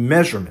 it's the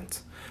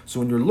measurement. So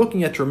when you're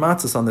looking at your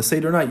matzahs on the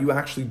Seder night, you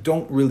actually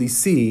don't really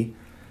see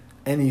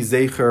any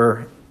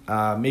zecher.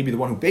 Maybe the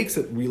one who bakes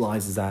it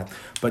realizes that,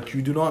 but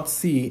you do not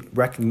see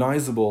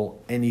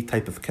recognizable any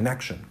type of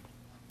connection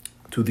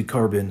to the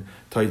Korban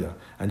Taida.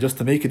 And just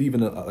to make it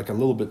even a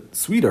little bit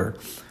sweeter,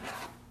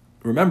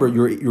 remember,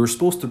 you're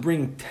supposed to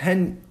bring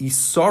 10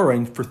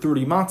 isarin for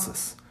 30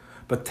 matzahs.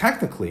 But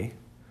technically,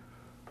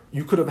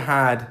 you could have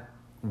had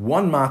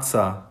 1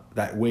 matzah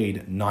that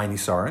weighed 9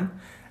 isarin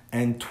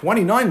and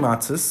 29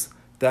 matzahs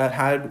that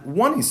had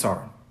 1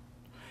 isarin.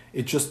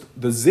 It's just,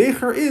 the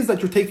zecher is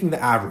that you're taking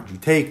the average. You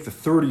take the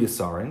 30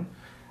 isarin,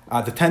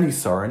 the 10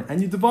 isarin,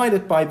 and you divide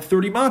it by the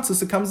 30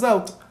 matzahs, it comes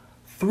out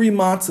 3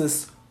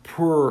 matzahs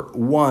per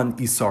 1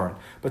 isarin.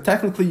 But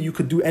technically, you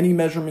could do any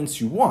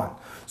measurements you want.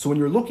 So when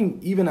you're looking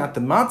even at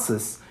the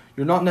matzahs,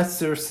 you're not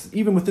necessarily,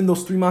 even within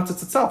those 3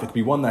 matzahs itself, it could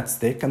be 1 that's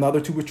thick and the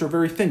other 2 which are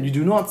very thin. You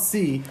do not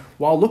see,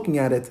 while looking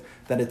at it,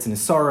 that it's an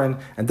isarin,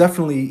 and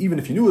definitely, even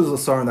if you knew it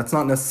was a isarin, that's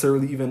not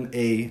necessarily even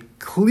a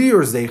clear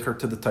zecher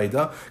to the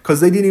taida,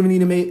 because they didn't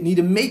even need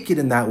to make it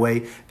in that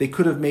way. They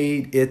could have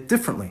made it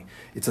differently.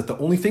 It's that the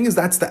only thing is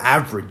that's the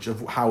average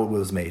of how it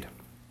was made.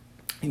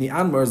 In the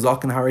Anmar,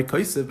 Zaken Hare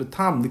Kaisev,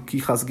 Betam,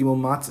 Likichas Gimel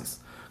Matzis,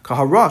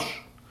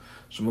 Kaharash,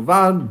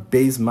 Shemavan,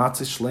 Beis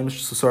Matzis, Shlemish,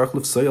 Sasarach,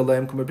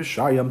 Lefsoyalem, Kumar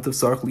Bishayam,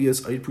 Tavsarach,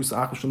 Lias, Aid Prus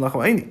Achash, and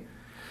Lachaini.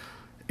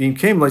 In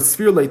came like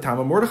Sphere Lay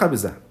Tama Mordechai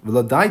Bezeh,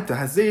 Veladaita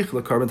Hazech,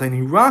 La Carbontain,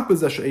 Hirak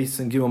Bezeh, Ace,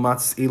 and Gimel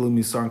Matzis, Elim,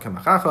 Misar, and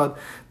Kamachachad,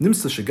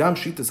 Nimsa Shagam,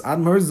 Shitas,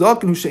 Admar,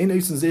 Zaken, Hushain,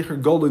 Ace, and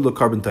Zecher, Goli, La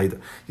Carbontaida.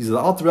 He says, the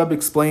Alter Rebbe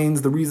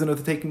explains the reason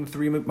of taking the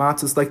 3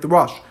 matzahs like the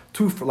Rosh,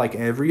 2 for like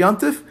every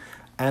Yantif,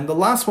 and the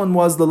last one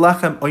was the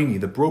Lechem Oini,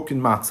 the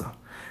broken matzah.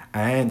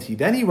 And he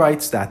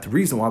writes that the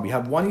reason why we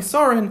have 1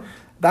 Isarin,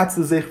 that's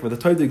the Zecher, the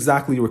Taida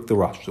exactly like the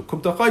Rosh. So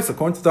Kumtachais,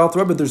 according to the Alter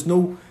Rebbe, there's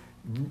no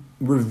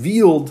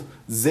revealed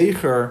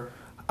Zecher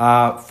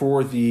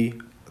for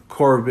the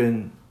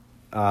Korban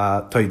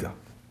Taida.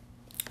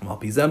 Mal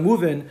pizem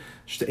moving,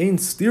 shtein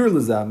steer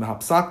lezam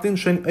mehapsaktin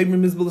shein eim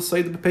mizbel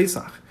l'sayda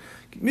b'Pesach.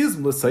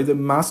 Mizbel l'sayda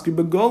maski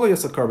b'gola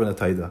yas a Korban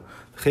Taida.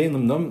 Chein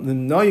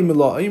l'nayim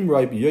mila'im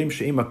rai b'yayim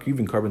shein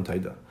makrivin Korban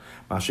Taida.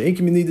 Mashe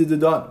enkim needed the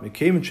dot.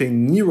 Mekayim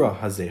shein nira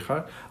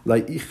hazechar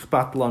lai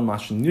ichpat lan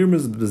mashe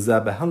nirmiz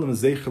b'zeh behelam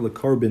zecher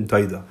l'Korban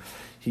Taida.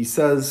 He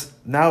says,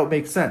 now it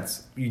makes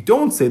sense. You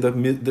don't say the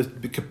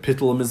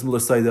capital of Mizbel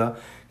l'sayda,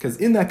 because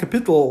in that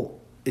capital,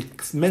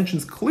 it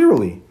mentions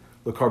clearly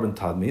the Korban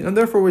Tadmi, and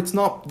therefore it's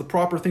not the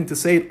proper thing to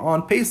say it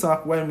on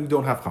Pesach when we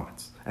don't have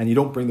chametz, and you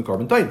don't bring the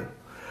Korban Tadmi.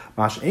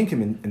 Mash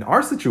Enkim, in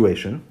our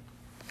situation,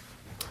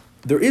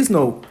 there is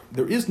no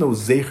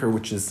zecher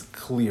which is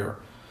clear.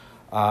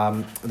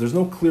 There's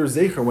no clear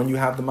zecher when you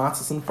have the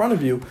matzahs in front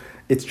of you.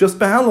 It's just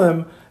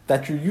behalim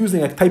that you're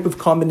using a type of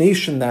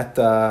combination that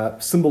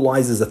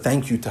symbolizes a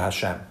thank you to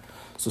Hashem.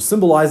 So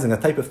symbolizing a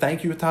type of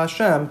thank you to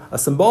Hashem, a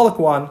symbolic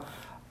one,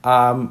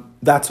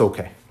 that's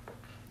okay.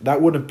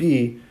 That wouldn't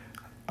be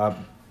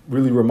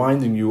really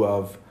reminding you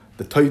of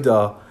the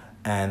Taida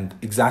and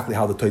exactly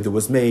how the Taida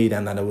was made,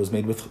 and that it was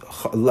made with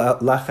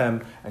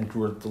lechem, and you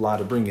were allowed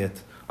to bring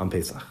it on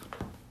Pesach.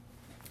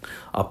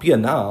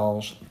 According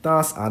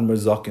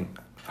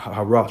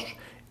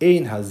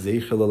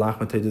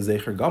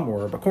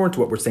to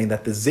what we're saying,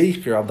 that the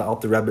Zecher of the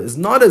Alter Rebbe is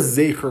not a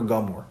Zecher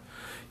Gamor.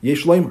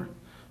 Yesh Leimer.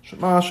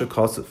 Shema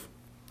Shekosef.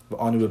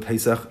 V'anu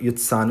b'Pesach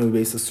Yitzanu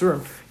b'Beis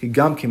Asurim.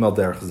 Higam came al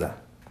derech zeh.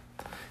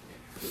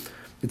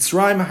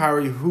 Yitzrayim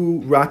Hari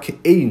Hu Rak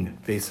Ein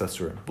Beis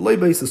Asurim. B'lei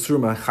Beis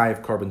Asurim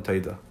HaChayev Korban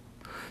Taida.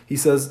 He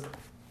says,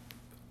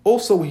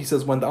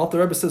 when the Alter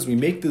Rebbe says we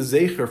make the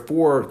Zecher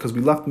for, because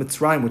we left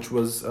Mitzrayim, which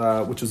was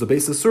a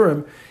Beis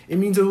Asurim, it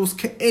means it was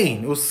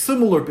Ke'ein, it was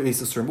similar to Beis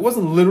Asurim. It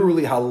wasn't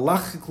literally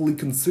halachically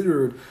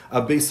considered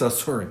a Beis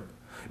Asurim.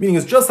 Meaning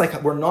it's just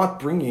like we're not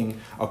bringing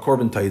a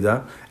Korban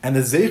Taida, and the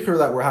Zecher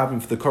that we're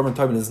having for the Korban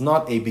Taida is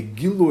not a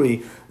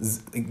Begilui,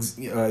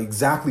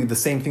 exactly the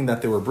same thing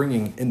that they were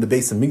bringing in the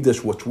Beis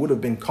Hamikdash, which would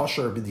have been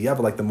kosher b'diavad,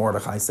 like the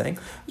Mordechai is saying.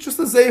 It's just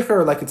a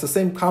Zecher, like it's the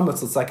same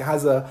comments, it's like it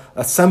has a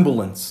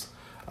semblance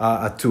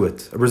to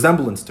it, a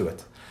resemblance to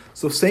it.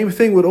 So same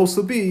thing would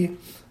also be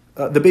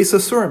The Beis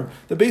Asurim.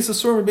 The Beis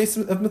Asurim and Beis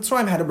of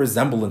Mitzrayim had a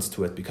resemblance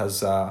to it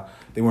because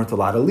they weren't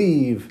allowed to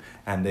leave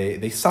and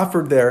they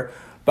suffered there.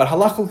 But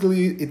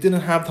halachically, it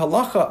didn't have the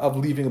halacha of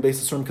leaving a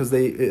Beis Asurim because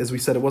they, as we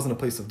said, it wasn't a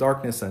place of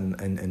darkness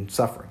and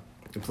suffering.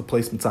 It was a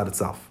place mitzad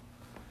itself.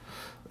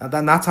 And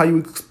then that's how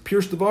you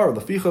pierce the bar. The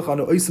fichach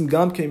anu oisim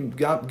gam came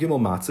gimel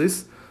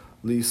matzis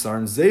li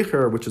sarn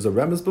zecher, which is a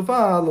remez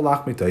bava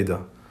lalach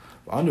mitaida.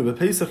 Anu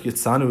bepesach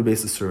yitzanu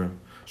beis asurim.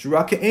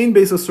 Shurake ein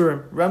beis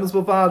asurim. Remez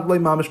bava le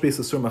mamish beis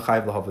asurim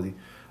achayv lahavadi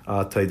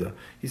taida.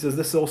 He says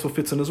this also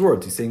fits in his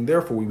words. He's saying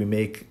therefore we may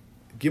make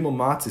gimel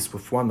matzis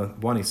with one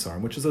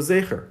isarim, which is a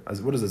zecher.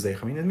 What does a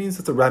zecher mean? It means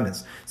it's a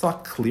remez. It's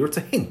not clear. It's a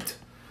hint.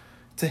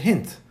 It's a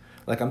hint.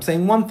 Like I'm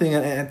saying one thing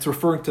and it's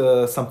referring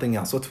to something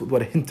else. That's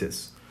what a hint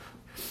is.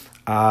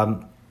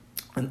 And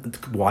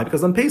why?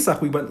 Because on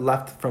Pesach we went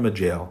left from a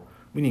jail.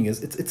 Meaning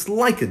is it's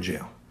like a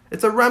jail.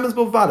 It's a ramez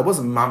bovad. It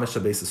wasn't mamish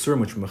a beis asurim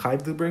which we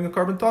mechayiv to bring a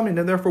carbon tamim,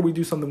 and therefore we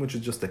do something which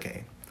is just a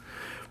kain.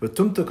 But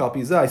tumtuk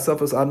apizai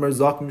safas admar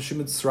zak mishim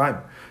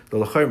mitzrayim the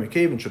lachayim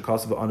mekevin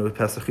shekasav anu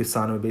pesach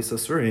yisanu beis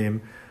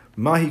asurim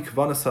mahi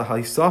kvanas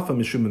ha'isafa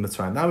mishum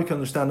mitzrayim. Now we can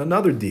understand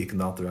another dik in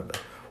the Alter Rebbe.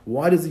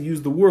 Why does he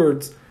use the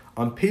words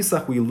on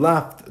Pesach we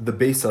left the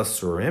beis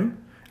asurim,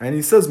 and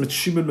he says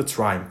mishim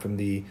mitzrayim from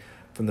the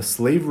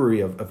slavery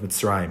of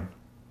Mitzrayim,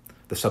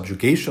 the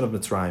subjugation of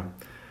Mitzrayim.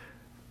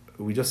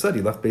 We just said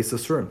he left Beis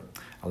Asurim.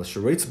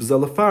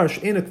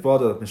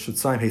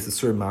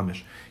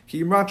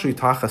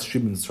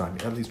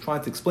 He's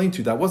trying to explain to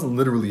you that wasn't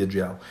literally a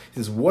jail. He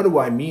says, what do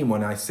I mean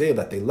when I say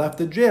that they left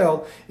the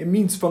jail? It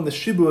means from the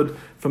shibud,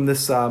 from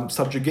this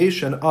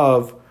subjugation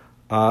of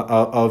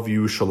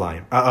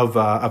Yerushalayim, of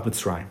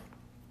Mitzrayim.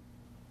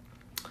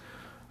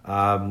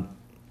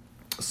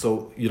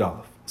 So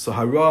Yudalef. So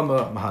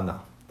Harama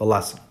Mahana. The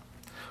lesson.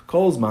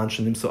 Calls man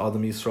shenimsa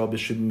adam Yisrael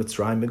b'shib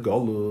Mitzrayim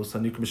megolus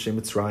hanikra b'shem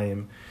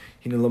Mitzrayim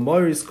hine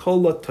lamoris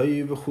kol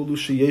latayv v'chulu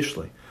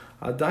sheyeshle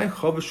adayin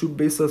chavashu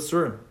beis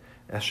asurim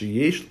as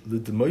sheyesh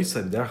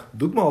l'demoisa derech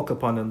dugma al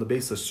kapanim the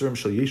beis asurim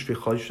shel yesh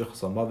v'chayshach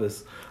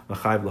samavis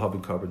v'chayv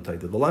l'havin carbon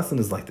taida. The lesson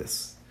is like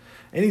this: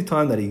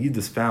 anytime that a yid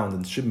is found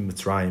in shib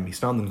Mitzrayim, he's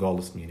found in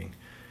golus, meaning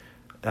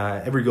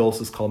every golus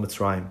is called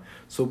Mitzrayim.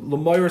 So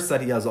lamoris said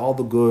he has all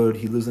the good,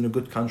 he lives in a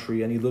good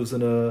country, and he lives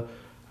in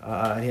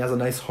and he has a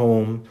nice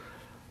home,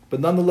 but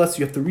nonetheless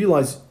you have to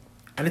realize,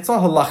 and it's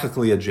not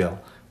halachically a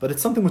jail, but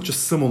it's something which is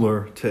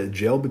similar to a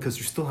jail because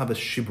you still have a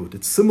shibud.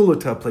 It's similar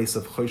to a place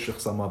of choshech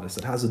samavis.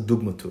 It has a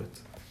dugma to it.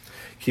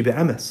 Ki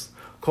be'emes,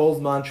 kol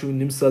manchu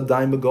nimsa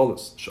daim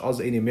begolus, sh'az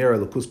eini mera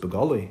lakus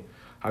begali,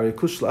 hari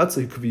kush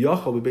la'atza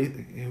hukuviyachal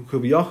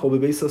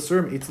bebeis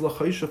asurim itla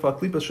choshech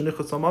ha'klipa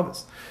shenichot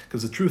samavis.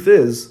 Because the truth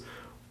is,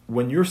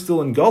 when you're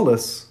still in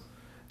galus,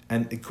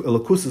 and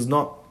lakus is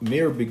not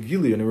mer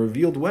begili in a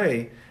revealed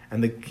way,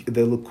 and the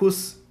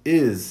lakus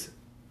is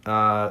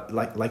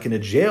like in a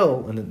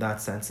jail in that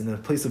sense, in a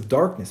place of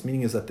darkness.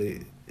 Meaning is that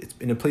it's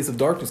in a place of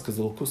darkness because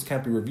the lakus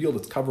can't be revealed.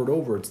 It's covered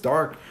over. It's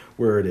dark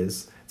where it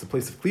is. It's a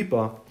place of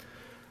klipa.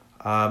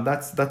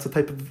 That's a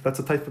type of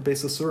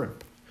beis asurim.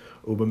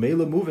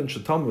 Ubamela movin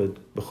shetamid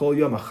b'chol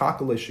yom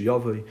achakale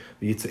sheyavei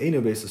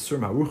v'yitzeinu beis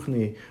asurim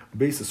haruchni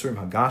beis asurim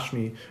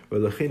hagashmi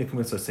v'lechenu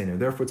kumitz aseinu.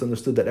 Therefore, it's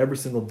understood that every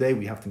single day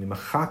we have to be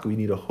machak. We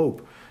need a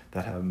hope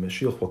that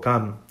Mashiach will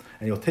come,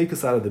 and He'll take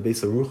us out of the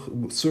beis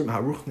asurim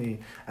haruchni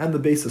and the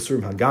beis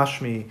asurim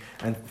hagashmi,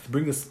 and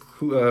bring us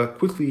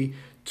quickly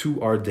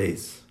to our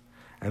days.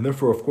 And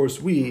therefore, of course,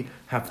 we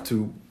have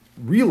to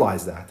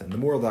realize that, and the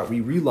more that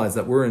we realize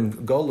that we're in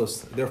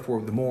Golus,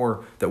 therefore the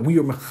more that we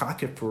are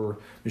mechakeh for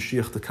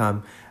Mashiach to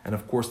come, and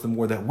of course the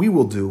more that we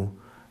will do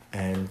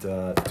and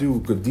do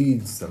good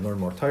deeds and learn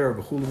more Torah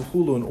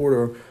v'chulu in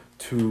order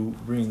to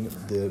bring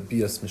the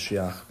bias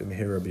Mashiach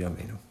b'mehira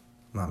b'yameinu.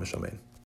 Mamish amen.